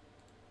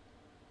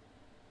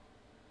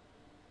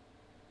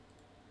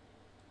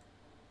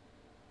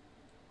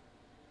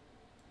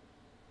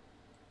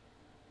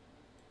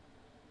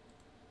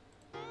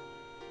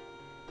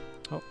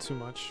 Oh, too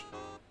much.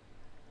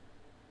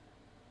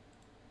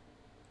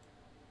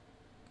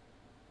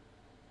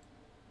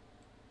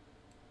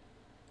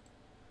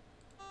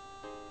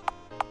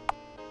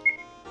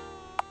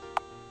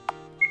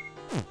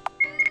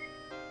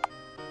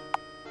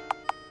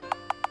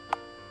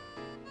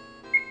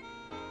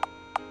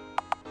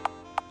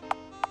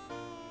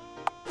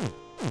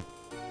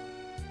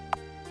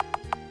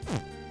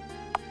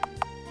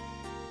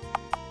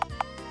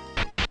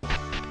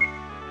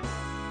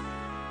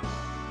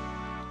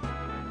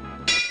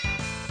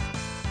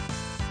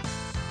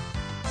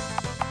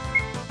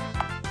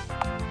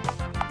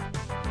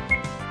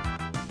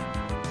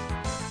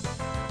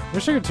 I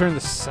wish I could turn the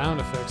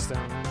sound effects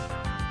down,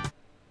 man.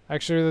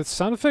 Actually, are the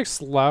sound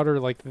effects louder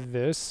like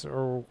this,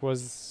 or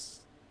was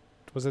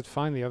it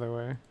fine the other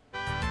way?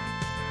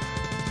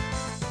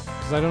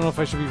 Because I don't know if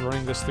I should be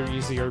running this through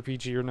easy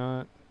RPG or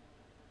not.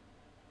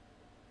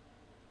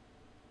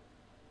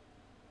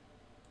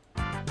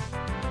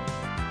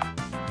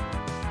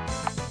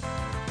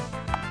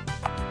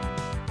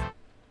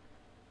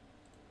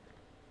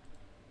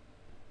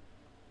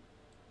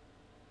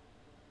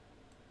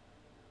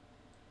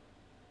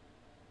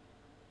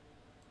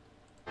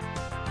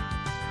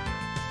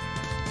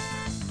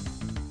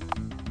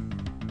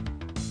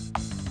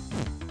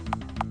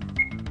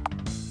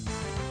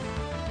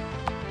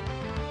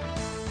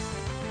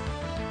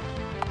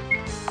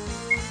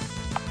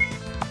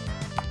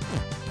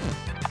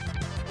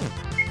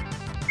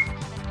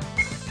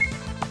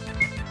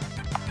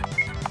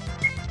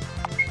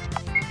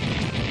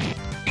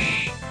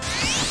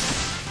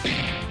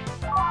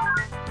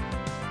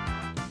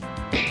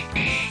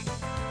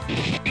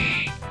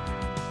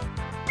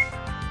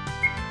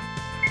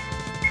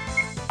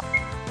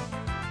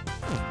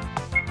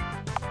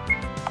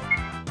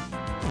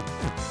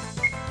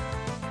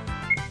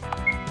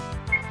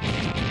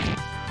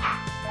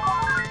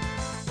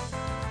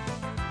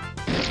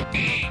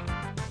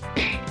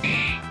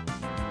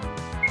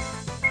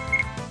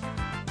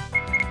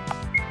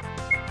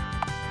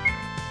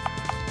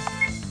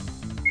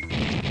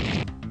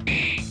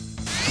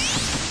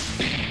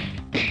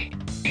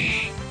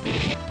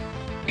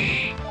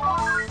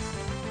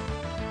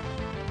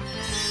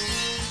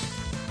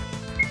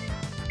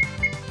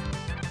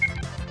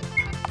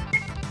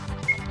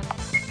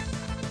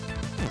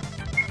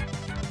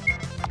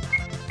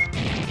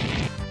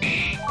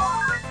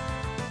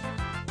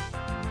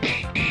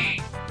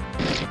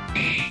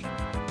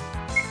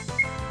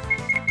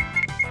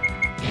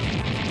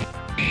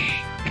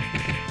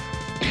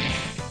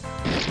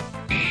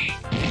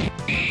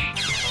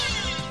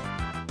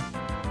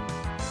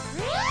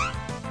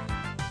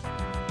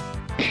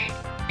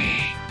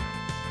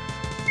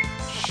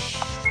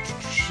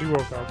 She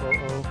woke up,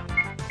 uh-oh.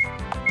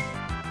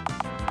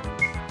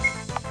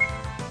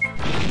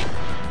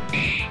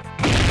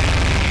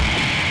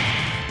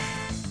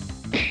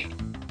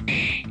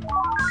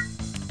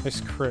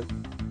 Nice crit.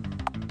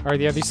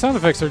 Alright, yeah, these sound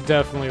effects are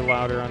definitely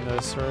louder on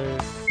this,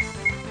 right?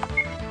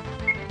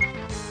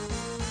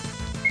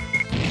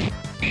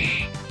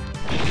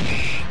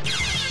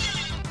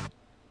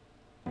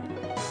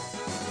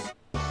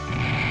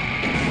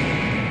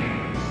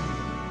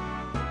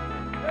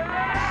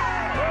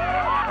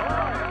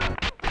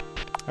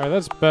 Alright,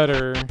 that's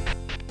better.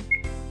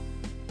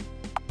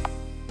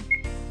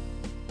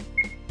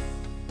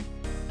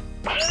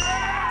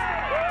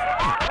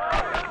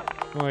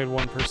 Only had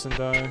one person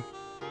die.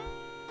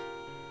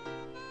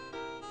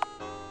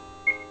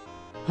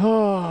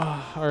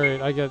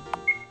 Alright, I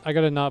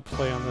gotta not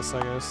play on this,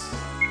 I guess.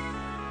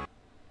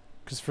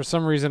 Because for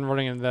some reason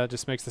running into that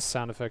just makes the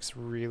sound effects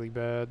really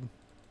bad.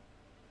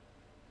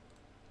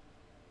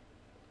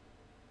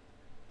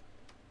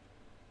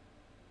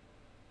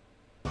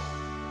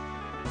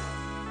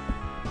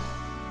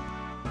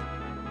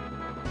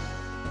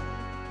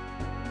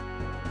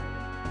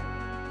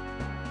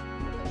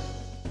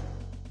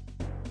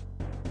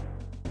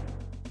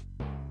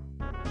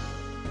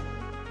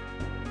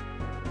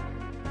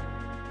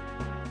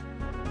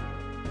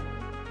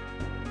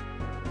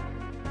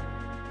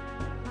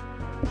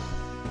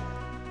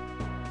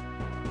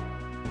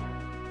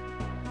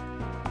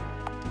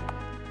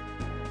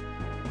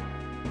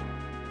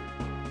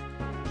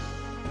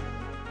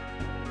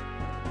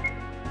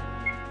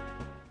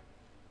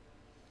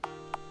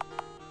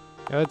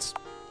 Yeah, that's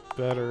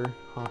better.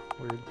 Huh,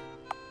 weird.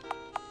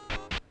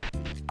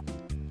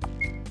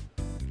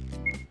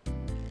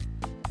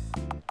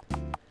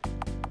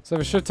 So I have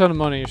a shit ton of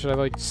money. Should I,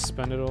 like,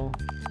 spend it all?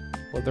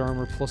 Leather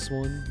armor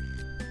 +1.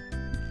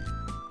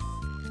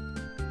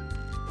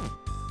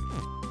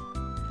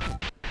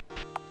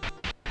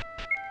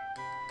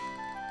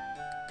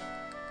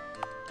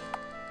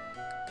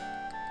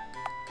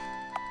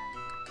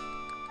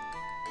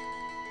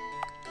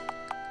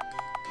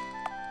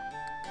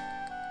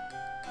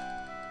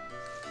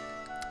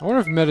 I wonder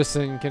if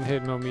medicine can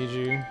hit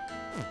Momiji.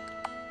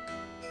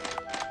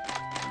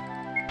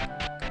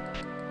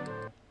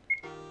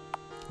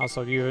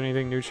 Also, do you have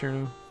anything new,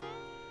 Cherno?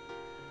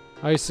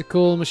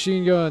 Icicle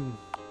machine gun.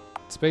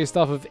 It's based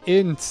off of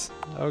int.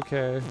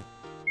 Okay.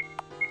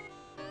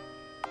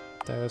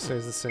 That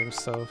says the same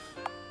stuff.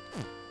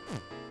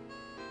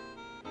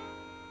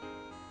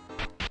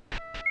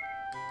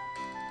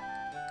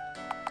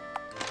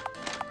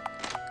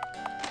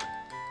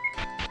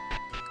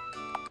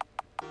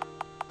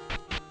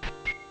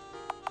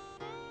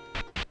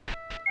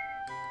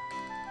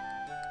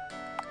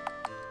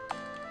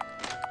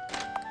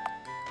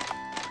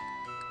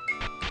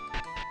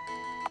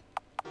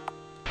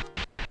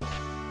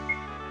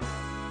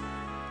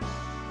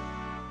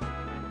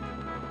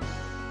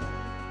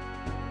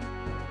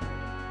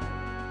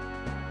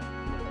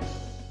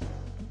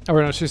 Oh,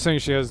 no, she's saying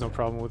she has no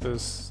problem with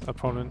this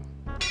opponent.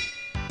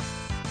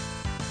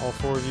 All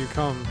four of you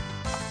come.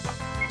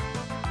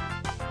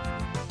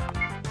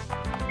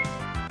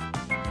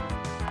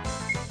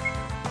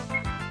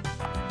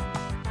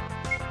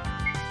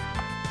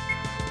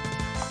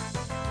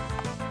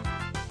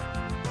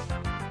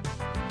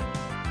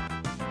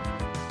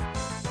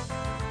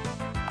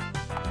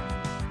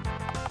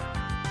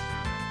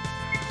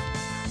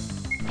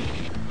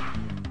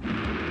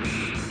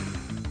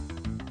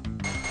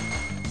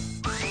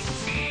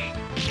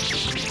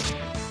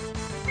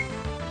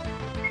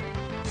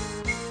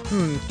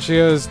 She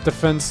has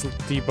defense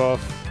debuff.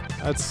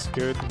 That's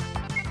good.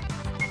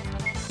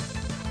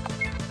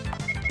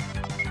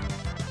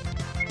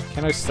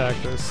 Can I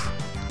stack this?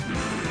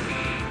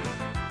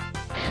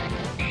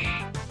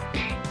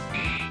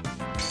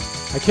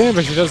 I can,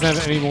 but she doesn't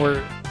have any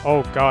more.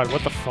 Oh god,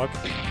 what the fuck?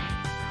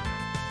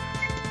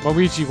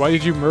 Momiji, why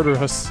did you murder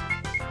us?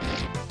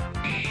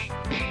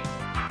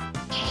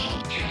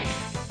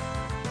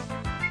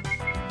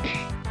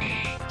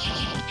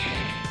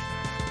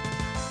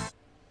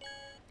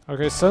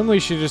 Okay, suddenly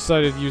she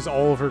decided to use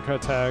all of her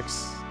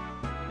attacks.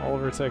 All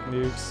of her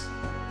techniques.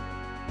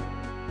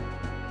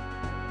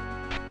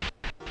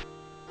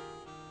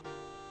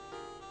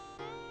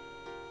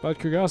 But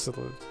Kugasa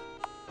lived.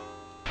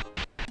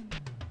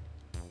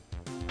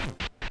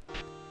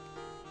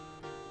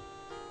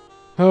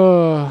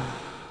 Oh,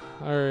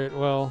 alright,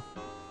 well.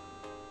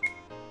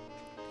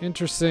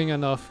 Interesting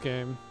enough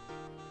game.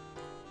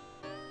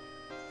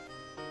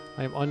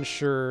 I'm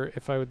unsure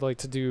if I would like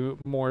to do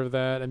more of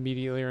that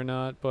immediately or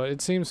not, but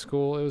it seems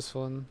cool. It was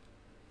fun.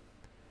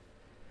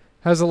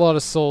 Has a lot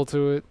of soul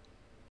to it.